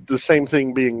 it was the same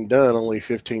thing being done only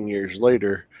 15 years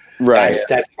later. Right.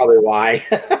 That's probably why.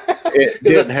 It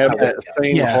didn't have that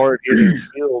same hard-hitting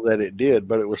feel that it did,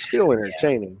 but it was still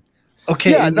entertaining. Okay.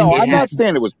 Yeah, no, I'm not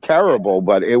saying it was terrible,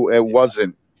 but it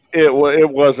wasn't. It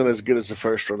wasn't as good as the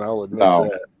first one. I'll admit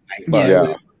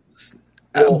that.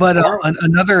 But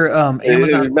another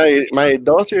Amazon. My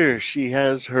daughter, she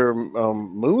has her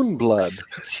moon blood.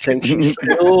 Can she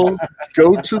still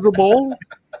go to the ball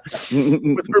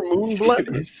with her moon blood?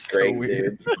 It's great,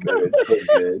 dude. It's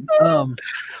good. Moon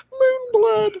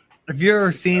blood. Have you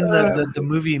ever seen the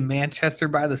movie Manchester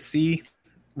by the Sea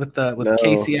with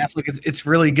Casey Affleck? It's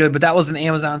really good, but that was an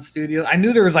Amazon studio. I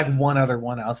knew there was like one other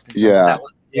one I was thinking. Yeah,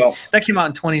 that came out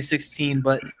in 2016,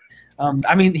 but.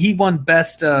 I mean, he won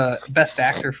best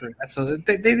actor for that, so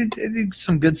they did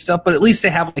some good stuff. But at least they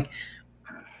have like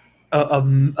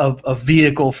a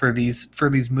vehicle for these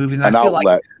movies. And I feel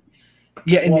outlet.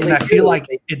 I feel like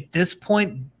at this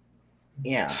point,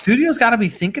 studios got to be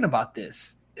thinking about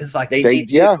this. It's like they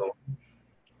do.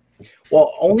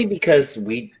 Well, only because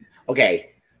when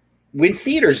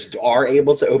theaters are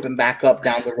able to open back up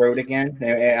down the road again,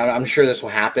 I'm sure this will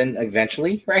happen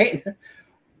eventually, right?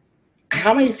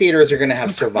 How many theaters are going to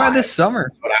have survived by this summer?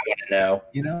 That's what I want to know.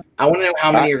 You know, I want to know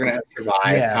how many are going to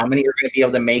survive. Yeah. How many are going to be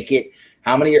able to make it?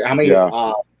 How many are going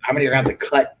to have to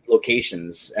cut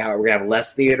locations? We're going to have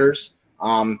less theaters. They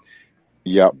are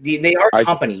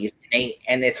companies,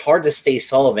 and it's hard to stay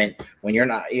solvent when you're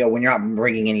not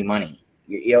bringing any money.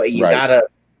 You gotta.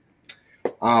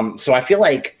 So I feel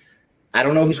like I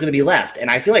don't know who's going to be left, and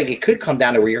I feel like it could come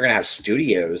down to where you're going to have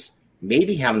studios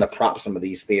maybe having to prop some of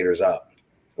these theaters up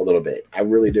a little bit. I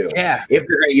really do. Yeah. If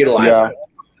they're going to utilize it.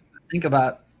 Think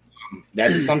about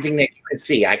that's something that you could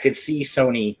see. I could see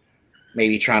Sony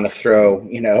maybe trying to throw,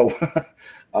 and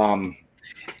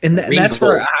that's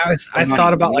where I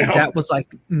thought about like that was like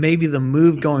maybe the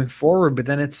move going forward, but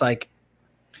then it's like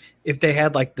if they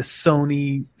had like the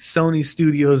Sony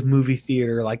Studios movie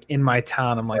theater like in my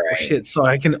town, I'm like, well, shit. So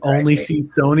I can only see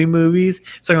Sony movies.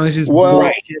 So I can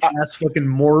only just that's fucking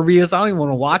Morbius. I don't even want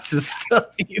to watch this stuff.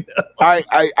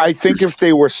 I think if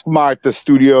they were smart, the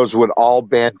studios would all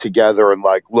band together and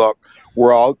like, look,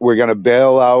 we're gonna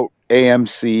bail out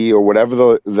AMC or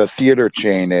whatever the theater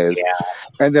chain is,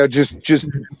 and they're just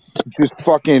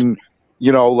fucking.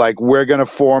 Like we're going to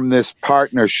form this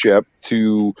partnership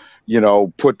to,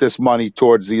 put this money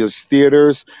towards these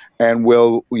theaters and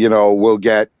we'll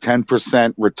get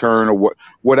 10% return or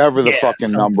whatever the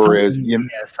fucking number is,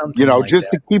 just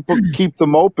to keep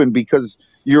them open because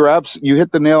you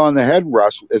hit the nail on the head,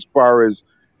 Russ, as far as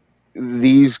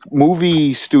these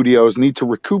movie studios need to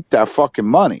recoup that fucking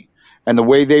money. And the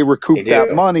way they recoup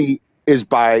that money is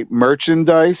by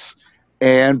merchandise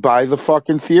and by the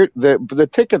fucking theater, the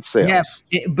ticket sales.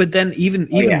 Yeah, but then even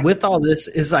with all this,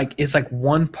 it's like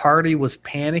one party was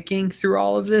panicking through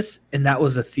all of this, and that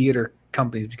was the theater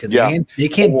companies because they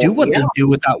can't do what they do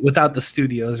without the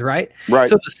studios, right? Right.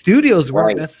 So the studios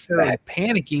weren't necessarily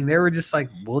panicking; they were just like,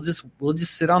 we'll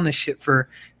just sit on this shit for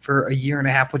a year and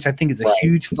a half, which I think is a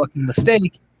huge fucking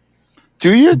mistake.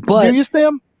 Do you,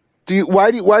 Sam?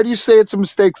 Why do you say it's a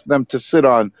mistake for them to sit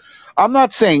on? I'm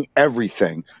not saying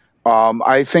everything.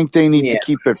 I think they need to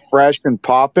keep it fresh and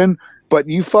popping, but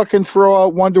you fucking throw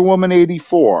out Wonder Woman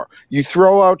 84. You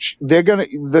throw out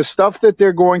the stuff that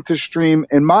they're going to stream,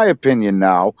 in my opinion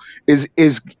now,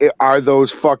 are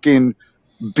those fucking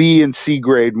B and C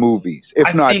grade movies,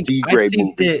 if not D grade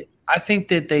movies. I think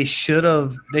that they should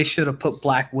have put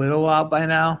Black Widow out by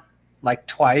now, like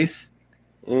twice.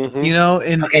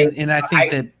 Mm-hmm. And I think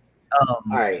that all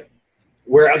right.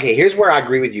 Here's where I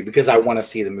agree with you because I want to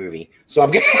see the movie. So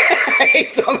I'm so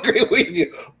I agree with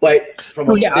you. But from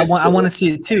I want to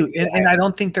see it too, and I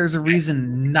don't think there's a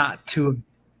reason not to have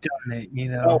done it. You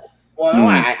know. No,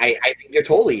 I think there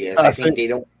totally is. I think they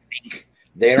don't think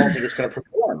it's going to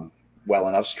perform well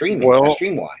enough stream wise.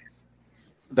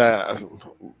 That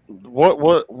what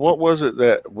was it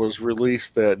that was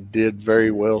released that did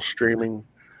very well streaming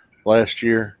last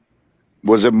year?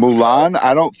 Was it Mulan?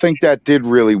 I don't think that did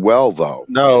really well though.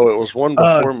 No, it was one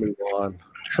before Mulan.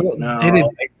 Did it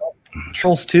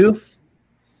Trolls 2?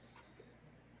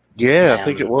 Yeah, I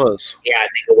think it was. Yeah, I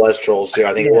think it was Trolls 2.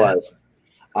 I think it was.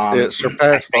 It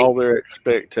surpassed all their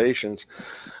expectations.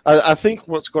 I think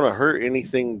what's going to hurt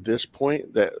anything at this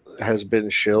point that has been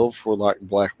shelved for like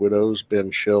Black Widow's been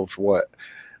shelved for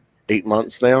 8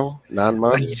 months now, 9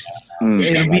 months.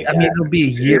 It'll be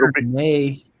a year in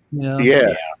May. You know?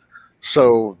 Yeah.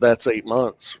 So that's 8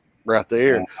 months right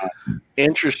there.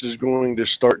 Interest is going to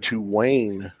start to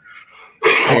wane.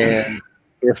 And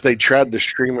if they tried to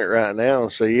stream it right now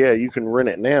and say, yeah, you can rent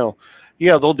it now,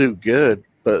 yeah, they'll do good,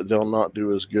 but they'll not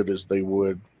do as good as they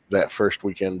would that first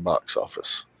weekend box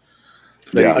office.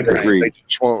 They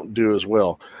just won't do as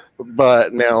well.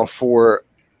 But now for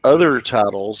other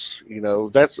titles, you know,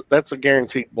 that's a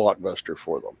guaranteed blockbuster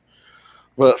for them.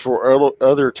 But for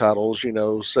other titles, you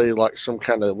know, say like some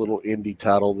kind of little indie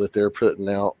title that they're putting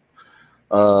out,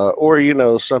 or, you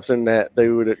know, something that they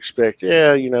would expect,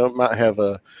 it might have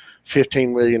a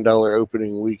 $15 million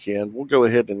opening weekend. We'll go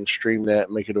ahead and stream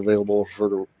that, make it available for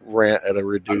the rent at a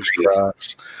reduced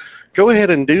price. Go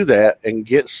ahead and do that and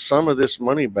get some of this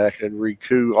money back and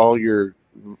recoup all your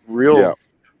real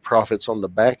profits on the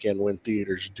back end when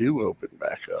theaters do open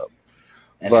back up.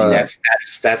 And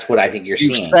that's what I think you're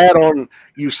seeing.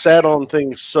 You sat on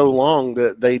things so long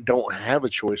that they don't have a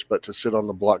choice but to sit on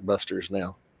the blockbusters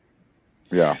now.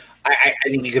 Yeah, I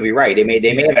think you could be right. They may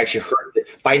have actually hurt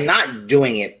by not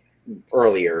doing it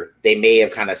earlier. They may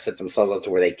have kind of set themselves up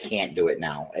to where they can't do it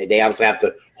now. They obviously have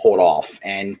to hold off.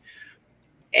 And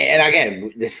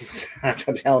again, this is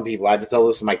I'm telling people. I have to tell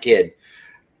this to my kid.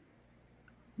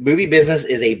 Movie business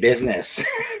is a business.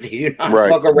 You do not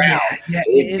fuck around.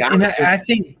 I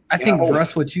think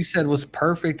Russ, what you said was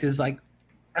perfect. Is like,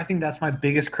 I think that's my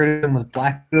biggest criticism with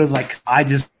Black Widow. Is like, I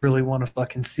just really want to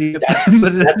fucking see it.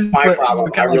 That's my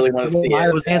problem. I really want to see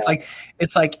it.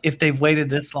 It's like if they've waited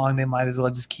this long, they might as well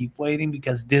just keep waiting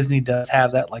because Disney does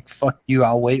have that like fuck you,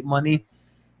 I'll wait money.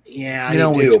 Yeah,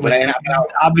 which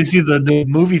obviously the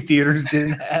movie theaters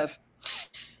didn't have.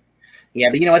 Yeah,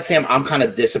 but you know what, Sam? I'm kind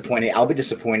of disappointed. I'll be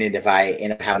disappointed if I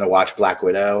end up having to watch Black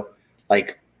Widow,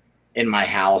 like in my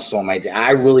house on my.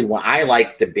 I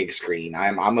like the big screen.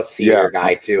 I'm a theater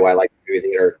guy too. I like the movie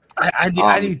theater. I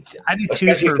do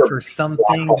too for some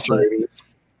things.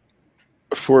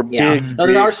 For big,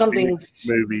 there are some things.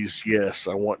 Movies, yes,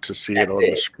 I want to see it on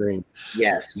the screen.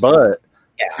 Yes, but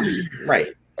right.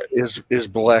 Is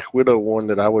Black Widow one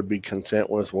that I would be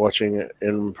content with watching it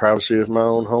in privacy of my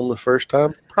own home the first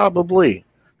time? Probably.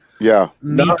 Yeah.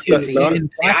 Me too.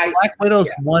 Black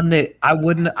Widow's one that I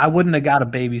wouldn't have got a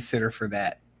babysitter for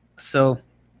that. So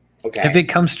if it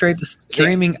comes straight to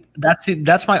streaming,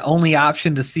 that's my only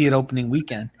option to see it opening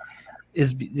weekend.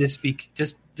 Is just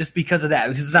because of that,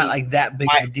 because it's not like that big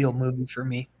of a deal movie for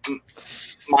me.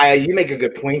 Maya, you make a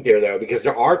good point there though, because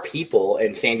there are people,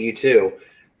 and Sam, you too,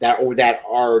 that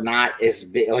are not as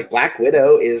big. Like Black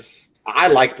Widow is. I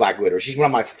like Black Widow. She's one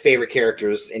of my favorite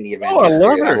characters in the Avengers. I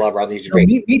love her. I love her. I think she's great.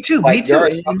 Me too.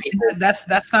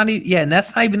 That's not even. Yeah, and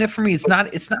that's not even it for me. It's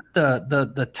not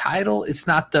the title. It's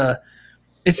not the.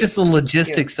 It's just the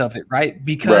logistics of it, right?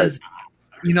 Because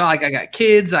like I got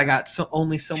kids. I got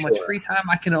only so much free time.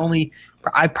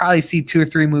 I probably see 2 or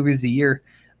 3 movies a year.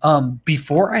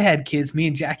 Before I had kids, me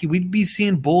and Jackie, we'd be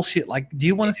seeing bullshit like, do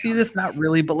you want to see this? Not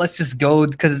really, but let's just go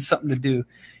because it's something to do,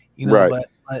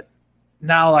 but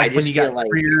now like when you got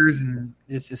careers and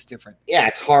it's just different. Yeah,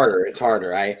 it's harder.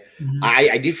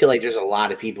 I do feel like there's a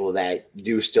lot of people that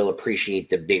do still appreciate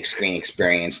the big screen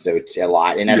experience though a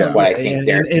lot. And that's what I think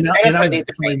and I'm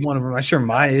definitely one of them. I'm sure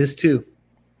Maya is too.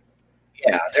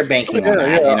 Yeah, they're banking on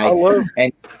that. And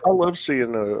I love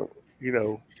seeing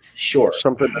Sure.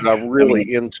 Something that I'm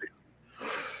really into.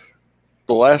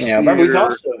 The last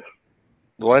the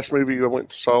last movie I went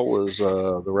to saw was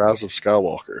The Rise of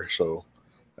Skywalker. So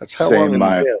that's how long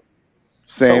Maya.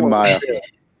 Same Maya.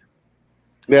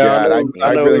 Yeah,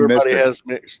 I know really everybody has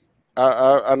mixed.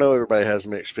 I know everybody has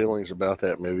mixed feelings about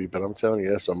that movie, but I'm telling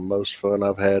you, that's the most fun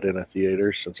I've had in a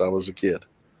theater since I was a kid.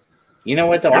 You know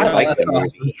what though? I like that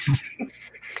movie.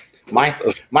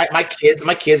 My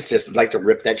kids just like to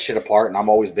rip that shit apart, and I'm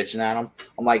always bitching at them.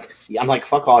 I'm like,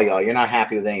 fuck all y'all. You're not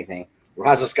happy with anything.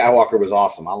 Rise of Skywalker was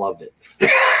awesome. I loved it.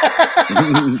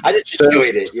 I just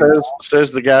enjoyed it.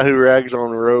 Says the guy who rags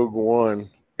on Rogue One.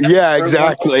 Yeah,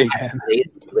 exactly.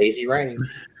 Lazy writing.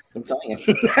 I'm telling you.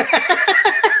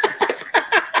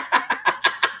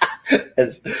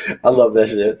 I love that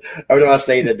shit. Every time I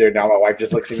say that, dude, now my wife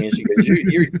just looks at me and she goes,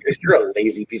 "You're a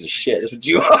lazy piece of shit. That's what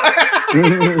you are."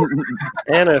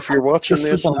 Anna, if you're watching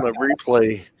this on the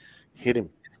replay, hit him.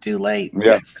 It's too late.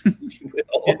 Yeah.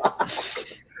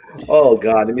 Oh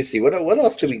God, let me see. What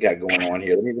else do we got going on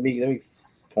here? Let me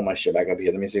pull my shit back up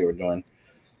here. Let me see what we're doing.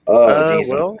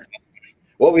 Oh,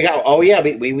 what we got? Oh yeah,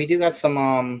 we do got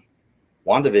some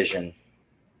WandaVision.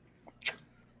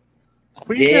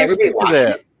 Did everybody watch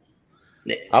that?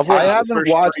 I haven't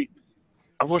watched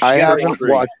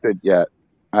it yet.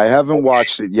 I haven't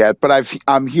watched it yet, but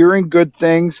I'm hearing good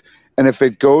things, and if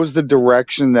it goes the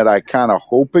direction that I kind of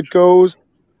hope it goes,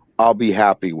 I'll be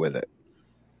happy with it.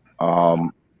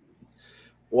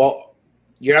 Well,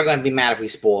 you're not going to be mad if we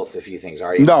spoil a few things,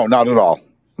 are you? No, not at all.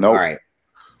 No. All right.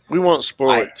 We won't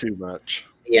spoil it too much.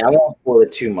 Yeah, I won't spoil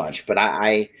it too much, but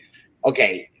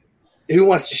okay. Who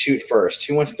wants to shoot first?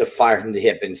 Who wants to fire from the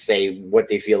hip and say what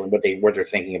they feel and what they're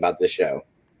thinking about this show?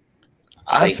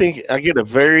 I think I get a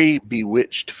very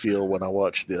bewitched feel when I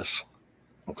watch this.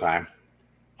 Okay.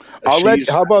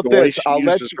 How about this? I'll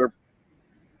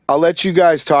let you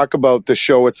guys talk about the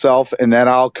show itself, and then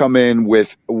I'll come in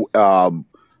with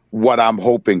what I'm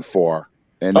hoping for,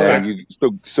 and then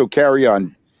so carry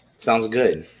on. Sounds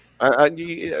good.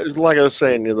 Like I was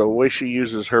saying, the way she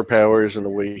uses her powers and the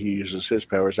way he uses his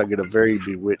powers, I get a very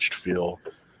bewitched feel.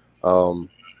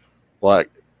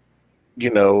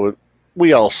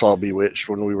 We all saw Bewitched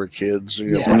when we were kids.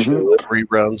 Watched the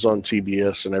reruns on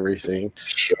TBS and everything.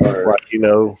 Sure. Like,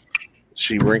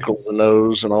 she wrinkles the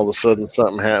nose and all of a sudden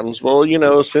something happens. Well,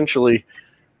 essentially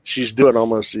she's doing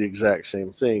almost the exact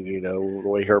same thing, the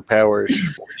way her powers,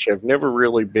 which have never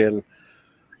really been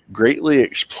greatly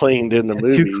explained in the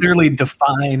movie. Too clearly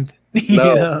defined.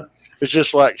 No, it's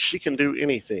just like she can do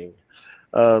anything.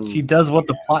 She does what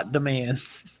the plot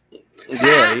demands.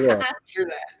 Yeah.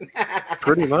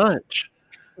 Pretty much.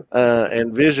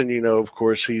 And Vision, of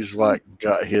course, he's like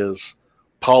got his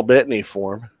Paul Bettany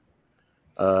form.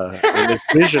 And his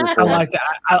Vision form. I like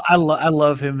that. I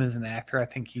love him as an actor. I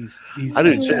think he's I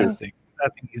do too. I think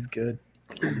he's good.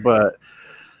 But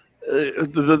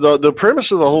the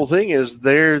premise of the whole thing is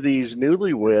they're these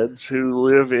newlyweds who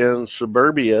live in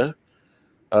suburbia,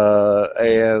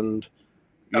 and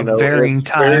varying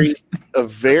times. Of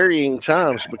varying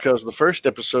times, because the first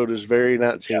episode is very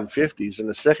 1950s and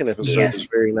the second episode is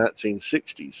very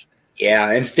 1960s. Yeah,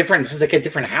 and it's different. It's like a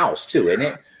different house too, isn't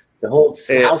it? The whole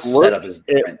house setup is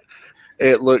different.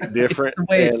 It looked different.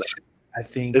 I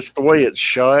think it's the way it's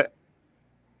shot,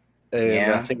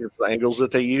 and I think it's the angles that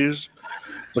they use.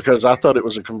 Because I thought it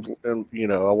was I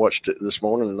watched it this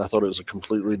morning and I thought it was a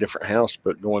completely different house.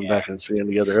 But going back and seeing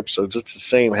the other episodes, it's the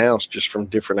same house, just from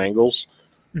different angles.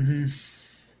 Mm-hmm.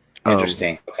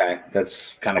 Interesting. Okay,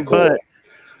 that's kind of cool.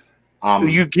 But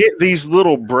you get these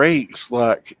little breaks,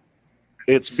 like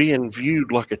it's being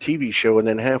viewed like a TV show, and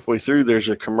then halfway through there's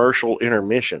a commercial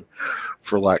intermission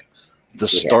for like the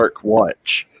Stark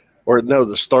watch,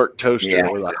 the Stark toaster,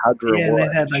 or the Hydra watch. Yeah,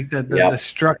 they had like the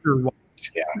Strucker watch.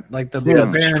 Yeah, like the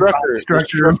Baron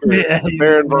Strucker,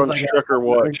 Baron von Strucker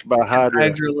watch by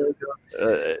Hydra,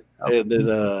 and then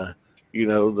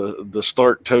the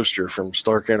Stark toaster from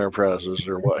Stark Enterprises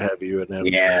or what have you, and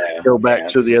then go back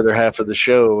to the other half of the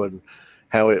show and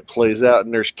how it plays out,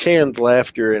 and there's canned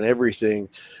laughter and everything,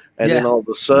 and then all of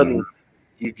a sudden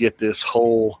you get this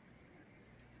whole,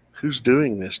 who's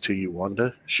doing this to you,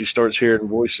 Wanda? She starts hearing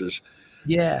voices.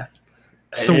 Yeah.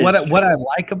 So what I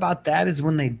like about that is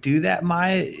when they do that,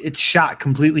 Maya, it's shot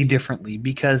completely differently,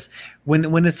 because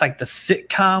when it's like the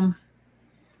sitcom,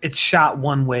 it's shot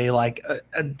one way, like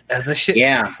as a shit.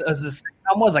 Yeah. As a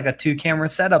sitcom was like a 2-camera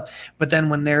setup, but then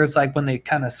when they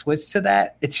kind of switch to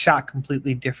that, it's shot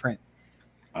completely different.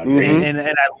 Mm-hmm.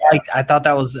 And I thought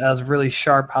that was really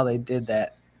sharp how they did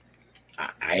that.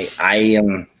 I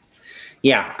find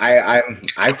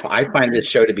this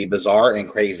show to be bizarre and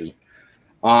crazy.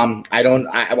 When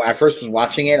I first was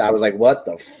watching it, I was like, what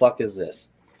the fuck is this?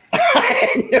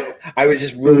 I was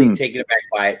just really taken aback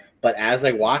by it. But as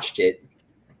I watched it,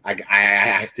 I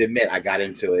have to admit, I got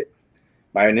into it.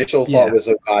 My initial thought was,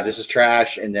 oh God, this is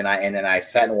trash. And then I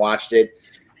sat and watched it,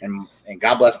 and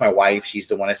God bless my wife. She's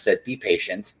the one that said, be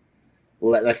patient.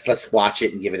 Let's watch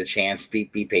it and give it a chance. Be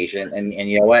patient. And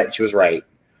you know what? She was right.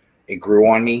 It grew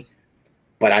on me.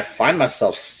 but I find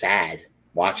myself sad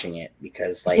watching it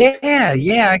because, like,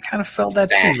 yeah, I kind of felt that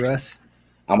sad. too, Russ.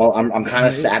 I'm kind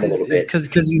of sad a little bit because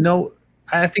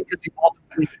I think because you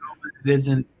ultimately know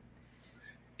that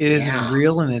it isn't Yeah.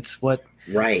 real, and it's what.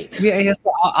 right. Yeah, I guess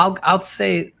I'll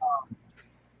say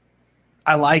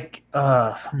I like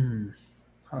how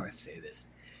do I say this?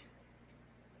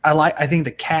 I think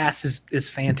the cast is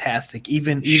fantastic.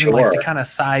 Even like the Sure. kind of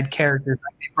side characters.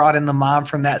 Like they brought in the mom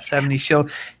from that 70s show.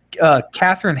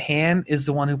 Catherine Hahn is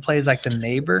the one who plays like the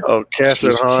neighbor. Oh,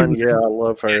 Catherine She Hahn, was- yeah, I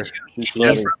love her. She's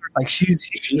funny. Like she's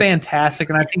fantastic,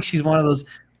 and I think she's one of those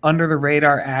under the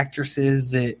radar actresses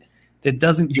that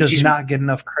does not get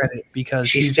enough credit because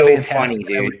She's so fantastic.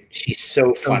 funny, dude. She's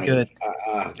so funny. good.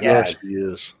 Yeah, God. she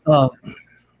is.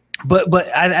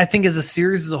 But I think as a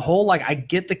series as a whole, like I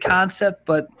get the concept,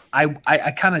 but I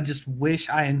kind of just wish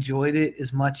I enjoyed it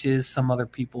as much as some other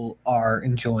people are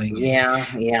enjoying it.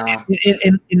 Yeah.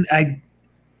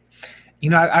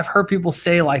 And I, I've heard people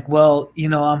say like, well,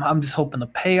 I'm just hoping the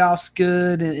payoff's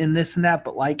good and this and that,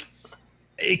 but like,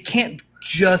 it can't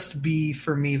just be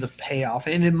for me the payoff,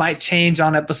 and it might change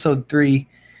on episode 3,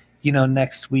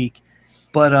 next week.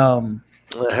 But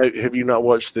Have you not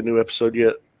watched the new episode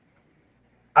yet?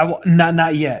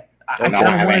 not yet. I No, kind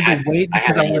I of wanted haven't- to wait I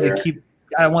because I haven't wanted either. to keep.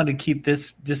 I wanted to keep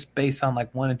this just based on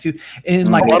like 1 and 2, and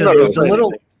like I'm not gonna the say little,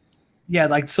 anything. yeah,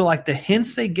 like so like the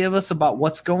hints they give us about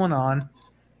what's going on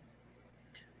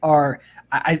are.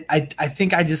 I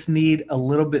think I just need a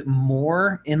little bit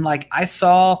more. In like I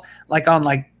saw like on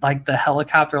like the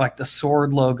helicopter, like the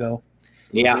sword logo.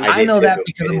 Yeah, I did know too. that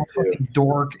because I I'm did a too. fucking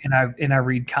dork and I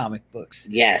read comic books.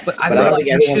 Yes, But but I I feel don't like think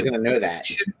you everyone's should- going to know that.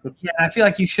 Yeah, I feel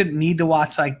like you shouldn't need to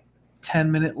watch like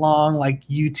 10-minute long like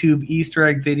YouTube Easter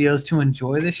egg videos to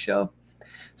enjoy this show.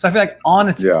 So I feel like on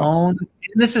its Yeah. own,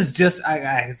 and this is just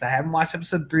I haven't watched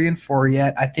episode 3 and 4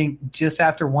 yet. I think just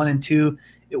after 1 and 2,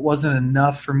 it wasn't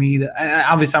enough for me to.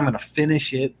 Obviously, I'm going to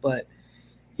finish it, but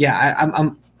yeah,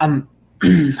 I'm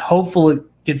hopeful it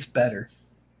gets better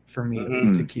for me at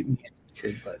least to keep me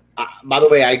interested. But By the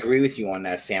way, I agree with you on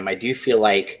that, Sam. I do feel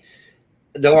like,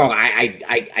 don't get me wrong,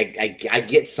 I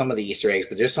get some of the Easter eggs,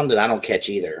 but there's some that I don't catch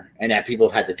either, and that people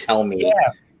have had to tell me. Yeah.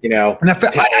 And I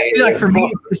feel like for me,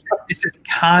 it's just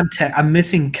context. I'm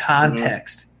missing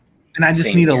context, and I just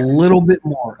Same need here. a little bit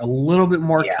more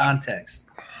Yeah. context.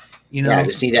 I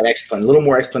just need that a little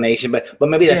more explanation. But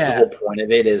maybe that's the Yeah. whole point of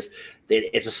it is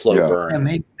that it's a slow Yeah. burn, Yeah,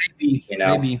 maybe,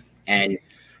 maybe. And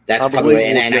that's I probably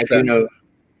believe and we'll I get do that. know.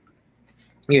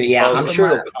 Yeah, I'm Well,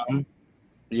 sure it'll come.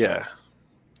 Yeah.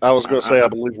 I was going to say, I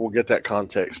believe we'll get that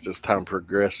context as time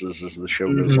progresses, as the show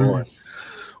goes Mhm. on.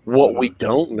 What we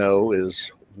don't know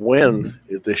is when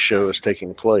this show is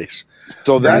taking place.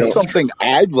 So that's Right. something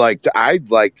I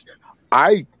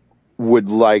would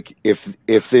like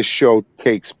if this show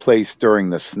takes place during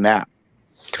the snap.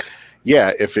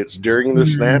 Yeah, if it's during the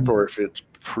snap or if it's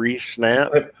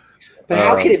pre-snap. But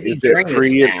how could it be Is it during the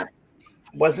pre- snap?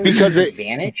 Wasn't Because it it-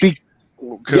 advantage?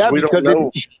 Because Yeah, we because don't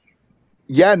know.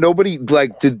 Yeah, nobody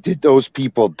did those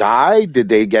people die? Did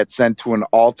they get sent to an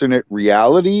alternate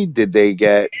reality? Did they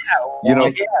get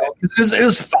it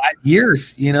was 5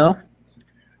 years. It Yeah, was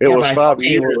but I 5 thought they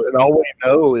years, were- and all we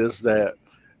know is that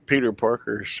Peter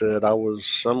Parker said, I was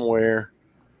somewhere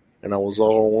and I was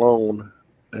all alone,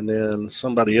 and then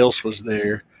somebody else was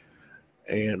there,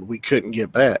 and we couldn't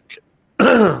get back.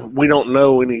 We don't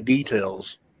know any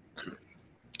details.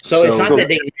 So it's So- not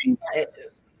that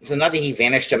so not that he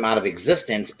vanished him out of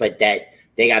existence, but that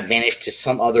they got vanished to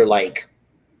some other like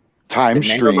time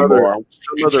Dimension stream of other- or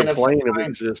Some other Dimension of plane some of kind.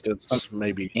 existence,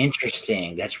 maybe.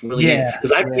 interesting. That's really Yeah,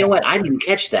 because you yeah. know what, I didn't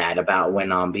catch that about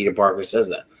when Peter Parker says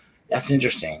that. That's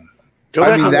interesting. Go I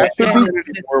back mean, and that watch should be-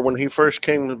 Infinity War when he first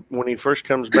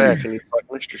comes back, and he's like,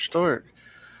 Mr. Stark,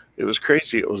 it was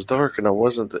crazy. It was dark, and I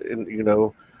wasn't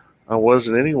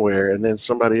anywhere, and then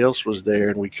somebody else was there,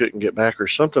 and we couldn't get back, or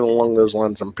something along those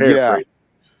lines. I'm paraphrasing,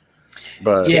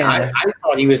 but See, Yeah. I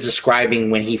thought he was describing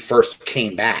when he first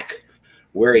came back,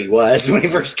 where he was when he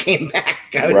first came back.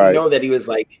 I didn't Right. know that he was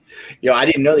like, I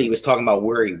didn't know that he was talking about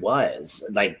where he was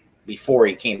like before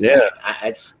he came Yeah. back.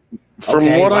 It's from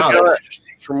okay, what wow, I that's got, interesting.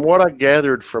 from what I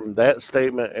gathered from that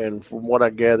statement, and from what I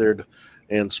gathered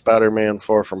in Spider-Man: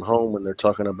 Far From Home, when they're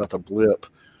talking about the blip,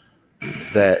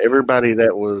 that everybody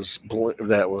that was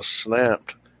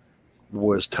snapped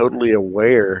was totally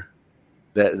aware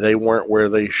that they weren't where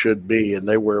they should be, and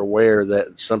they were aware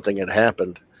that something had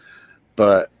happened,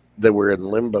 but they were in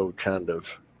limbo, kind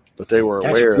of. But they were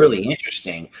That's aware. really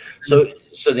interesting. So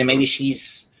then maybe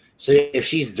if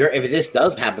this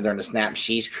does happen during the snap,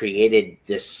 she's created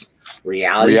this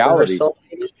reality for herself.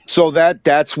 Maybe? So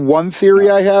that's one theory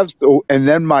I have. So, and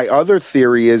then my other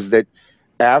theory is that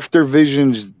after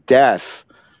Vision's death,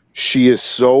 she is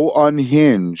so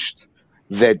unhinged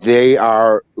that they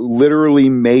are literally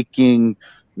making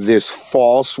this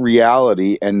false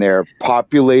reality, and they're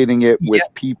populating it with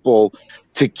people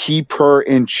to keep her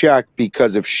in check,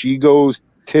 because if she goes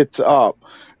tits up,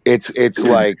 it's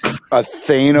like a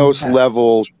Thanos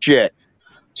level shit.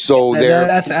 So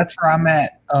that's where I'm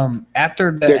at.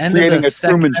 After the end of the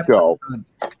second show.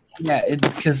 Yeah,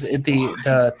 because at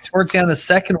the towards the end of the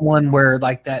second one, where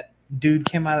like that dude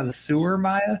came out of the sewer,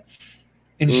 Maya,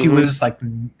 and she was just like,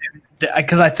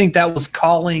 because I think that was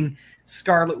calling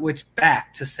Scarlet Witch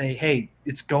back to say, hey,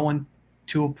 it's going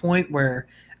to a point where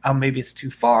maybe it's too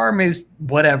far, maybe it's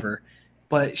whatever.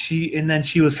 But she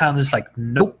was kind of just like,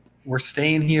 nope, we're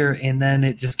staying here, and then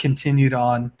it just continued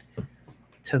on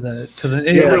to the it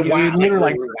literally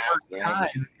like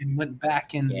time and went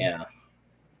back and and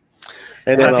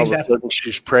then all of a sudden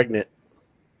she's pregnant.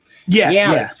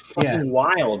 Fucking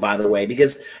wild, by the way,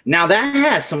 because now that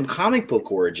has some comic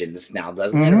book origins now,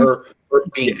 doesn't it? Her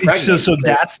being pregnant. So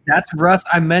that's Russ.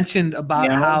 I mentioned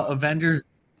about how Avengers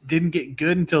didn't get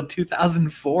good until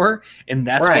 2004, and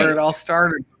that's where it all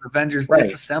started. Avengers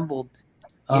disassembled,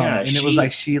 and it was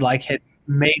like she like had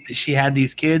made that she had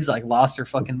these kids, like lost her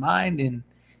fucking mind, and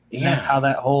that's how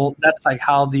that's like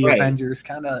how the Avengers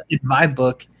kind of, in my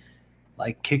book,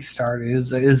 like kickstarted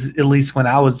is at least when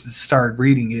I started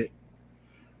reading it.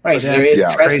 Right, so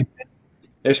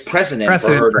there's precedent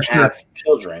for her to have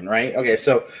children, right? Okay,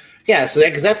 so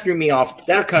because that threw me off.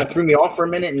 That kind of threw me off for a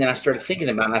minute, and then I started thinking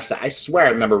about it. And I said, I swear, I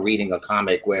remember reading a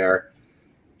comic where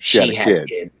she had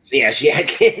kids. Yeah, she had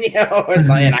kids. You know,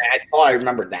 and I thought I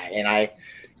remembered that, and I,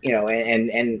 you know,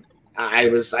 and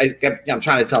I'm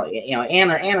trying to tell you know,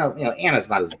 Anna's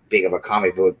not as big of a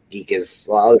comic book geek as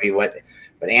other people,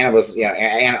 but Anna was, you know,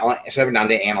 Anna. So every now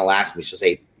and then Anna will ask me, she'll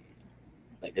say,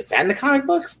 like, is that in the comic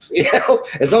books? You know,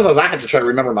 and sometimes I have to try to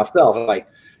remember myself. I'm like,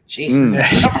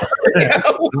 Jesus. You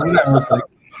know?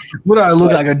 What do I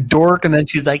look like, a dork? And then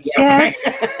she's like, yes.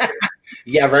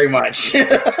 Yeah, very much.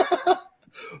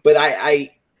 But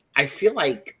I feel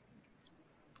like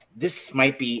this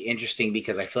might be interesting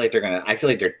because I feel like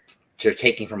they're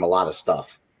taking from a lot of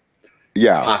stuff.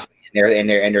 Yeah. Possibly. And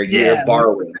they're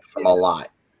borrowing from a lot.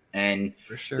 And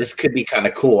this could be kind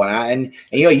of cool. And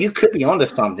you know, you could be onto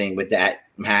something with that,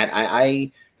 Matt.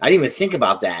 I didn't even think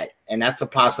about that. And that's a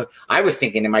possible. I was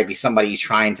thinking it might be somebody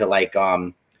trying to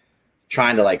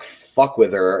fuck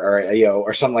with her, or you know,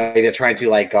 or something like that, trying to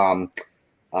like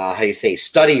how you say,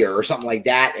 study her or something like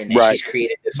that, and then she's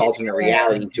created this alternate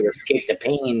reality to escape the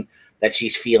pain that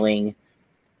she's feeling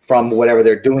from whatever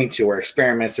they're doing to her,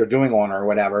 experiments they're doing on her or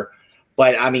whatever.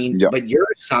 But I mean, but yours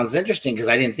sounds interesting because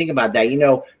I didn't think about that. You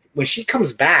know, when she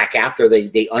comes back after they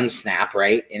unsnap,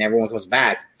 right, and everyone comes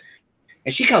back,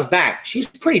 and she comes back, she's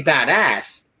pretty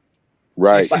badass.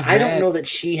 Right. But I don't know that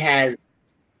she has.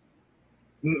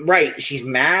 Right. She's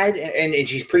mad and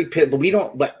she's pretty pissed,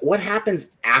 but what happens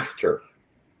after?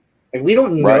 Like, we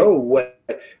don't know what.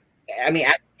 I mean,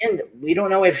 at the end, we don't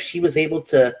know if she was able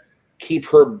to keep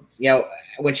her, you know,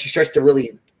 when she starts to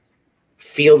really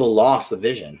feel the loss of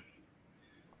Vision.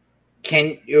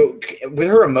 With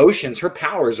her emotions, her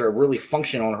powers are really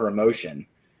function on her emotion.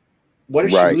 What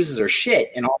if she loses her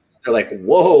shit and all of a sudden they're like,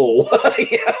 whoa,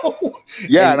 you know?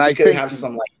 Yeah, and I think have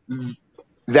some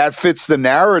that fits the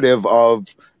narrative of,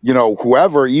 you know,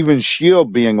 whoever, even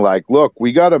S.H.I.E.L.D. being like, look,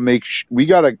 we gotta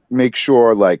make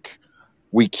sure like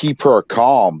we keep her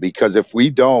calm, because if we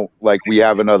don't, like, we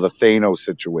have another Thanos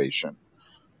situation.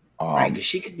 Right, because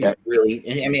she could be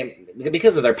really. I mean,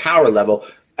 because of their power level.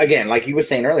 Again, like you were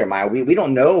saying earlier, Maya, we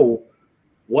don't know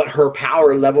what her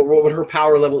power level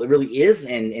really is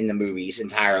in the movies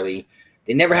entirely.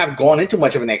 They never have gone into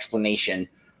much of an explanation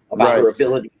about her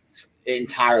abilities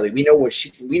entirely. We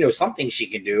know something she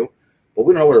can do, but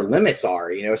we don't know what her limits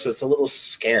are, you know, so it's a little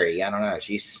scary. I don't know.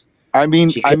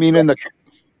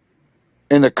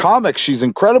 In the comics, she's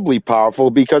incredibly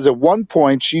powerful because at one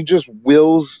point she just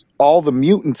wills all the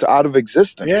mutants out of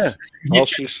existence. Yeah. All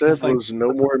she said was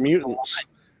no more mutants.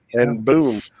 And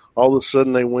boom, all of a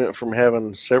sudden they went from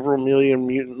having several million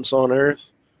mutants on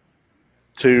Earth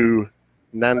to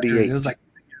 98. It was like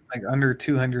under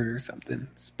 200 or something.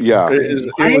 Yeah. It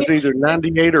was either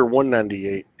 98 or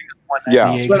 198.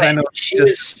 Yeah. Because I know it's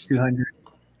just 200.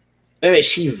 Anyway,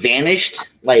 she vanished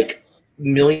like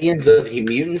millions of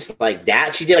mutants like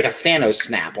that. She did like a Thanos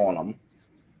snap on them.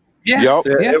 Yeah.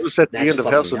 It was at the end of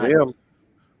House of M.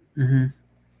 Mm-hmm.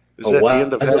 It was at the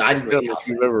end of House of M if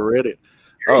you've ever read it.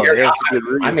 Oh, that's a good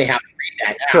read. I may have to read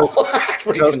that now.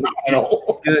 Pretty because-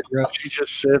 phenomenal. Good, bro. She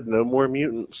just said no more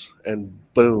mutants, and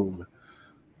boom.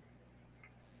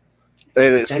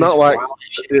 And it's That not is like wild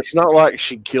shit. it's not like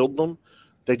she killed them.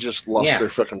 They just lost Yeah. their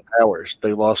fucking powers.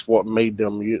 They lost what made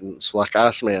them mutants. Like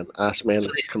Iceman. Iceman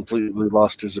completely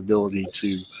lost his ability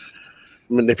to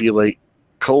manipulate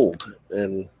cold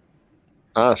and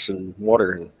ice and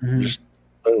water and Mhm. just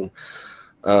boom.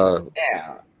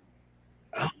 Yeah.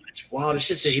 Oh, it's wild. It's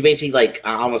just that she basically like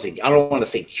I don't want to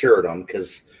say cured them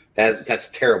because that's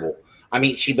terrible. I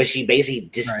mean, she basically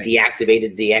just Right.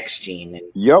 deactivated the X gene and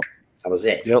Yep. that was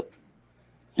it. Yep.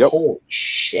 Holy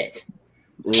shit.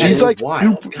 She's is like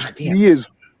wild. super, Goddamn. she is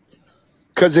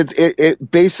because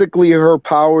it basically her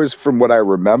powers, from what I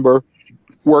remember,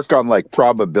 work on like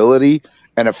probability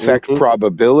and affect Mhm.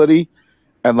 probability.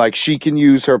 And like she can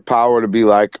use her power to be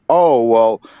like, oh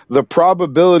well, the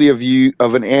probability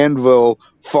of an anvil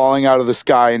falling out of the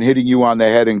sky and hitting you on the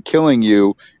head and killing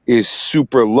you is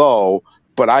super low,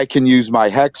 but I can use my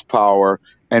hex power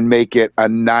and make it a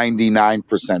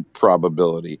 99%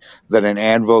 probability that an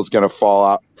anvil is going to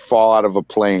fall out of a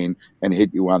plane and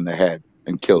hit you on the head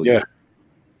and kill you. Yeah.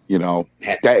 You know,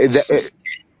 That's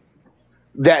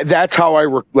that's how I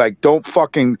work. Like, don't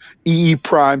fucking EE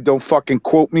Prime. Don't fucking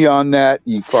quote me on that.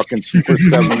 You fucking Super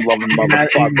 7 loving He's mad,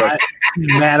 motherfucker. he's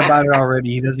mad about it already.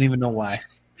 He doesn't even know why.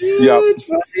 Yep.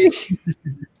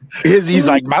 He's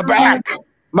like, my back.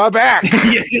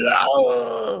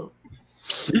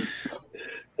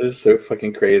 It's so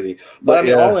fucking crazy. But I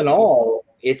mean, all in all,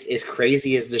 it's as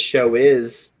crazy as the show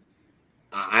is.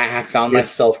 I have found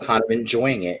myself kind of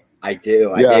enjoying it. I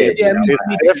do. Yeah. I did. Yeah, you know? me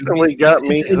It definitely got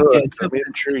me hooked. I'm It's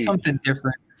intrigued. something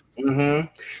different. Mm-hmm.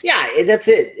 Yeah, that's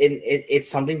it. It's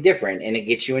something different, and it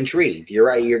gets you intrigued. You're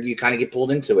right. You kind of get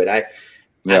pulled into it. I've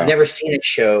never seen a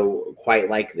show quite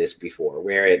like this before,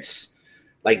 where it's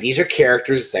like these are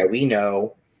characters that we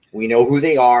know who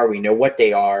they are, we know what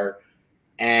they are,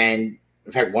 and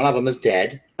in fact, one of them is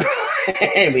dead,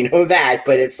 and we know that.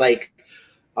 But it's like,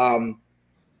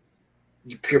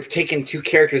 you're taking two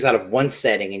characters out of one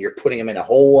setting and you're putting them in a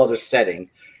whole other setting,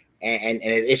 and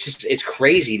it's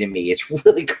crazy to me. It's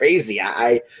really crazy.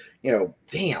 Damn,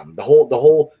 the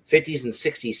whole 50s and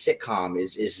 60s sitcom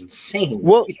is insane.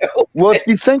 Well, well, if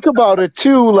you think about it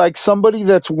too, like somebody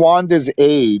that's Wanda's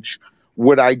age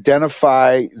would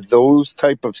identify those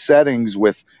type of settings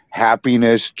with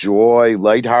happiness, joy,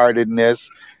 lightheartedness.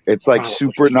 It's like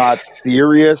super not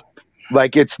serious.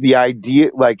 Like it's the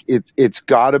idea, like it's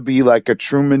got to be like a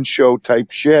Truman Show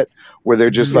type shit where they're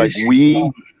just like,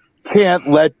 we can't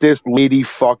let this lady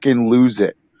fucking lose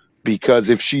it, because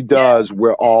if she does,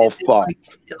 we're all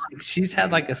fucked. Like she's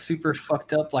had like a super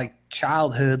fucked up like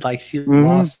childhood. Like she Mhm.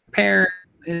 lost parents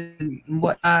and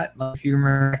whatnot. Like if you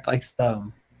remember, like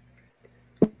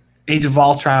Age of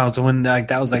Ultron, when like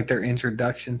that was like their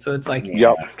introduction. So it's like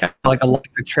Yep. kind of like a life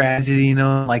of tragedy, you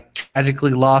know, like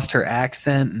tragically lost her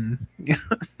accent and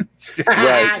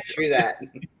Right. True that.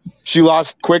 She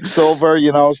lost Quicksilver,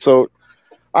 you know. So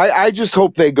I just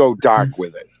hope they go dark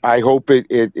with it. I hope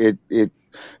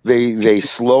they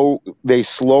slow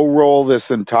roll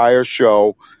this entire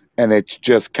show, and it's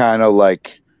just kind of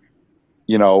like,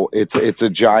 you know, it's a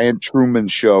giant Truman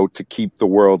Show to keep the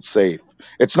world safe.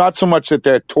 It's not so much that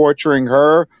they're torturing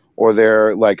her or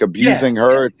they're like abusing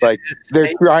her. It's like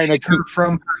they're trying to save her keep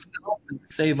from herself and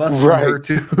save us Right. from her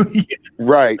too.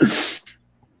 right.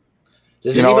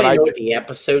 Does You know, anybody and know what the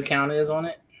episode count is on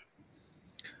it?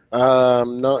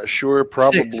 Not sure.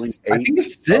 Probably 6. 8. I think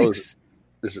it's 6.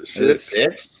 Is it Is it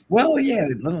 6? 6? Well, yeah.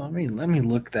 Let me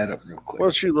look that up real quick.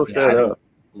 Well, she looked Yeah, that I up,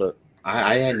 but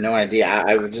I had no idea.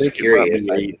 I was I just think it might curious.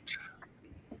 be 8.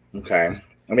 Okay.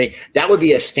 I mean, that would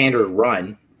be a standard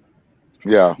run.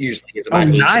 Yeah. Usually it's Oh, about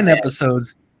 8 to 9 10.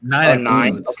 episodes. Oh, 9 9.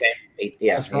 episodes. Okay. 8.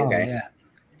 Yeah. That's wrong. Okay. Yeah.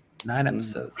 9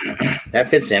 episodes. That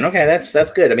fits in. Okay,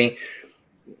 that's good. I mean,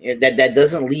 that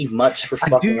doesn't leave much for I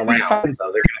fucking do around. find-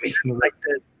 So they're gonna be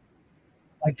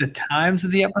Like the times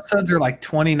of the episodes are like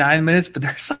 29 minutes, but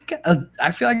there's like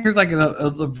I feel like there's like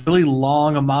a really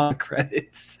long amount of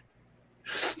credits.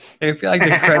 I feel like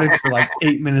the credits are like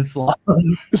 8 minutes long.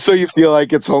 So you feel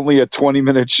like it's only a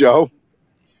 20-minute show?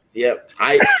 Yep.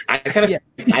 I kind of Yeah.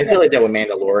 I feel like that with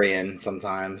Mandalorian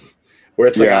sometimes, where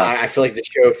it's like Yeah. I feel like the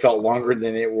show felt longer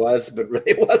than it was, but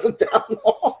really it wasn't that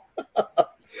long.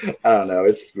 I don't know.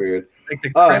 It's weird. Like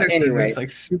the Oh, credits anyway. are just like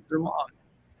super long.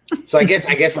 So I guess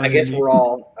It's funny. we're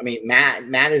all. I mean,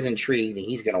 Matt is intrigued and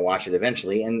he's going to watch it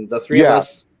eventually, and the three Yeah. of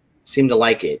us seem to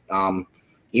like it.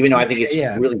 Even though I think it's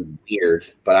Yeah. really weird,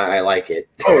 but I like it.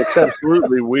 Oh, it's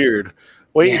absolutely weird.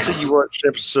 Wait Yeah. until you watch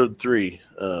episode 3.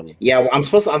 Yeah, well, I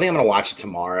think I'm going to watch it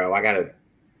tomorrow. I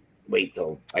wait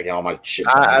till I get all my shit.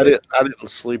 I didn't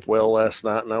sleep well last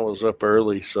night, and I was up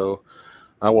early, so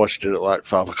I watched it at like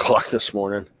 5 o'clock this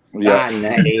morning. Yeah.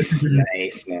 Nice.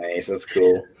 That's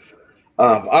cool.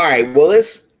 All right. Well,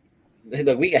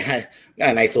 look, we got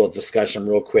a nice little discussion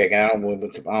real quick. I don't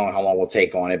know how long we'll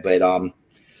take on it, but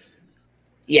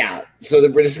yeah. So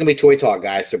this is gonna be toy talk,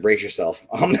 guys. So brace yourself.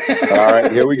 All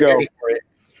right, here we go.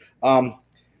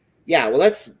 Yeah. Well,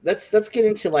 let's get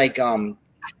into like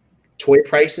toy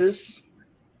prices,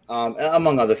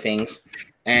 among other things,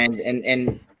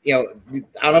 and you know,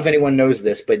 I don't know if anyone knows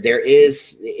this, but it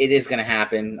is going to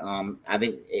happen. I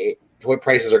think toy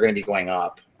prices are going to be going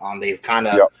up. They've kind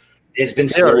of it's been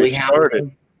slowly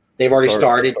happening. They've already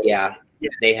started. Yeah,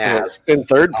 they have. In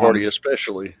third party,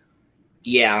 especially.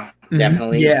 Yeah,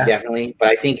 definitely, definitely. But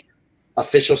I think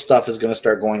official stuff is going to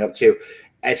start going up too.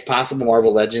 It's possible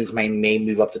Marvel Legends may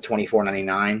move up to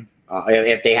 $24.99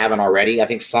 if they haven't already. I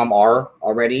think some are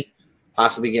already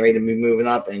possibly getting ready to be moving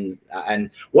up. And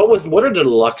what are the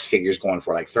deluxe figures going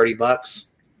for? Like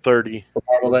 $30? 30. For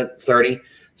Marvel 30.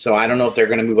 So I don't know if they're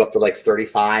going to move up to like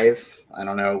 35. I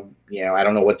don't know. You know, I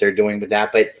don't know what they're doing with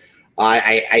that, but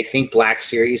I think Black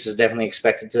Series is definitely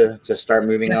expected to start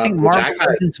moving up. I think Marvel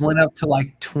Legends went up to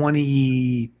like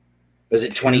 20. Was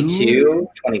it 22,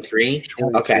 23?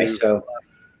 22. Okay, so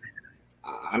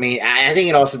I mean, I think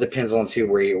it also depends on too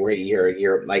where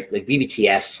you're like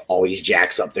BBTS always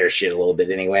jacks up their shit a little bit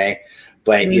anyway,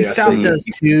 but GameStop does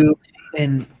too,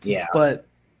 and yeah, but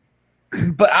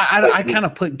I kind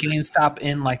of put GameStop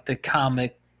in like the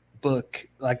comic book,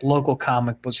 like local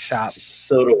comic book shop.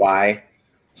 So do I.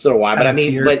 But I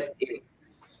mean, but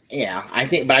yeah, I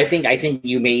think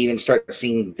you may even start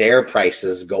seeing their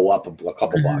prices go up a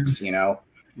couple bucks. You know,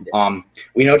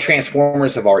 we know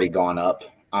Transformers have already gone up.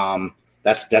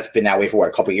 That's been that way for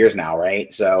a couple of years now,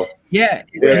 right? So yeah,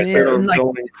 and like,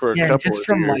 for a couple just of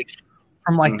from years.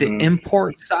 like the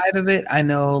import side of it, I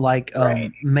know like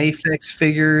Mayfix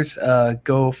figures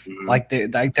go like they're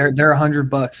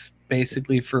 $100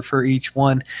 basically for each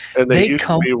one. And they used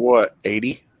to be what,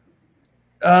 80?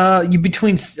 You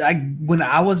between when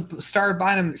I was started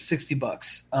buying them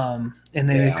 $60, and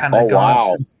then they kind of gone up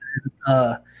since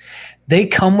then. They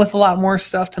come with a lot more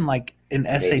stuff than like an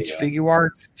SH Figure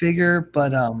Arts figure,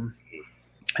 but and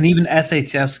even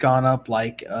SHF's gone up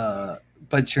like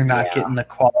but you're not getting the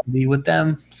quality with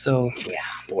them. So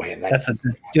boy, that's a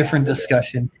different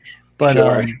discussion.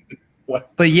 But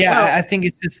but yeah, I think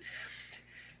it's just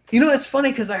it's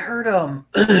funny because I heard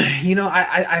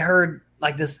I heard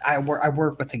like this. I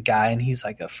work with a guy and he's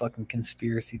like a fucking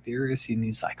conspiracy theorist, and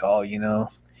he's like,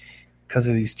 because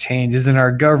of these changes in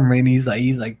our government, he's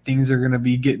like things are going to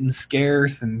be getting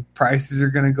scarce and prices are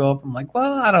going to go up. I'm like,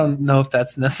 well, I don't know if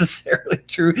that's necessarily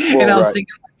true. Well, and I was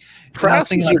thinking,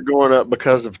 prices are going up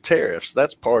because of tariffs.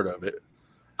 That's part of it.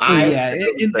 I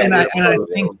think that,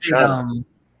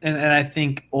 and I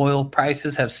think oil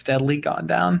prices have steadily gone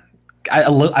down. I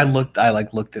looked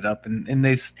it up, and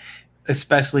they,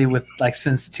 especially with like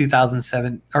since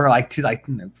 2007 or like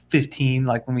 15,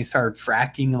 like when we started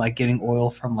fracking and like getting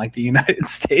oil from like the United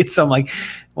States. So I'm like,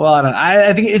 well,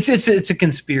 I think it's a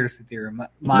conspiracy theory.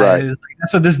 Mine is like,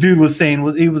 that's what this dude was saying.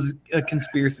 It was a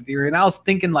conspiracy theory, and I was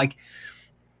thinking like,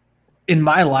 in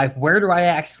my life, where do I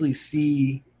actually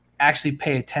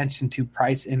pay attention to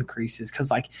price increases? Because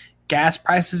like gas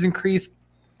prices increase,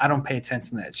 I don't pay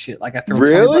attention to that shit. Like I throw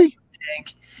 $20 in the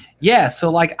tank. Yeah, so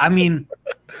like I mean,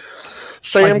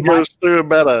 Sam goes through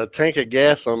about a tank of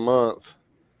gas a month.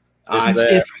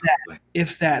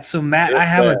 If that. So Matt, I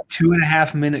have a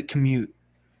 2.5 minute commute,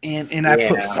 and I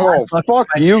put $5 fuck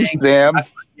in my you, tank. Sam.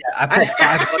 I put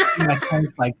 $5 in my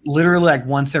tank like literally like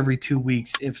once every 2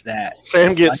 weeks, if that.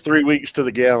 Sam gets 3 weeks to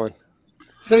the gallon.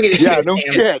 Yeah, no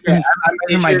shit. Yeah, I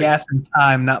measure my gas in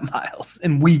time, not miles,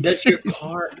 in weeks.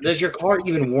 Does your car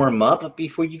even warm up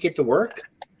before you get to work?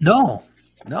 No,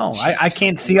 I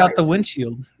can't see out the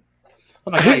windshield.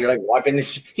 Oh my God, you're like wiping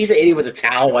this. He's an idiot with a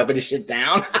towel wiping this shit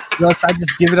down. Plus, I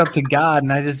just give it up to God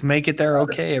and I just make it there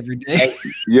okay every day. Hey,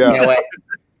 yeah. You know what?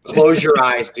 Close your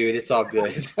eyes, dude. It's all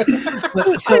good. So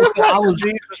I was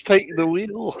Jesus taking the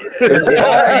wheel.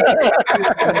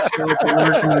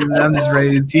 I'm just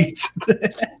ready to teach.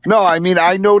 No, I mean,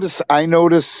 I notice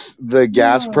the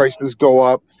gas prices go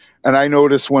up, and I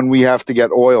notice when we have to get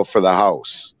oil for the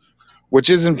house, which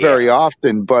isn't very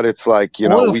often, but it's like,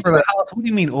 oil for the house. What do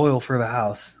you mean oil for the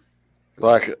house?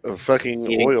 Like a fucking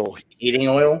oil. Heating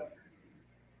oil?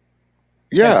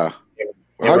 Yeah.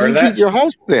 How do you heat your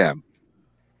house then?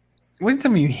 What do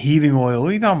you mean heating oil? What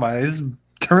are you talking about? Just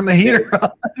turn the heater on.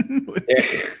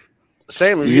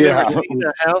 Sam, have you ever seen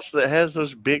a house that has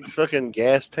those big fucking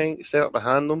gas tanks out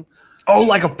behind them? Oh,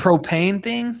 like a propane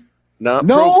thing? Not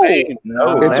No, propane.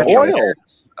 No, it's natural oil.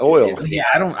 Oil. Yeah,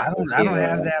 I don't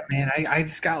have that, man. I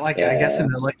just got like I guess an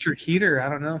electric heater. I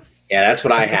don't know. Yeah, that's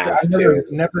what I have I've too.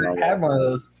 never had one of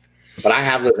those. But I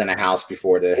have lived in a house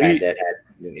before that had.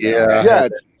 Yeah, I Yeah,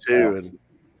 had that too. And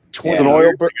It's an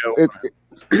oil.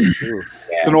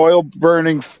 It's an oil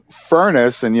burning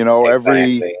furnace, and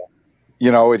every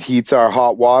it heats our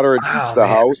hot water. It heats the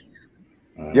house.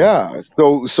 Yeah.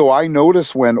 So I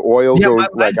notice when oil goes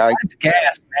mine's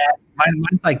gas, man.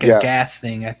 Mine's like a gas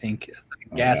thing. I think it's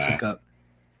like a gas hookup.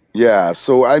 Yeah.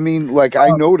 So I mean, like I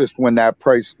noticed when that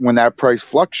price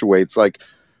fluctuates, like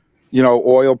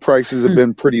oil prices have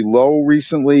been pretty low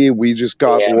recently. We just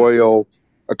got oil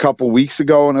a couple weeks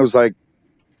ago, and it was like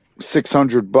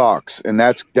 $600, and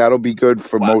that'll be good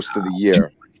for most of the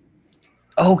year.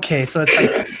 Okay, so it's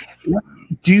like,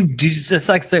 do you just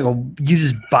you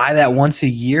just buy that once a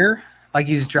year? Like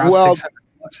you just drop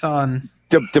 $600 on?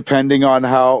 Depending on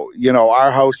how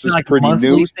our house is like pretty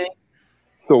new,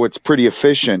 so it's pretty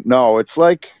efficient. No, it's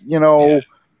like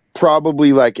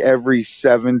probably like every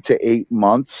 7 to 8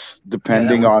 months,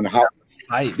 depending on how.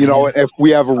 If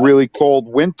we have a really cold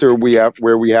winter, we have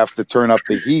to turn up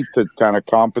the heat to kind of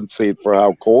compensate for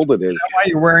how cold it is. That's why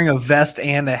you're wearing a vest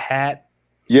and a hat.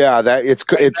 Yeah, it's.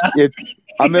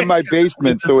 I'm in my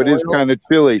basement, so it is kind of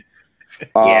chilly.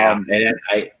 And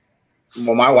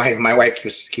my wife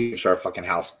keeps our fucking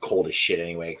house cold as shit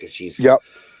anyway because she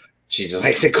just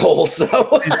likes it cold. So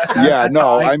that's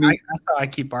how I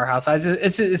keep our house.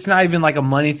 It's not even like a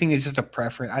money thing. It's just a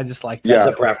preference. I just like that. It's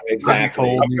a preference.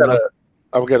 Exactly.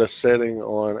 I've got a setting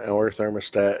on our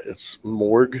thermostat. It's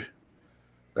morgue.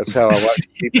 That's how I like to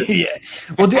keep it. Yeah.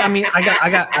 Well, dude, I mean, I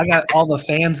got all the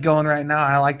fans going right now.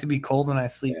 I like to be cold when I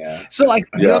sleep. Yeah. So, like,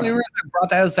 the only reason I brought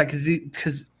that was like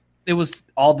because it was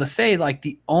all to say, like,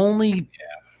 the only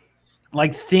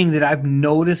like thing that I've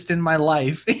noticed in my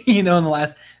life, in the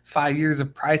last 5 years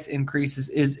of price increases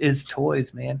is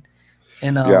toys, man.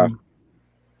 And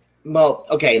well,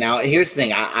 okay. Now here's the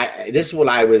thing. This is what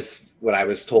I was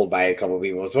told by a couple of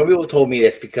people. Some people told me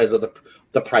this because of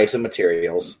the price of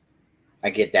materials. I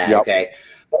get that. Yep. Okay.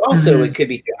 But also it could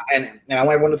be, and I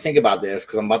want to think about this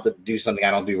because I'm about to do something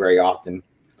I don't do very often.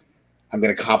 I'm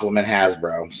going to compliment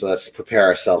Hasbro. So let's prepare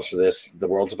ourselves for this. The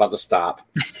world's about to stop.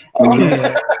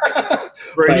 Everybody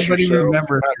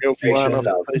remember. Go flying off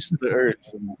the face of the earth.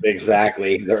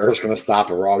 Exactly. The earth's going to stop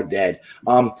and we're all dead.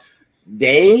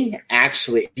 They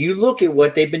actually, if you look at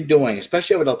what they've been doing,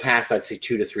 especially over the past, I'd say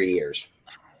 2 to 3 years,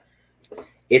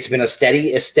 it's been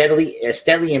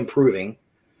steadily improving.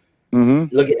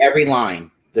 Mm-hmm. Look at every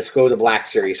line. Let's go to Black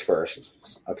Series first.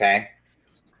 Okay.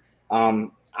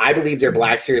 I believe their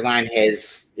Black Series line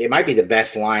it might be the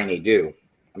best line they do.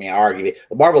 I mean, I argue it.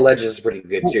 The Marvel Legends is pretty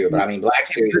good too, but I mean, Black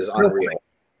Series is unreal.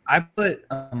 I put,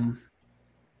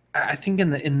 I think in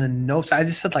the notes, I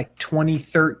just said like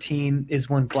 2013 is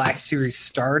when Black Series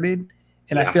started,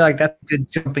 and I feel like that's a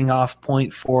good jumping off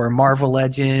point for Marvel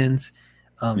Legends,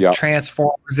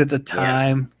 Transformers at the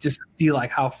time, just to see like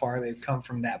how far they've come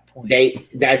from that point.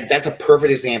 That's a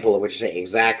perfect example of what you're saying.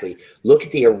 Exactly. Look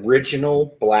at the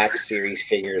original Black Series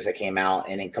figures that came out,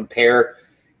 and then compare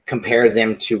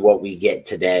them to what we get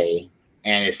today,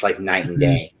 and it's like night and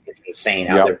day. It's insane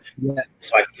out there. Yeah.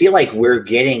 So I feel like we're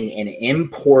getting an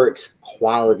import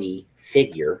quality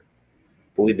figure,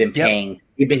 but we've been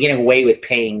getting away with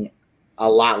paying a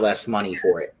lot less money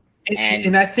for it.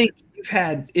 And I think you've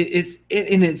had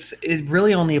it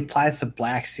really only applies to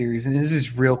Black Series, and this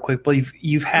is real quick, but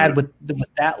you've had with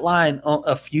that line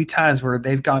a few times where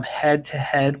they've gone head to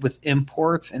head with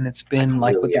imports, and it's been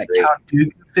like with that Count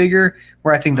Dooku figure,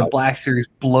 where I think the Black Series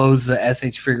blows the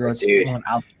SH figure out the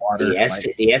water.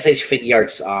 The SH figure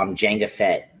arts Jango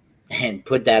Fett, and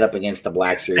put that up against the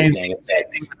Black Series Jango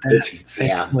Fett. It's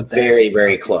very,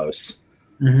 very close.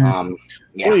 Mm-hmm.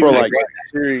 For like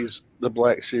the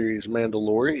Black Series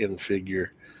Mandalorian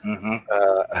figure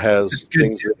has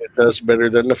things that it does better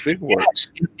than the Figuarts.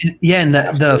 Yeah, and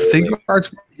the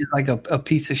Figuarts is like a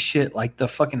piece of shit. Like the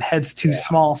fucking head's too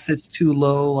small, sits too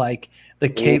low. Like the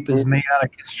cape is made out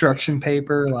of construction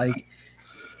paper. Like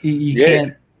you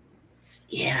can't.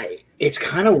 Yeah, it's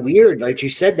kind of weird. Like you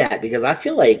said that because I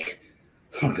feel like,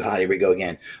 oh god, here we go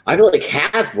again. I feel like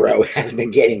Hasbro has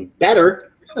been getting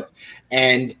better,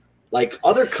 and like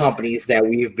other companies that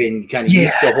we've been kind of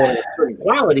used to holding a certain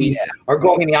quality are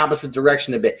going in the opposite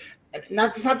direction a bit.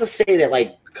 That's not to say that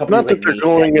like companies not that they're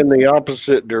going in the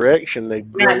opposite direction.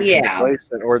 They've grown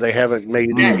complacent, or they haven't made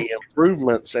any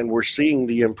improvements, and we're seeing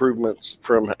the improvements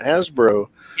from Hasbro.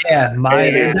 Yeah,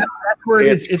 that's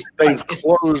where they've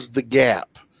closed the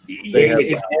gap. They have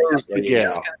closed the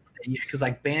gap. because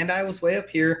like Bandai was way up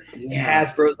here, and Yeah.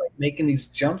 Hasbro's like making these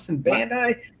jumps in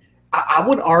Bandai. I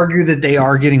would argue that they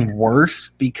are getting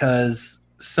worse because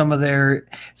some of their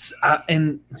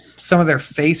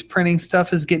face printing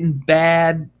stuff is getting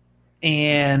bad,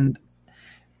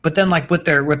 but then like with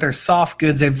their soft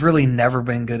goods, they've really never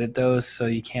been good at those. So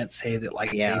you can't say that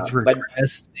like Yeah, they've but-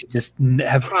 regressed. They just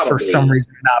have for Probably. some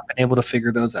reason not been able to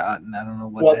figure those out, and I don't know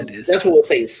what Well, that is. that's what we'll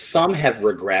say. Some have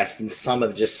regressed and some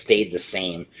have just stayed the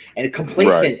same. And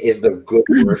complacent is the good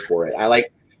word for it. I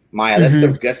like Maya.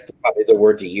 That's probably the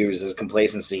word to use is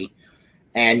complacency.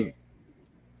 And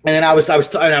then I was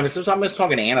talking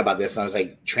to Ann about this, and I was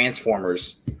like,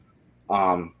 Transformers,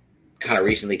 kind of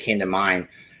recently came to mind.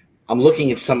 I'm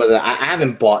looking at some of I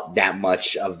haven't bought that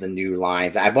much of the new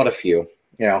lines. I bought a few,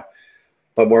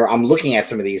 but where I'm looking at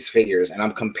some of these figures and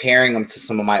I'm comparing them to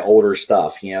some of my older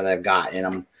stuff, that I've got,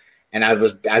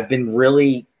 I've been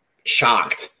really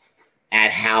shocked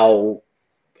at how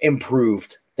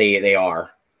improved they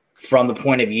are from the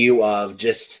point of view of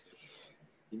just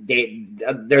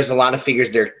there's a lot of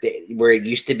figures there where it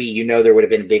used to be, there would have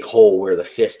been a big hole where the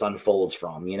fist unfolds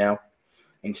from,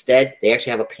 Instead, they actually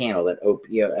have a panel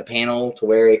a panel to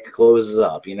where it closes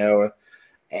up, And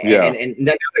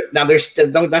now there's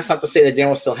that's not to say that they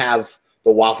don't still have the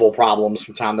waffle problems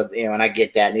from time to and I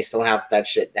get that, and they still have that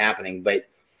shit happening. But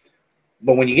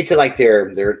when you get to like their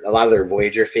a lot of their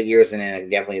Voyager figures, and then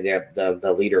definitely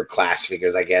the leader class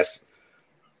figures, I guess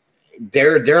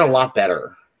they're a lot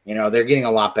better. They're getting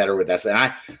a lot better with this, and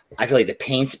I feel like the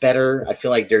paint's better. I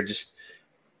feel like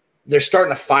they're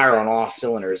starting to fire on all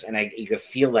cylinders, and you can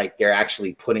feel like they're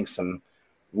actually putting some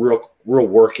real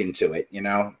work into it,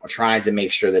 trying to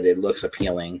make sure that it looks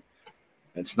appealing.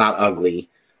 It's not ugly.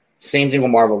 Same thing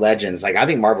with Marvel Legends. Like, I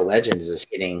think Marvel Legends is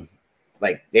hitting,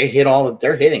 like they're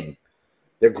hitting.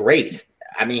 They're great.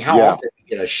 I mean, how often do you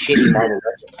get a shitty Marvel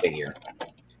Legends figure?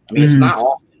 I mean, it's not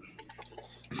often.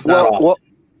 It's not often.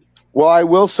 Well, I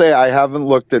will say I haven't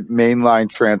looked at mainline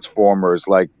Transformers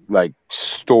like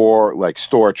store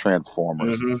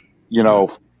Transformers.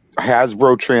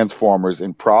 Hasbro Transformers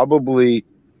in probably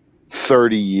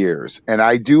 30 years. And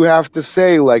I do have to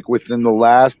say, like, within the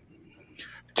last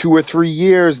 2 or 3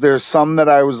 years, there's some that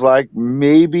I was like,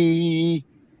 maybe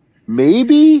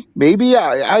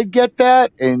I get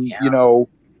that. And,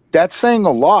 that's saying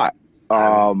a lot.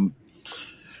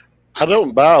 I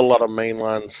don't buy a lot of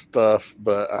mainline stuff,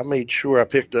 but I made sure I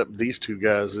picked up these two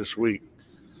guys this week.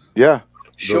 Yeah.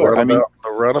 Sure. The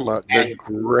Run Amok, they're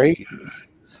great.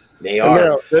 They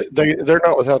are. They're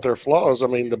not without their flaws. I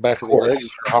mean, the back of the legs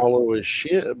are hollow as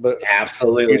shit, but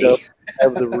absolutely they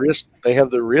have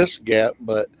the wrist gap,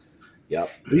 but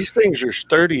these things are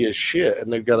sturdy as shit,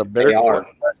 and they've got a better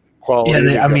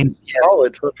quality. Yeah,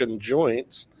 solid fucking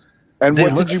joints. And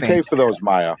what did you pay for those,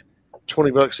 Maya?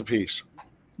 $20 a piece.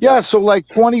 Yeah, so like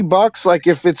 $20, like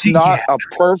if it's not a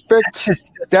perfect,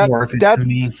 that's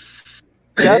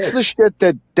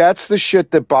the shit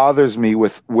that bothers me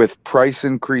with price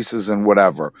increases and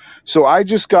whatever. So I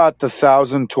just got the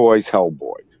 1,000 Toys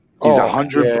Hellboy. He's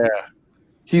 $100.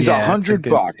 He's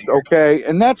 $100, okay,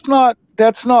 and that's not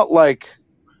like,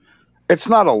 it's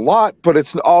not a lot, but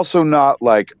it's also not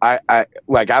like I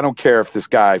don't care if this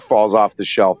guy falls off the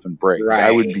shelf and breaks. Right,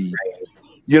 I would be.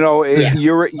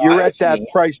 You're at that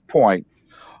price point.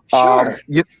 Sure.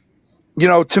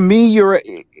 To me,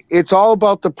 it's all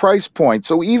about the price point.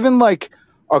 So even like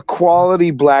a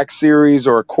quality Black Series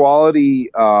or a quality,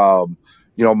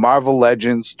 Marvel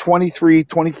Legends, 23,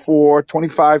 24,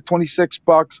 25,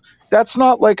 $26. That's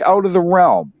not like out of the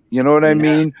realm. You know what I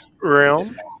mean?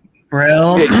 Realm.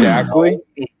 Exactly.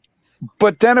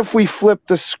 But then if we flip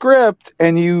the script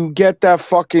and you get that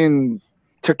fucking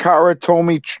Takara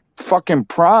Tomy fucking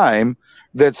Prime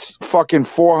that's fucking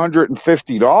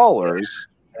 $450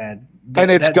 and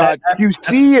it's got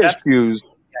QC issues.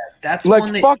 That's like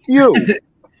one that, fuck you.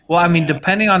 Well, I mean,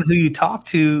 depending on who you talk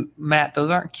to, Matt, those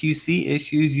aren't QC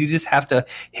issues. You just have to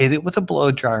hit it with a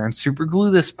blow dryer and super glue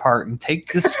this part and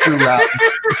take this screw out.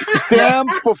 Damn,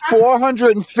 for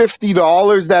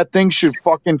 $450, that thing should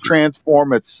fucking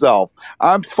transform itself.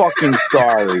 I'm fucking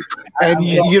sorry. And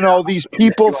these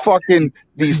people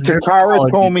these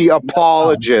Takara Tomy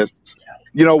apologists,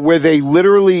 where they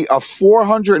literally a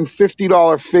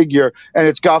 $450 figure and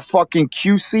it's got fucking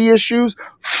QC issues.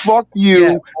 Fuck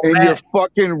you and Matt, your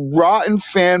fucking rotten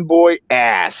fanboy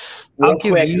ass. Real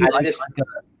quick,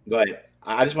 go ahead.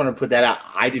 I just want to put that out.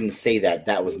 I didn't say that.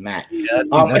 That was Matt. Yeah,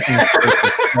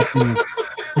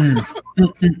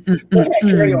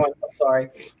 carry on. I'm sorry.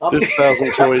 This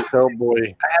 1,000 Toys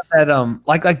Hellboy. I have that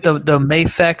like the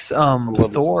Mafex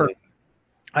Thor.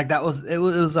 Like that was it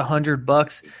was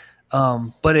 $100.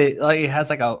 But it has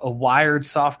like a wired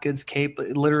soft goods cape.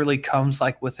 It literally comes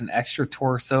like with an extra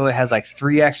torso. It has like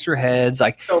 3 extra heads,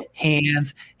 like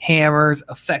hands, hammers,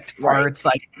 effect parts.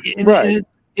 Like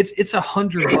it's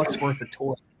 $100 worth of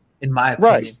toy, in my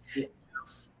opinion. Right.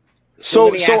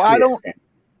 So I don't.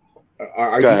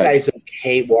 Are you guys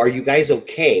okay? Well, are you guys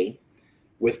okay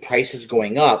with prices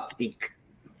going up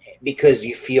because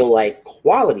you feel like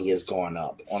quality is going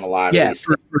up on a lot of these?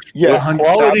 If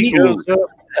quality goes up,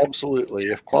 absolutely.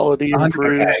 If quality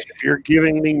improves, if you're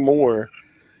giving me more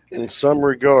in some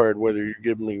regard, whether you're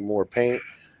giving me more paint,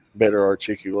 better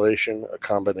articulation, a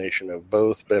combination of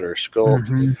both, better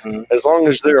sculpt, as long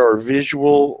as there are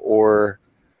visual or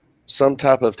some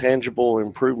type of tangible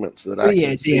improvements that I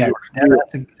can see.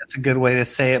 That's a good way to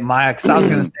say it, Maya. Because I was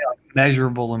going to say like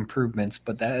measurable improvements,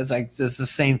 but that is like it's the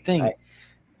same thing.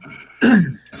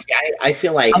 See, I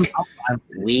feel like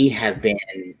we've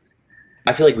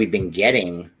been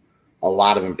getting a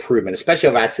lot of improvement, especially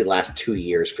over the last 2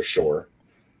 years for sure.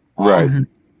 Right. A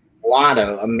lot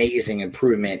of amazing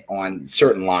improvement on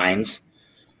certain lines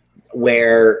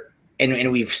where,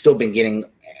 and we've still been getting,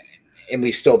 and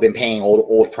we've still been paying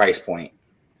old price point.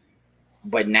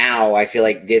 But now I feel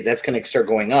like that's going to start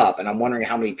going up, and I'm wondering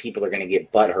how many people are going to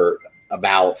get butthurt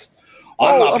about.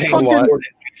 I'm not paying more than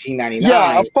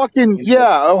 $19.99.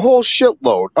 Yeah, a whole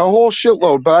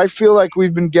shitload. But I feel like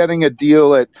we've been getting a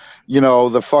deal at,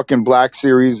 the fucking Black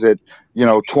Series at,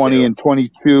 20 and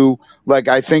 22. Like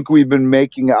I think we've been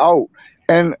making out,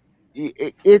 and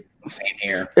it same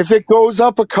here. If it goes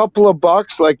up a couple of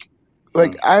bucks, I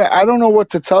don't know what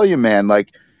to tell you, man. Like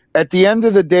at the end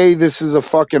of the day, this is a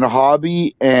fucking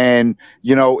hobby, and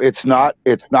it's not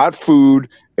food,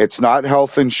 it's not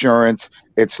health insurance,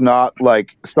 it's not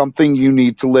like something you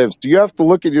need to live. So you have to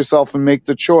look at yourself and make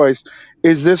the choice: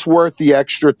 is this worth the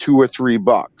extra $2 or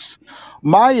 $3?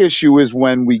 My issue is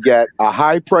when we get a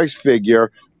high price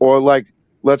figure, or like,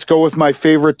 let's go with my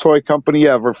favorite toy company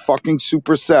ever, fucking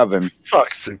Super 7.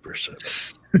 Fuck Super 7.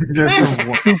 They're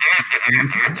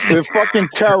fucking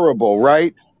terrible,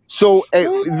 right? So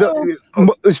the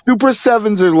Super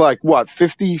 7s are like what,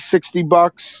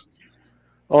 $50-$60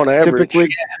 on average? Typically,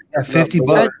 yeah,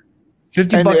 $50.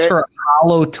 $50 for a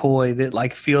hollow toy that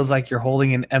like feels like you're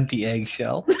holding an empty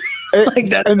eggshell. Like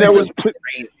that, and that was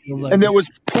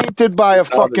painted by a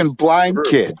fucking blind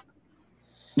kid.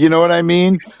 You know what I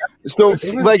mean? So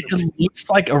it looks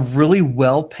like a really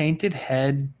well painted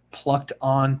head plucked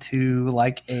onto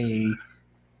like a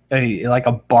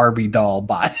Barbie doll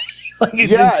body.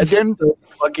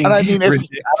 And I mean,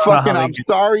 I'm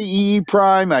sorry, E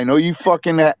Prime. I know you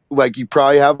fucking you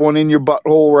probably have one in your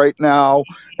butthole right now,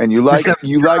 and you love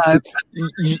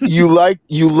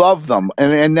them,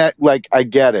 and that I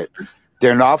get it.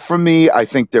 They're not for me. I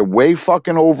think they're way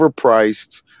fucking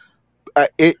overpriced.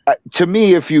 To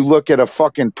me, if you look at a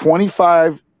fucking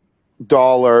 $25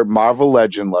 Marvel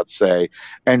Legend, let's say,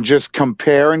 and just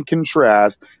compare and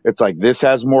contrast, it's like this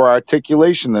has more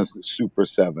articulation than the Super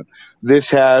 7. This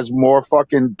has more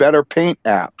fucking better paint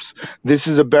apps. This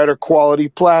is a better quality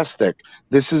plastic.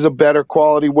 This is a better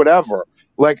quality whatever.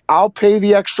 Like, I'll pay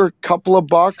the extra couple of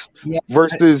bucks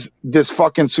versus this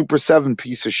fucking Super 7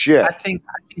 piece of shit. I think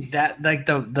that like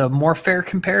the more fair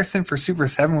comparison for Super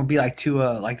 7 would be like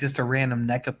to just a random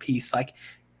NECA piece. Like,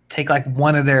 take like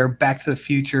one of their Back to the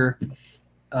Future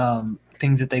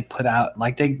things that they put out.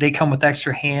 Like they come with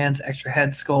extra hands, extra head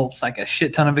sculpts, like a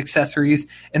shit ton of accessories,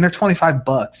 and they're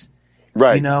 $25.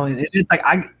 Right. It's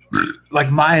like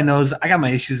Maya knows I got my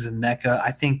issues with NECA.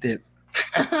 I think that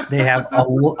they have a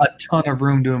ton of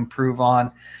room to improve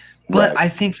on. But I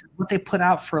think what they put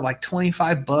out for like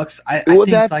 $25, I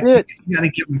think like you got to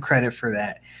give them credit for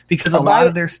that, because a lot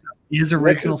of their stuff is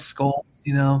original sculpts,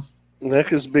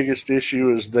 NECA's biggest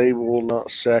issue is they will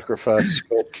not sacrifice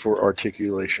sculpt for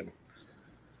articulation,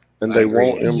 and they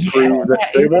won't improve.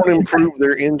 They won't improve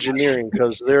their engineering,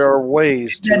 because there are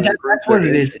ways to improve. That's what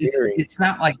it is. It's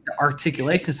not like the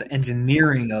articulation; it's the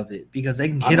engineering of it, because they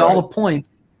can hit all the points.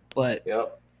 But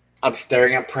I'm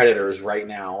staring at Predators right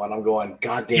now, and I'm going,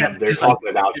 God damn, they're talking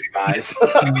about you guys.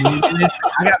 I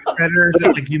got Predators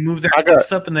that like you move their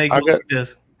hips up and they go like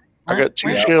this. I got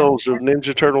 2 shelves of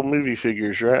Ninja Turtle movie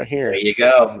figures right here. There you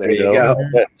go.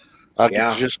 I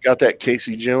just got that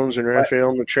Casey Jones and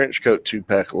Raphael in the trench coat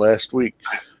 2-pack last week.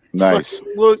 Nice.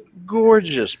 Fucking look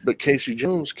gorgeous, but Casey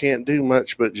Jones can't do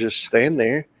much but just stand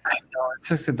there. I know, it's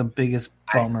just the biggest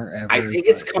bummer ever. I think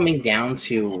it's coming down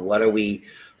to what are we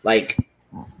like?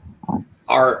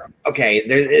 There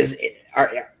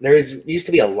used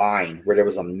to be a line where there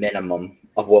was a minimum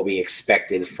of what we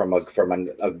expected from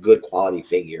a good quality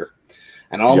figure,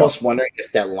 and I almost wondering if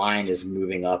that line is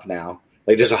moving up now,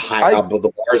 Like there's a high, but the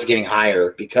bar is getting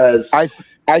higher because I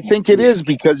think it is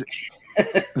because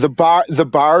the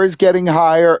bar is getting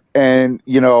higher, and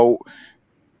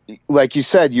like you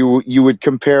said, you would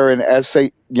compare an SH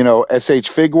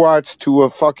Figuarts to a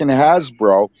fucking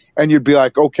Hasbro, and you'd be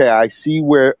like, okay, I see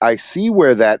where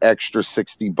that extra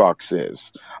 $60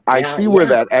 is. I see where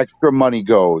that extra money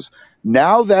goes.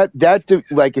 Now that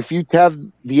like if you have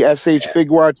the SH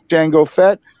Figuarts Jango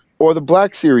Fett or the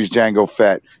Black Series Jango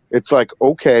Fett, it's like,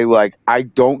 okay, like I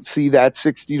don't see that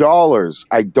 $60.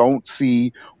 I don't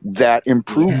see that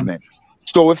improvement.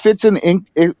 So if it's a minimum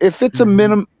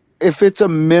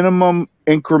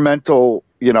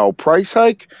incremental, price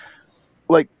hike,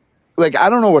 like I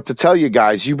don't know what to tell you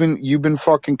guys. You've been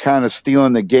fucking kind of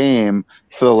stealing the game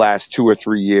for the last 2 or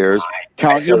 3 years.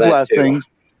 Count your blessings.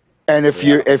 And if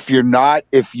you're not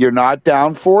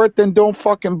down for it, then don't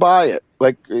fucking buy it.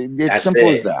 Like it's simple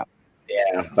as that.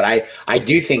 Yeah, but I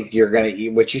do think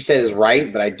what you said is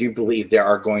right, but I do believe there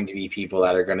are going to be people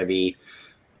that are going to be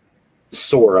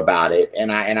sore about it, and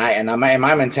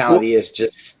my mentality is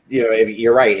just if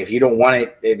you're right, if you don't want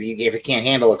it, if you can't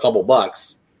handle a couple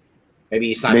bucks,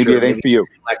 maybe it's not. Maybe it ain't for you.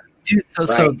 Dude,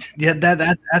 so yeah,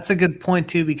 that's a good point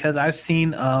too, because I've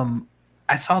seen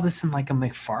I saw this in like a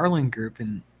McFarlane group,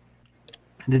 and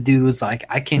the dude was like,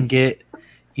 I can get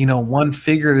one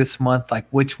figure this month, like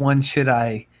which one should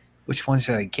I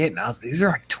get? And I was, these are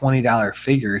like $20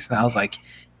 figures, and I was like,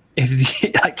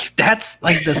 if that's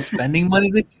like the spending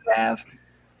money that you have,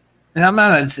 and I'm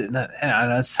not, and I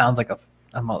know it sounds like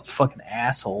I'm a fucking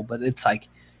asshole, but it's like,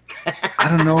 I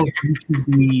don't know if you should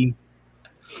be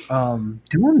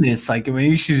doing this. Like, I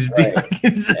mean, you should just be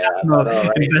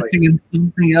investing in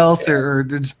something else, or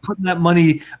just putting that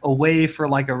money away for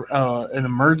like an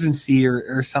emergency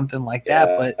or something like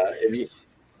that. But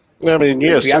somebody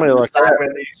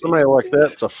like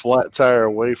that's a flat tire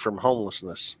away from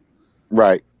homelessness.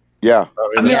 Right. Yeah.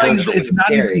 I mean, it's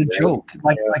not even a joke.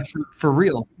 Like for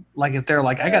real. Like if they're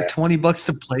like, I got $20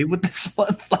 to play with this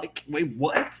month. Like, wait,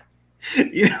 what?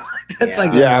 That's a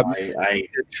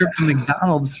trip to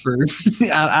McDonald's for.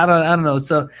 I don't know.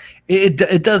 So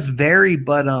it does vary,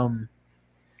 but and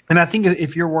I think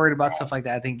if you're worried about stuff like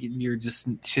that, I think you're just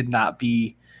should not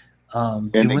be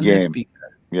doing this because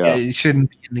it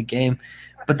shouldn't be in the game.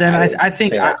 But then I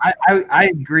think I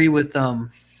agree with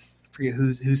forget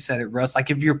who said it, Russ.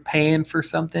 Like if you're paying for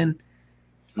something,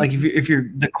 like if you're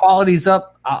the quality's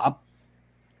up,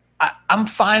 I'm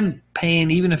fine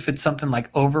paying even if it's something like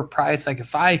overpriced. Like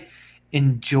if I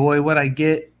enjoy what I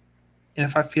get, and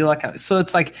if I feel like so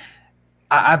it's like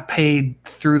I paid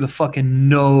through the fucking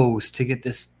nose to get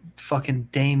this fucking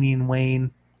Damian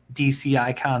Wayne DC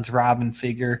Icons Robin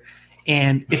figure,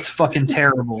 and it's fucking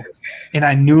terrible. And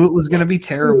I knew it was gonna be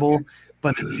terrible.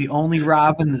 But it's the only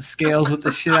Robin that scales with the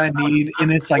shit I need,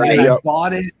 and it's like I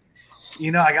bought it.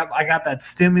 I got that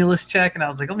stimulus check, and I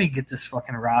was like, let me get this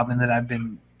fucking Robin that I've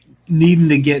been needing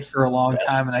to get for a long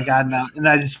time, and I got it out, and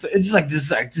it's just like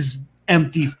this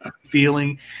empty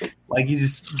feeling, like you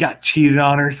just got cheated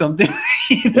on or something.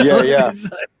 Yeah.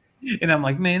 And I'm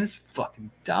like, man, this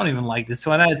fucking I don't even like this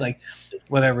one. I was like,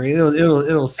 whatever,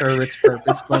 it'll serve its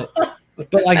purpose, but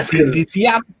like the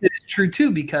opposite is true too,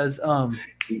 because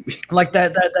like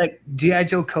that G.I.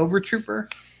 Joe Cobra Trooper,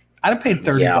 I'd have paid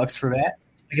 $30 for that.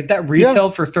 Like if that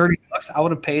retailed for $30, I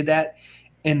would have paid that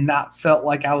and not felt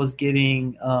like I was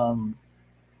getting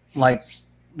like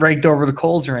raked over the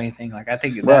coals or anything. Like I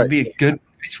think that'd be a good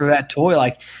price for that toy,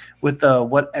 like with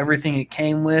what everything it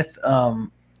came with.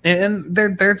 And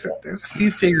there's a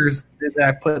few figures that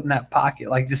I put in that pocket,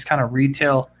 like just kind of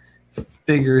retail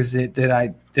figures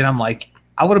that I'm like,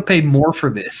 I would have paid more for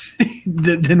this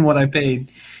than what I paid,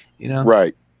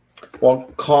 Right. Well,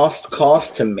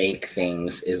 cost to make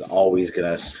things is always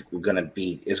gonna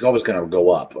go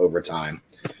up over time,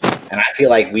 and I feel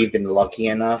like we've been lucky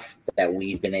enough that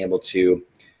we've been able to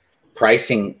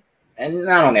pricing, and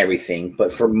not on everything,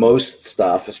 but for most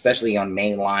stuff, especially on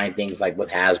mainline things like with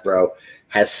Hasbro,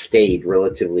 has stayed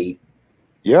relatively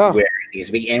where it needs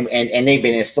to be, and they've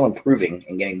been still improving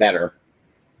and getting better.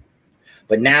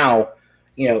 But now,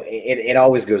 it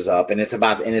always goes up, and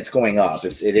it's going up.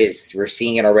 We're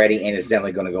seeing it already, and it's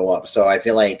definitely going to go up. So I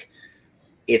feel like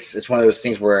it's one of those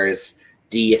things where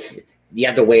you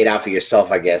have to weigh it out for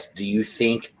yourself, I guess. Do you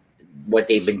think what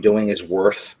they've been doing is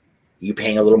worth you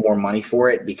paying a little more money for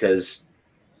it? Because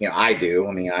I do.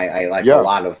 I mean, I like a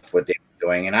lot of what they've been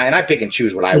doing, and I pick and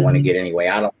choose what I want to get anyway.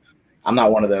 I'm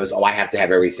not one of those. I have to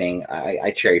have everything.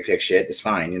 I cherry pick shit. It's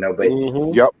fine, but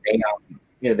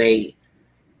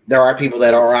There are people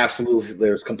that are absolutely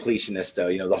there's completionists though.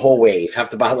 You know, the whole wave have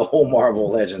to buy the whole Marvel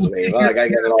Legends wave. I gotta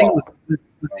get it all. With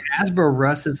Hasbro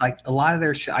Russ is like a lot of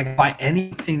their shit. I buy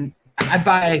anything. I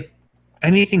buy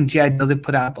anything G.I. Joe they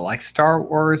put out, but like Star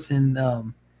Wars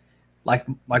and like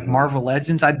Marvel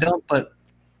Legends, I don't. But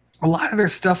a lot of their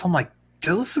stuff, I'm like,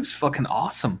 this looks fucking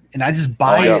awesome, and I just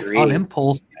buy it on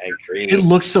impulse. I agree. It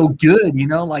looks so good, you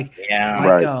know, like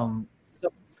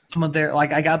some of their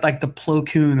like I got like the Plo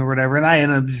Koon or whatever, and I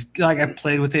ended up just like I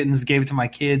played with it and just gave it to my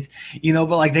kids, you know.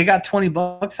 But like they got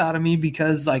 $20 out of me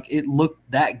because like it looked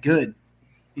that good.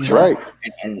 That's right,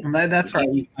 and that's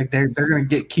right. Like they're gonna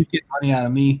keep getting money out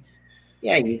of me.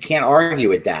 Yeah, you can't argue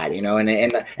with that, you know. And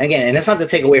again, and it's not to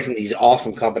take away from these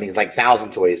awesome companies like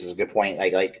Thousand Toys is a good point.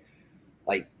 Like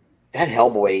that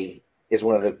Hellboy is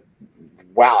one of the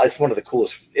it's one of the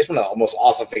coolest. It's one of the most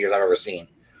awesome figures I've ever seen.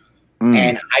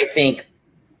 And I think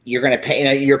you're going to pay. You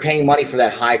know, you're paying money for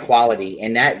that high quality,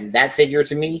 and that figure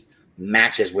to me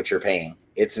matches what you're paying.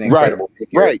 It's an incredible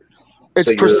figure. Right. It's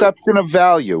so perception of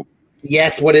value.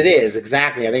 Yes, what it is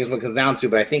exactly. I think it's what it comes down to.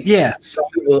 But I think some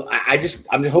people.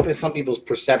 I'm hoping some people's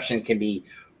perception can be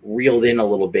reeled in a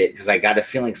little bit because I got a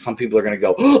feeling some people are going to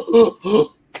go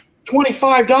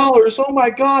 $25. Oh my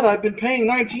God! I've been paying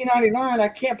 $19.99. I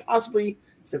can't possibly.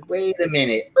 Say, wait a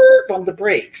minute. Bump the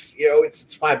brakes. You know,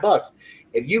 it's $5.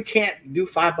 If you can't do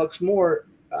 $5 more,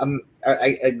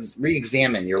 I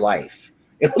re-examine your life.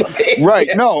 Right.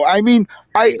 No, I mean,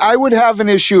 I would have an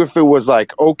issue if it was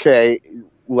like, okay,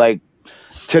 like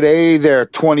today they're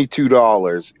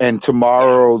 $22 and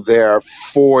tomorrow they're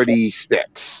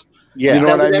 $46. Yeah, you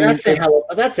know what I mean? That's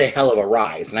a hell of a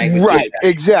rise. And right.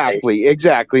 Exactly.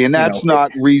 And that's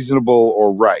not reasonable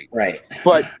or right. Right.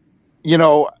 But you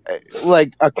know,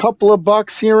 like a couple of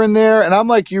bucks here and there. And I'm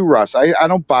like you, Russ. I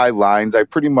don't buy lines. I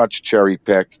pretty much cherry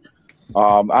pick.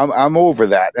 I'm over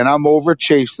that. And I'm over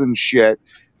chasing shit.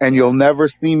 And you'll never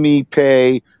see me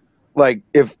pay, like,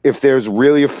 if there's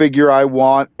really a figure I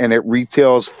want and it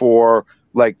retails for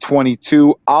like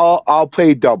 22, I'll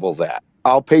pay double that.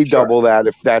 I'll pay double that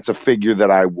if that's a figure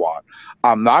that I want.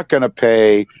 I'm not going to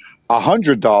pay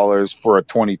 $100 for a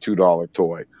 $22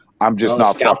 toy. I'm just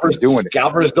not fucking doing it.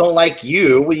 Scalpers don't like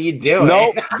you. What are you doing?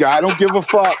 No, I don't give a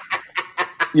fuck.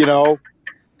 You know,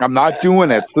 I'm not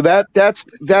doing it. So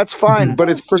that's fine.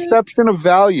 But it's perception of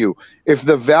value. If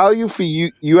the value for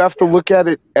you have to look at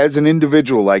it as an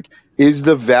individual. Like, is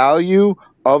the value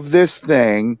of this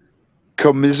thing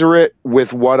commiserate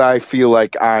with what I feel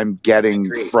like I'm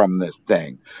getting from this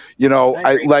thing? You know,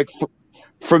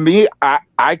 For me,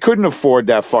 I couldn't afford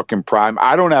that fucking Prime.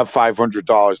 I don't have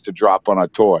 $500 to drop on a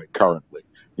toy currently.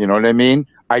 You know what I mean?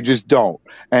 I just don't.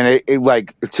 And it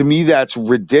like, to me, that's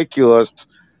ridiculous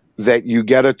that you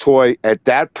get a toy at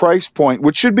that price point,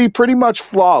 which should be pretty much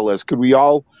flawless. Can we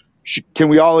all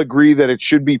agree that it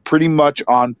should be pretty much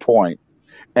on point?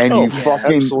 And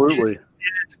absolutely.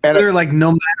 And they're like,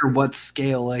 no matter what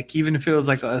scale, like even if it was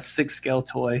like a 6-scale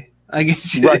toy, I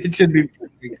guess it should be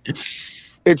perfect.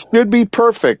 It should be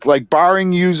perfect, like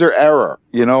barring user error,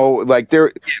 you know, like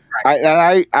there,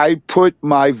 I put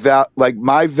my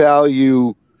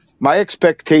value, my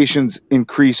expectations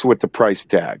increase with the price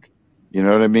tag. You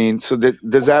know what I mean? So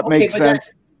does that make sense?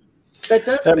 That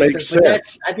does make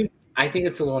sense. But I think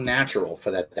it's a little natural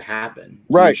for that to happen.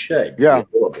 Right. You should. Yeah. A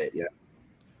little bit. Yeah.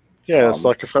 Yeah, it's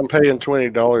like if I'm paying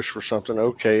 $20 for something,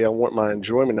 okay, I want my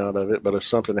enjoyment out of it. But if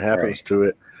something happens to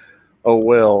it, oh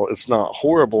well, it's not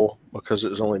horrible because it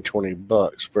was only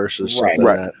 $20 versus something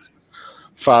that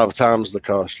 5 times the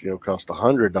cost, cost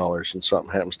 $100 and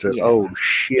something happens to it. Yeah. Oh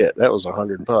shit, that was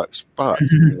 $100. Fuck.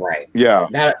 Right. Yeah.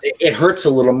 That it hurts a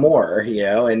little more,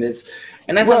 and that's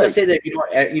not to say that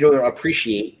you don't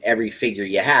appreciate every figure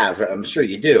you have. I'm sure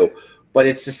you do. But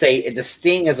it's to say the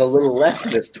sting is a little less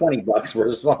when it's $20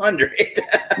 versus $100.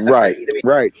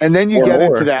 Right. And then you get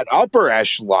into that upper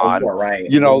echelon,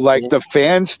 like the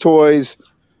fans' toys,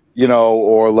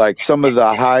 or like some of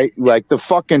the high, like the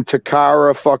fucking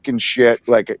Takara fucking shit.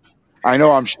 Like, I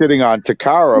know I'm shitting on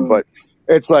Takara, but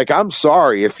it's like, I'm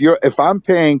sorry if I'm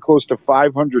paying close to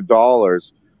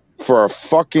 $500 for a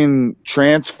fucking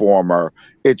Transformer,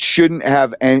 it shouldn't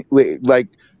have any, like,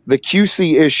 the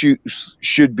QC issues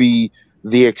should be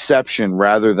the exception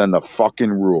rather than the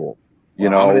fucking rule.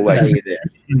 I'm gonna tell you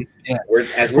this. Some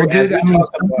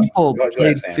people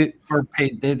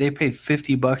paid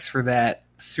 $50 for that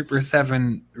Super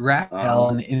 7 Raphael,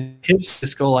 and hips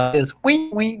just go like this. Wing,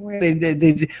 wing, wing.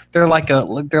 They're like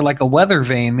a weather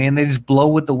vane, man. They just blow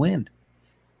with the wind.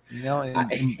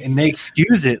 And they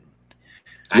excuse it.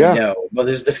 I know. Well,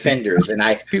 there's Defenders, and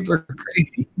people are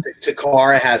crazy.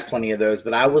 Takara has plenty of those,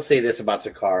 but I will say this about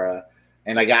Takara: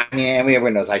 And like, I mean,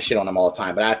 everyone knows I shit on them all the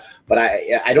time, but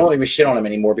I don't even shit on them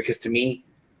anymore because to me,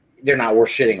 they're not worth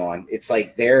shitting on. It's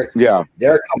like they're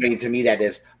a company to me that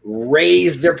has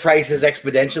raised their prices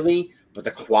exponentially, but the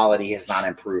quality has not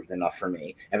improved enough for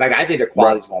me. In fact, I think their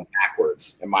quality's going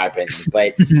backwards, in my opinion.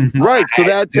 But right, so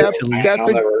that's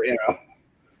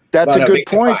a good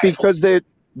point because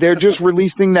they're just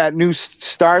releasing that new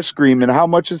Starscream, and how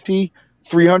much is he?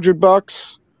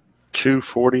 $300?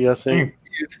 $240, I think.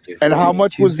 And how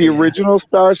much was the original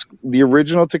Takara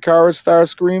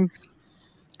Starscream?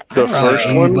 The first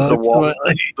one,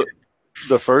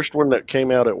 the first one that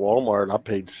came out at Walmart, I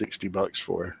paid $60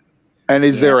 for. And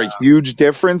is there a huge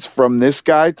difference from this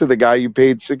guy to the guy you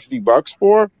paid $60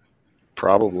 for?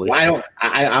 Probably. Well,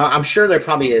 I'm sure there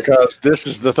probably is. Because this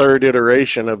is the third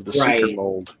iteration of the Seeker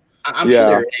mold. I'm sure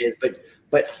there is,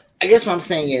 but I guess what I'm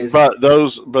saying is,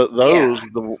 those the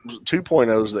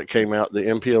 2.0s that came out, the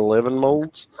MP11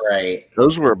 molds, right?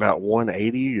 Those were about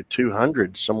 180 or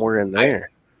 200, somewhere in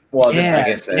there. Well, like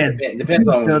I said, it depends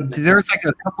on. There's like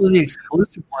a couple of the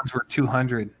exclusive ones were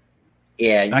 200.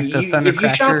 Yeah, like the if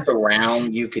you shop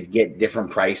around, you could get different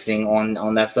pricing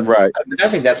on that stuff. Right. I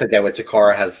think that's like that with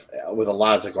Takara has with a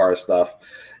lot of Takara stuff.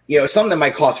 You know, something that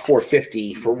might cost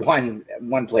 $450 for one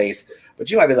place,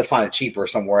 but you might be able to find it cheaper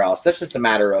somewhere else. That's just a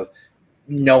matter of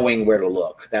knowing where to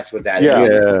look. That's what that is.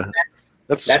 Yeah,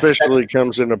 that's especially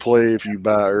comes into play if you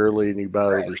buy early and you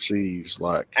buy overseas.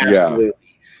 Like absolutely.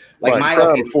 Like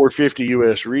probably $450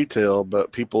 US retail,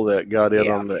 but people that got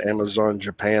in on the Amazon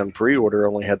Japan pre-order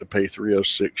only had to pay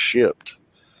 $306 shipped.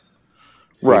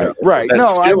 Right, right.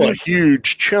 That's still a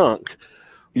huge chunk.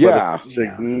 Yeah, but it's a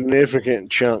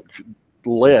significant chunk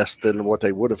less than what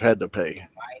they would have had to pay.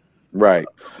 Right,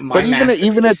 but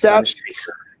even at that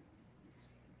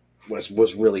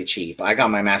was really cheap. I got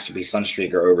my Masterpiece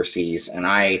Sunstreaker overseas, and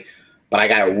I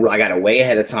got it way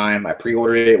ahead of time. I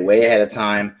pre-ordered it way ahead of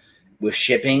time. With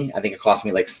shipping, I think it cost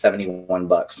me like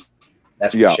 $71.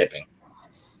 That's for shipping.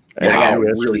 And I got it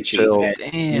really cheap.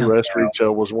 US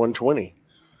retail was $120.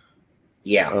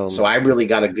 Yeah, so I really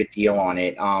got a good deal on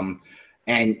it. And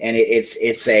that's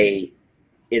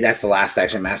the last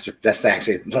the last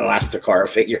Takara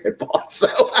figure I bought. So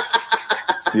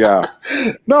yeah,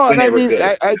 no, and I mean,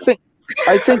 I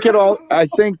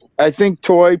think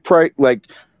toy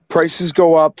prices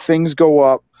go up, things go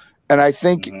up. And I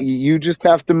think you just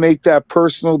have to make that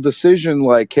personal decision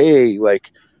like, hey,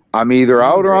 like I'm either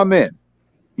out or I'm in,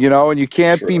 you know, and you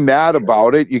can't be mad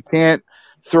about it. You can't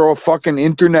throw a fucking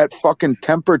internet fucking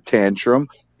temper tantrum.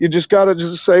 You just got to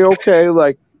just say, okay,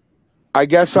 like, I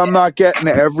guess I'm not getting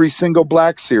every single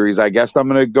Black Series. I guess I'm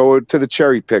going to go to the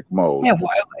cherry pick mode. Yeah,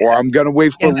 or I'm going to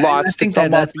wait for lots to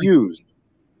come up used.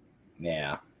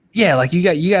 Yeah. Yeah, like you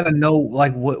got to know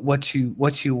like what you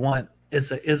want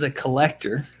as a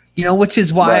collector. You know, which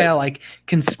is why I like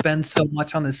can spend so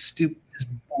much on this stupid,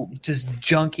 just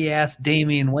junky ass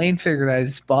Damian Wayne figure that I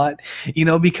just bought. You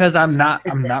know, because I'm not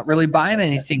really buying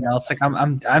anything else. Like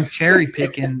I'm cherry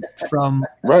picking from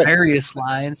various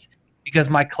lines because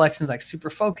my collection's like super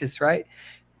focused, right?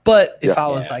 But if I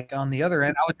was like on the other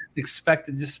end, I would just expect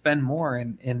to just spend more,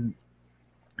 and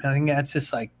I think that's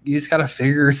just like you just got to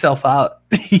figure yourself out.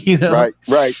 You know,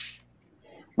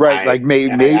 Right, like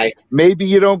maybe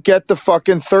you don't get the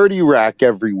fucking 30 rack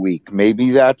every week. Maybe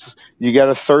you get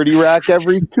a 30 rack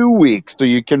every 2 weeks, so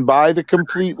you can buy the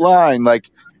complete line. Like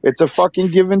it's a fucking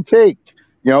give and take.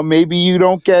 You know, maybe you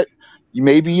don't get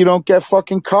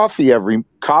fucking coffee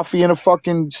and a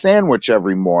fucking sandwich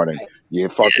every morning. You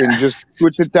fucking just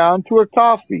switch it down to a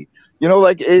coffee. You know,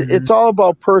 like it's all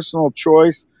about personal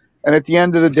choice. And at the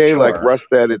end of the day, like Russ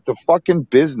said, it's a fucking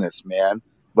business, man.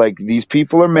 Like these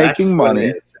people are making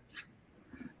money.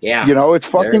 Yeah, you know, it's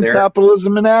fucking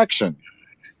capitalism in action.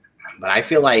 But I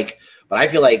feel like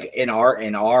in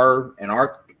our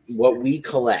what we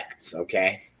collect,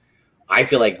 okay, I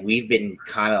feel like we've been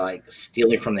kind of like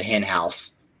stealing from the hen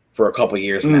house for a couple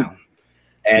years now,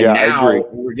 and now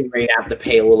we're getting ready to have to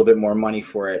pay a little bit more money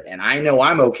for it. And I know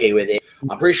I'm okay with it.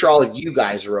 I'm pretty sure all of you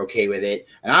guys are okay with it,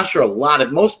 and I'm sure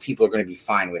most people are going to be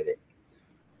fine with it.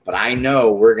 But I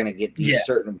know we're going to get these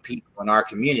certain people in our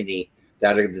community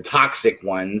that are the toxic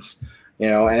ones, you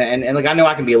know, and like I know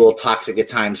I can be a little toxic at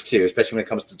times too, especially when it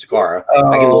comes to Takara. I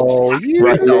get a little toxic, you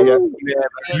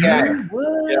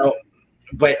know,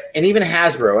 but and even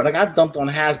Hasbro, and like I've dumped on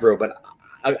Hasbro, but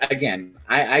again,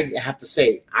 I have to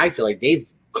say I feel like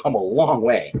they've come a long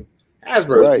way.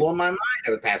 Hasbro has blown my mind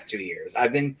over the past 2 years.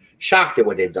 I've been shocked at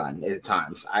what they've done at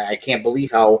times. I can't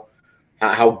believe how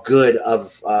good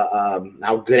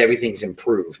everything's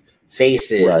improved.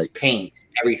 Faces, paint,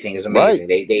 everything is amazing.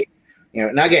 They you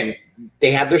know, now again,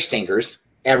 they have their stinkers.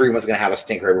 everyone's going to have a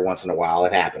stinker every once in a while.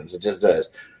 It happens. It just does.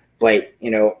 But,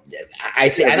 you know, I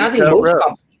think most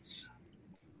companies.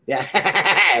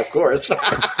 Yeah, of course.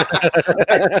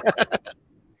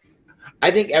 I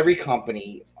think every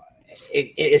company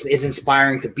is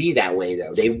inspiring to be that way,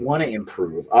 though. They want to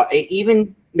improve.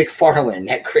 Even McFarlane,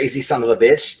 that crazy son of a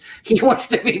bitch, he wants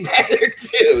to be better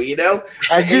too, you know?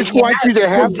 I just want you to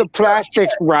have the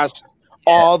plastics, Russ.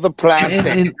 All the plastic.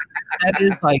 And that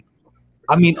is like,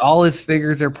 I mean, all his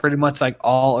figures are pretty much like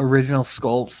all original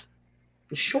sculpts.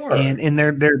 Sure. And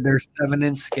they're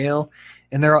 7-inch scale.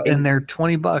 And they're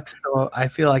 $20, so I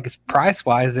feel like it's price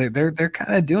wise they're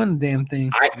kind of doing the damn thing.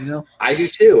 You know, I do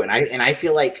too, and I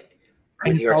feel like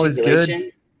with the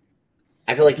articulation,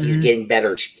 I feel like he's getting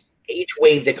better. Each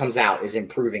wave that comes out is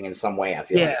improving in some way. I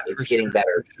feel like it's getting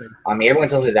better. I mean, everyone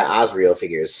tells me that Osriel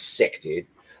figure is sick, dude.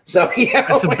 So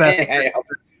that's the best.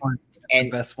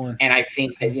 Best one. And I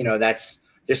think that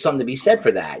there's something to be said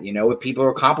for that. You know, if people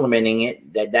are complimenting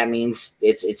it, that means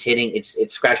it's hitting,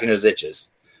 it's scratching those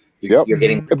itches. You're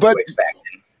getting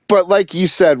but like you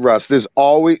said, Russ, there's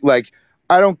always like,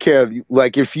 I don't care.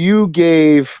 Like if you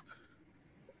gave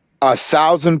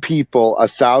 1,000 people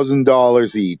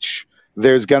 $1,000 each,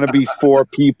 there's going to be 4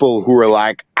 people who are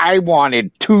like, I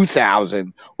wanted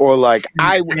 2,000, or like,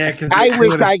 I wish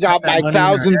I got my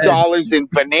 $1,000 in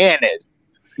bananas.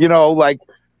 You know, like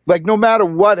no matter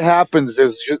what happens,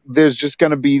 there's just going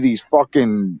to be these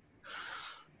fucking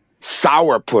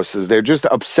sourpusses. They're just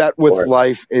upset with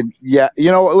life. And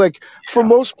like for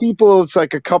most people, it's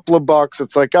like a couple of bucks.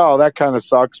 It's like, oh, that kind of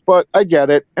sucks, but I get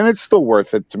it. And it's still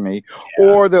worth it to me. Yeah.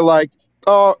 Or they're like,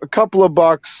 oh, a couple of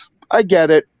bucks. I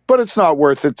get it, but it's not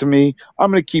worth it to me.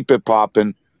 I'm going to keep it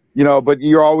popping, but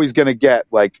you're always going to get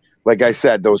like I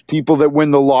said, those people that win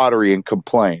the lottery and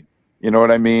complain. You know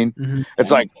what I mean? Mm-hmm.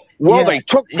 It's like, they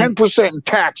took 10% in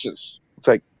taxes. It's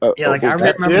like, I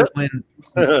remember when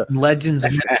Legends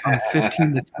went from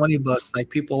 $15 to $20. Like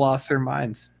people lost their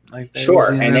minds. Like that was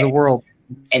the end of the world.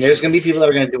 And there's going to be people that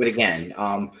are going to do it again.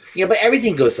 But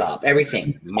everything goes up.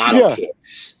 Everything, model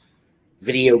kits,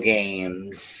 video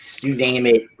games, you name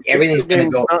it. Everything's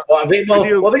going to go.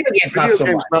 Video games not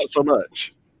so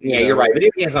much. Yeah, you're right.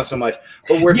 Video games not so much.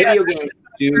 But where video games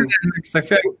do, I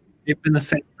feel like they've been the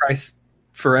same price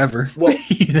forever. Well,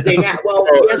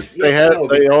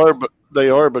 they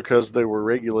are because they were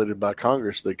regulated by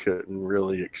Congress. They couldn't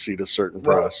really exceed a certain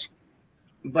price.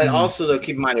 But also, though,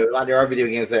 keep in mind, there are video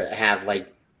games that have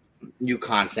like new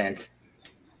content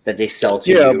that they sell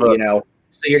to you.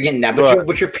 So you're getting that,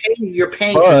 but you're paying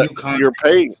for new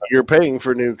content. You're paying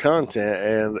for new content,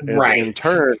 and in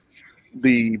turn,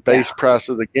 the base price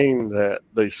of the game that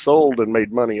they sold and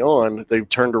made money on, they've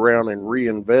turned around and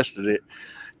reinvested it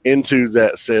into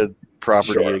that said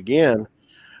property again.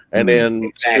 And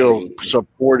then still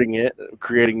supporting it,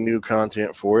 creating new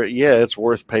content for it. Yeah, it's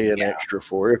worth paying extra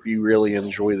for if you really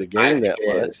enjoy the game that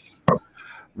much.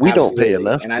 We don't pay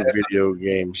enough for video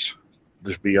games,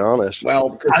 to be honest.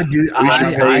 Well, I agree, man.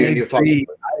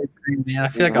 I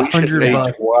feel like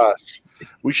 $100.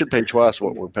 We should pay twice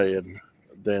what we're paying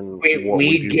than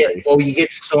we get. Well, you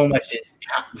get so much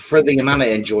for the amount of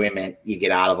enjoyment you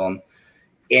get out of them,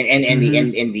 and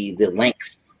the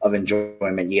length of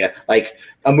enjoyment. Yeah, like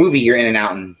a movie, you're in and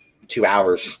out in 2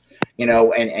 hours,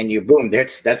 and you boom,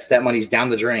 that money's down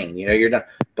the drain. You're done.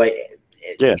 But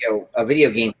a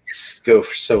video game just go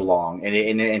for so long, and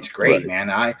it's great, man.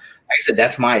 Like I said,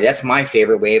 that's my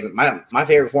favorite way of my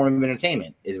favorite form of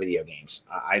entertainment is video games.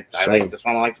 I like this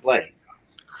one. I like to play.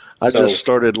 I just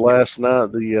started last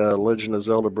night the Legend of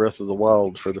Zelda Breath of the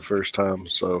Wild for the first time,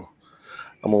 so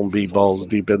I'm gonna be balls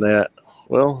deep in that.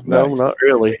 Well, no, not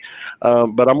really.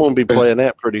 But I'm going to be playing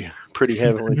that pretty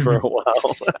heavily for a while.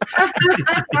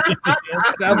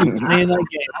 I'll be playing that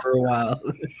game for a while.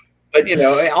 But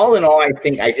all in all, I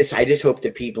think I just hope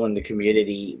that people in the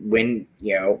community, when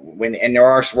and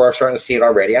we're starting to see it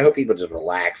already. I hope people just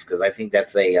relax, because I think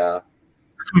that's I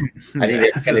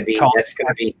think that's going to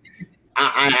be.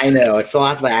 I know it's a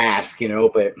lot to ask,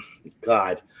 but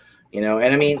God, and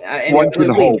I mean, one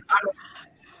can hope.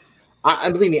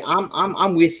 I believe me,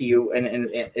 I'm with you, and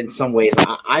in some ways,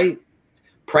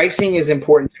 pricing is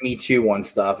important to me too on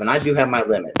stuff, and I do have my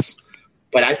limits.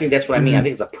 But I think that's what I mean. I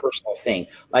think it's a personal thing.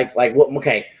 Like what?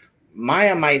 Okay,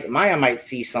 Maya might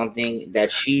see something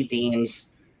that she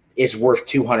deems is worth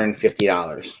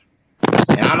 $250,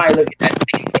 and I might look at that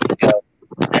same thing and go,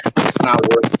 "That's just not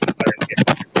worth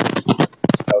 $250."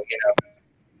 So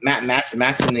Matt's in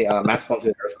the Matt's going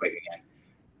through the earthquake again.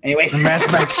 Anyway,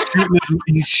 Matt's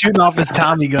he's shooting off his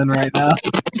Tommy gun right now.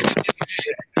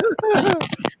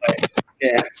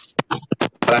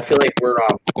 But I feel like we're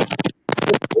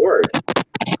bored.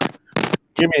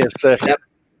 Give me a second. Yep.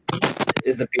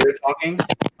 Is the beer talking?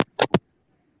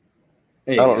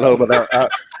 I don't know,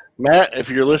 but Matt, if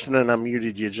you're listening, I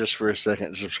muted you just for a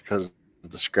second, just because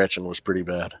the scratching was pretty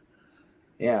bad.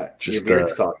 Yeah, Just your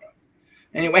beard's talking.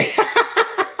 Anyway,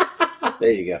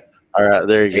 there you go. All right,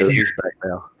 there he goes. Hey, He's back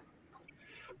now.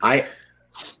 I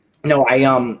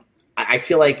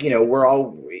feel like,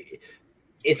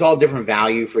 it's all different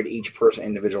value for each person,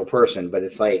 individual person, but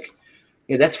it's like,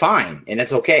 that's fine and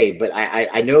that's okay. But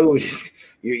I know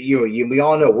we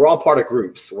all know we're all part of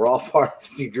groups. We're all part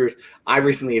of the groups. I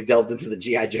recently have delved into the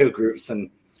G.I. Joe groups, and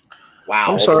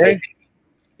wow. I'm sorry.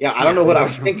 I don't know what I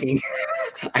was thinking.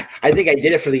 I think I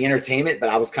did it for the entertainment, but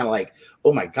I was kind of like,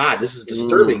 oh my God, this is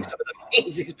disturbing. Some of the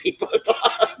things these people are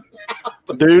talking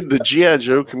about. Dude, the G.I.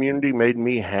 Joe community made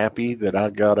me happy that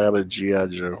I got out of G.I.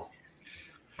 Joe.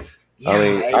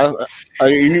 Yeah,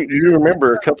 you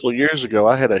remember a couple of years ago,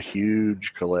 I had a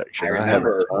huge collection. I had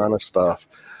a ton of stuff.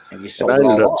 And you sold it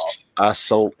all off. I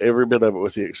sold every bit of it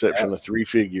with the exception of 3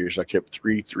 figures. I kept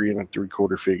 3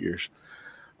 3.75 figures.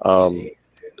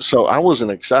 So I wasn't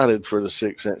excited for the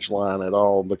 6-inch line at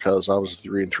all because I was a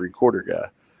 3 3/4 guy.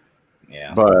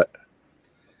 Yeah. But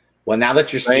well, now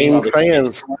that you're seeing all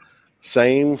the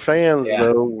same fans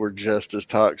though were just as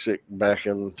toxic back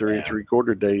in 3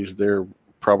 3/4 days. They're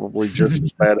probably just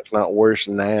as bad, if not worse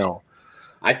now.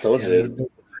 I told you.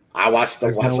 I watched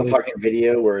a fucking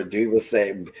video where a dude was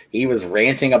saying he was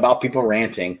ranting about people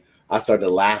ranting. I started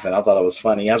laughing. I thought it was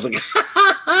funny. I was like,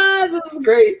 "This is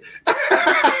great."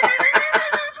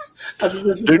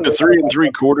 Dude, the 3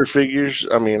 3/4 figures.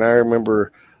 I mean, I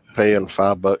remember paying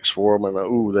 $5 for them,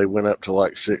 and they went up to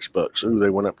like $6. They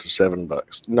went up to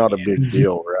 $7. Not a big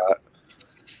deal, right?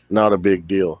 Not a big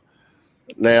deal.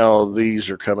 Now these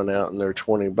are coming out and they're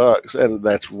 $20, and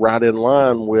that's right in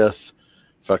line with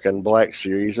fucking Black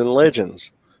Series and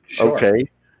Legends. Sure. Okay,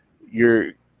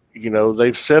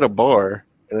 they've set a bar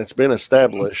and it's been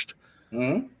established,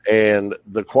 and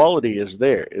the quality is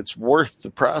there. It's worth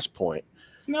the price point.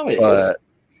 No, it is.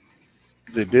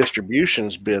 The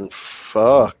distribution's been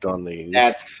fucked on these.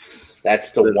 That's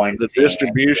the one. The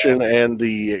distribution and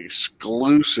the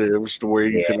exclusives to where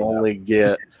you can only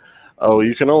get. Oh,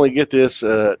 you can only get this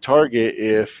Target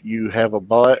if you have a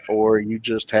bot or you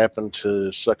just happen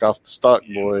to suck off the stock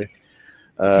boy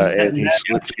and he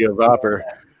slips you a Viper,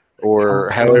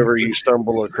 or however you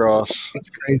stumble across,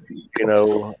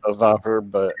 a Viper.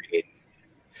 But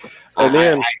and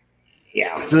then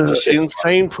the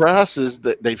insane prices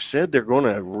that they've said they're going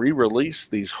to re-release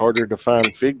these harder to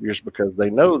find figures because they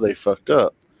know they fucked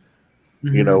up.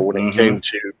 When it came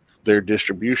to their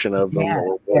distribution of them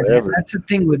or whatever. Yeah, that's the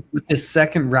thing with this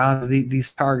second round of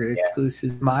these Target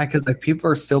exclusives, because like people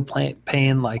are still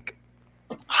paying like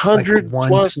 $100+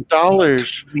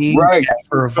 right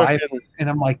for a Viper, and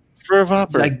I'm like, for a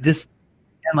Viper, like this,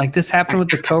 and like this happened with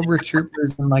the Cobra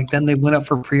Troopers, and like then they went up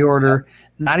for pre-order.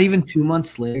 Not even 2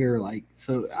 months later,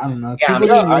 so I don't know.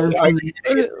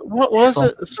 What was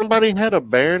it? Somebody had a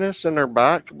Baroness in their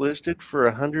bike listed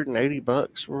for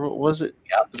 $180. What was it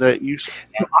that you?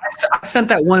 I sent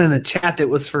that one in the chat that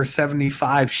was for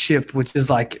 75 shipped, which is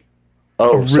like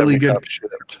a really good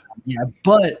shipped. Yeah,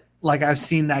 but like I've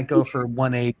seen that go for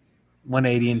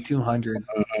 180 and 200.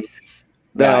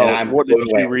 Now, what did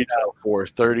you retail for?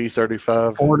 30,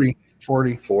 35? 40.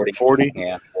 40.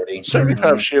 Yeah, 40.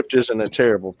 75 shipped isn't a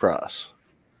terrible price.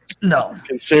 No.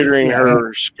 Considering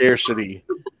her scarcity.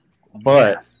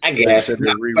 But I guess.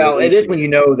 Well, it is when you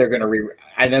know they're going to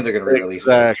I know they're going to re-release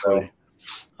exactly. it.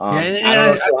 So,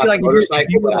 I feel like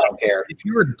I don't care. If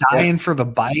you were dying for the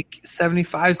bike,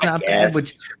 75 is not bad,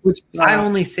 which I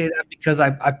only say that because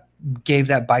I gave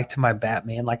that bike to my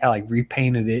Batman. Like I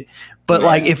repainted it.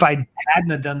 But if I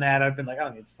hadn't have done that, I'd been like, I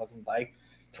don't need the fucking bike.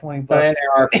 $20. But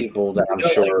there are people that I'm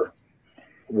sure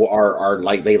are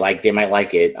like they might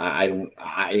like it. I'm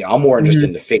more interested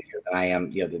in the figure than I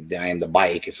am the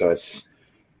bike. So it's,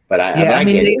 but I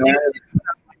mean, they do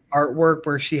artwork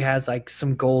where she has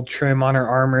some gold trim on her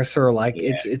armor, so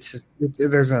it's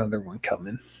there's another one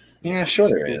coming. Yeah, sure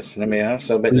there is. I mean,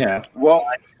 Well,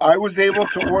 I was able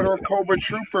to order Cobra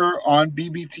Trooper on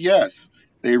BBTS.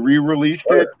 They re-released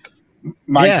it.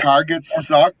 My targets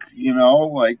suck, the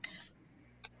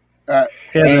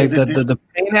paint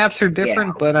apps are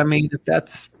different, but I mean, if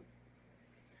that's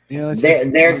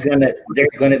they're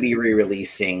gonna be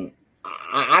re-releasing.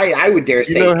 I would dare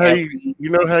say, how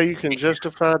you can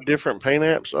justify different paint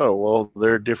apps. Oh well,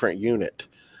 they're a different unit,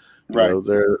 right?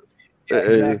 They're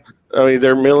exactly. I mean,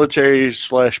 they're military /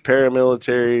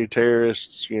 paramilitary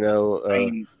terrorists.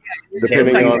 Depending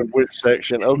on which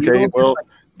section. Okay, well,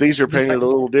 these are painted a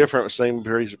little different, same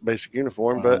basic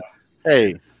uniform, but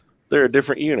hey. They're a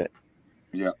different unit.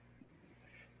 They're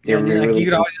Yeah, like you re-releasing.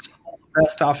 could always just pull the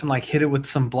vest off and like hit it with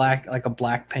some black, like a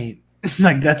black paint.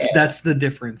 Like that's the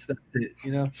difference. That's it.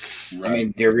 You know. I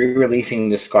mean, they're re-releasing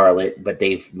the Scarlet, but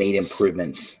they've made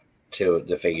improvements to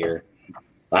the figure.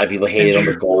 A lot of people hated on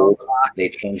the gold. They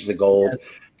changed the gold.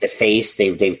 The face,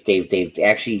 they've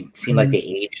actually seemed like they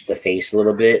aged the face a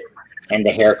little bit, and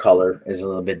the hair color is a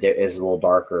little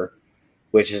darker,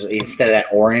 which is instead of that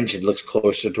orange, it looks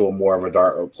closer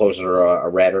to closer to a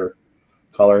redder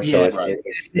color. So it's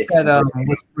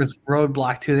that with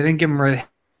Roadblock too. They didn't give him red.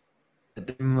 They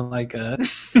gave him like Right.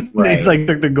 They like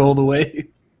took the gold away.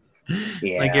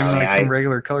 yeah, Like give him like some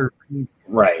regular color.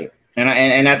 right,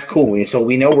 and that's cool. So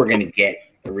we know we're going to get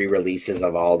the re-releases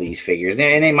of all these figures,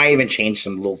 and they might even change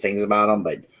some little things about them,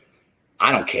 but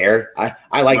I don't care.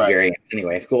 I like variants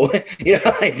anyway. It's cool. Yeah,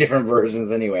 I like different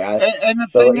versions anyway. And the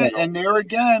thing is, and there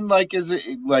again, like, is it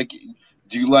like,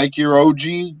 do you like your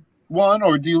OG one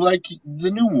or do you like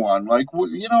the new one? Like,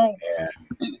 you know,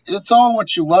 it's all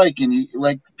what you like, and you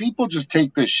like people just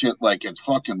take this shit like it's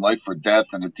fucking life or death,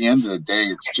 and at the end of the day,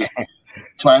 it's just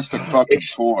plastic fucking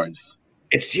toys.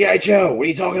 It's G.I. Joe. What are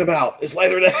you talking about? It's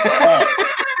lighter than that.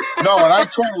 No, and I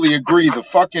totally agree. The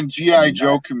fucking G.I.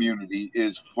 Joe community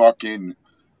is fucking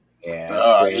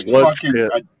it's fucking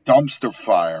a dumpster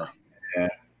fire. Yeah.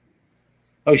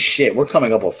 Oh shit, we're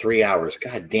coming up on 3 hours.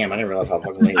 God damn, I didn't realize how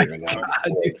fucking late we're going.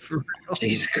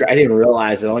 Jesus Christ, I didn't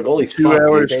realize it. I'm like, holy 2 fuck. 2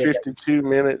 hours, 52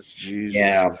 minutes. Jesus.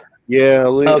 Yeah. Yeah,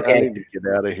 Okay. I need to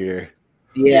get out of here.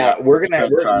 Yeah, we're gonna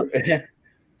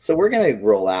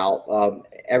roll out.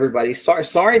 Everybody,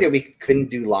 sorry that we couldn't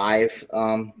do live.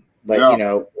 But you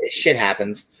know, shit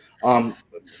happens.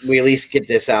 We at least get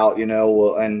this out, you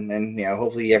know, and you know,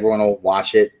 hopefully everyone will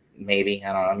watch it. Maybe,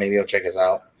 I don't know. Maybe you'll check us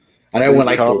out. I know everyone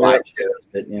likes to live shows,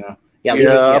 but you know,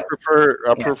 I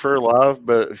prefer live.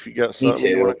 But if you got something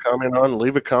you want to comment on,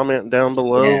 leave a comment down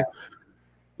below. Yeah.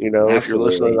 You know, if you're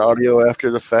listening to audio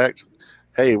after the fact,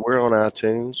 hey, we're on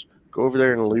iTunes. Go over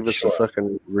there and leave us a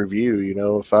fucking review. You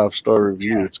know, a 5-star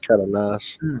review. Yeah. It's kind of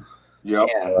nice. Yep.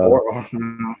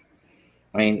 Yeah.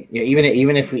 I mean,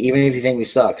 even if you think we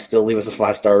suck, still leave us a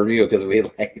 5-star review because we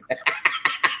like.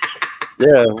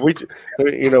 Yeah, we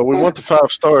want the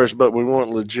 5 stars, but we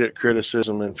want legit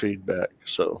criticism and feedback.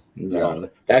 So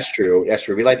that's true. That's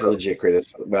true. We like the legit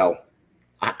criticism. Well,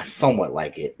 I somewhat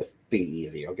like it. Be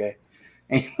easy, okay?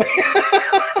 Anyway,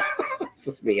 it's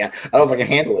just me. I don't know if I can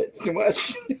handle it. It's too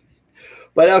much.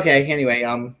 But okay. Anyway,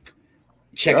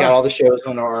 check out all the shows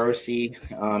on our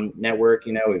ROC network.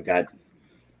 You know, we've got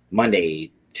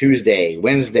Monday, Tuesday,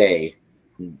 Wednesday.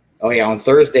 Oh yeah, on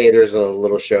Thursday there's a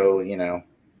little show, you know,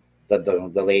 that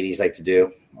the ladies like to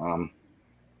do.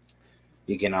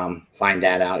 You can find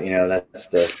that out. You know, that's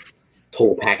the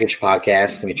Total Package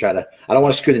Podcast. Let me try to. I don't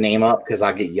want to screw the name up because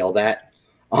I'll get yelled at.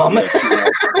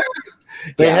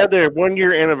 They had their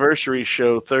 1-year anniversary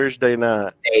show Thursday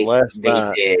night. Last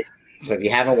night. Did. So if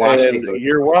you haven't watched it,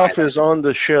 your wife is on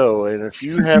the show, and if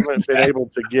you haven't been able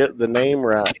to get the name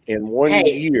right in 1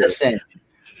 year, listen,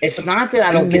 it's not that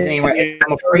I don't get the name right.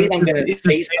 I'm afraid I'm going to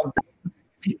say something.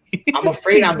 I'm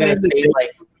afraid I'm going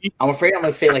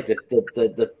to say like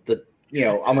the you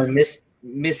know, I'm going to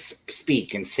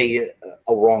misspeak and say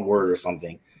a wrong word or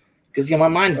something because you know my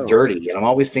mind's dirty and I'm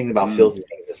always thinking about filthy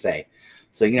things to say.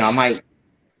 So you know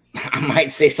I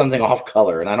might say something off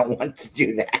color and I don't want to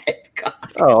do that. God.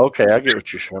 Oh, okay. I get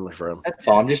what you're coming from. That's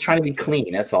all. I'm just trying to be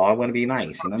clean. That's all. I want to be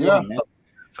nice. You know. Yeah.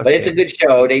 But it's a good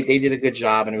show. They did a good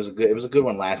job, and it was a good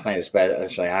one last night.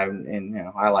 Especially, I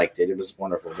liked it. It was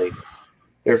wonderful.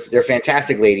 They're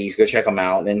fantastic ladies. Go check them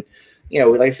out. And you know,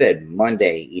 like I said,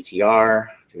 Monday ETR,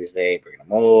 Tuesday Bring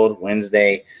Them Old,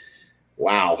 Wednesday.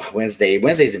 Wow,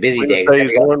 Wednesday's a busy day.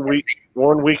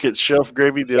 One week it's Shelf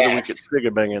Gravy, the other week it's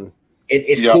Figure Banging.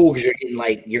 It's cool because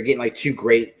you're getting like 2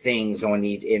 great things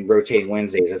in rotating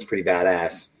Wednesdays. That's pretty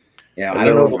badass. You know, I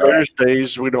don't know.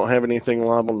 Thursdays we don't have anything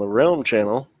live on the Realm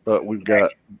channel, but we've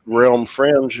got Realm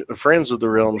Friends of the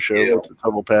Realm show with the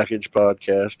Total Package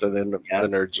Podcast, and then the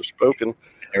Nerds Have Spoken.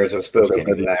 Nerds Have Spoken,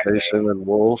 so exactly. Jason and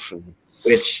Wolf, and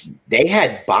which they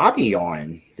had Bobby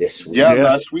on this week. Yeah,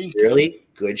 last week. Really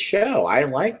good show. I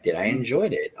liked it. I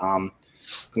enjoyed it.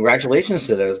 Congratulations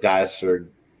to those guys for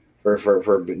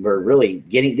really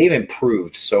getting. They've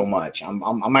improved so much.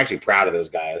 I'm actually proud of those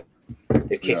guys.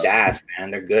 They've kicked ass,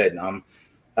 man. They're good.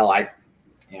 I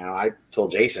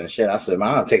told Jason shit. I said, "Man,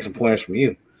 I'm gonna take some pointers from you."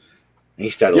 And he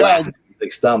started laughing.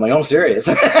 Like stuff. I'm like, I'm serious.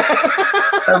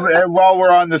 and while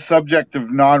we're on the subject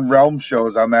of non-realm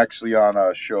shows, I'm actually on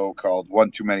a show called One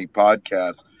Too Many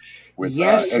Podcast with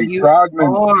yes, Eddie you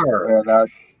Krogman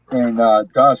and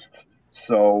Dust.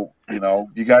 So You know,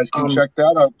 you guys can check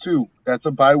that out too. That's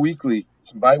a bi-weekly.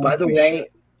 Some bi-weekly By the way,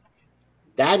 shit.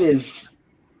 that is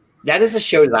a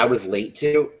show that I was late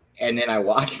to, and then I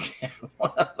watched it.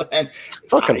 And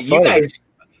Fucking fun.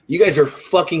 You guys are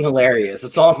fucking hilarious.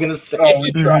 That's all I'm gonna say. Oh,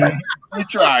 we try. We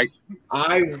try.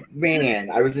 I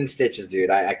was in stitches, dude.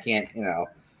 I can't,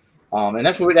 and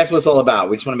that's what it's all about.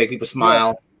 We just want to make people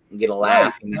smile and get a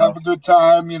laugh. Have a good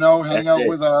time, hang out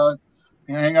with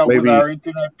our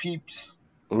internet peeps.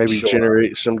 Maybe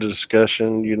generate some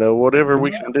discussion, whatever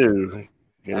we can do.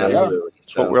 Absolutely.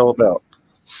 That's what we're all about.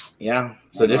 Yeah.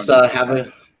 So just have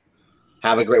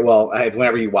a great,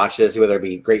 whenever you watch this, whether it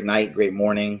be great night, great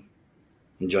morning,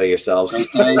 enjoy yourselves.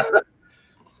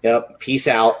 Yep. Peace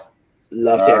out.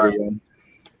 Love to everyone.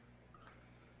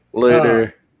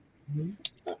 Later.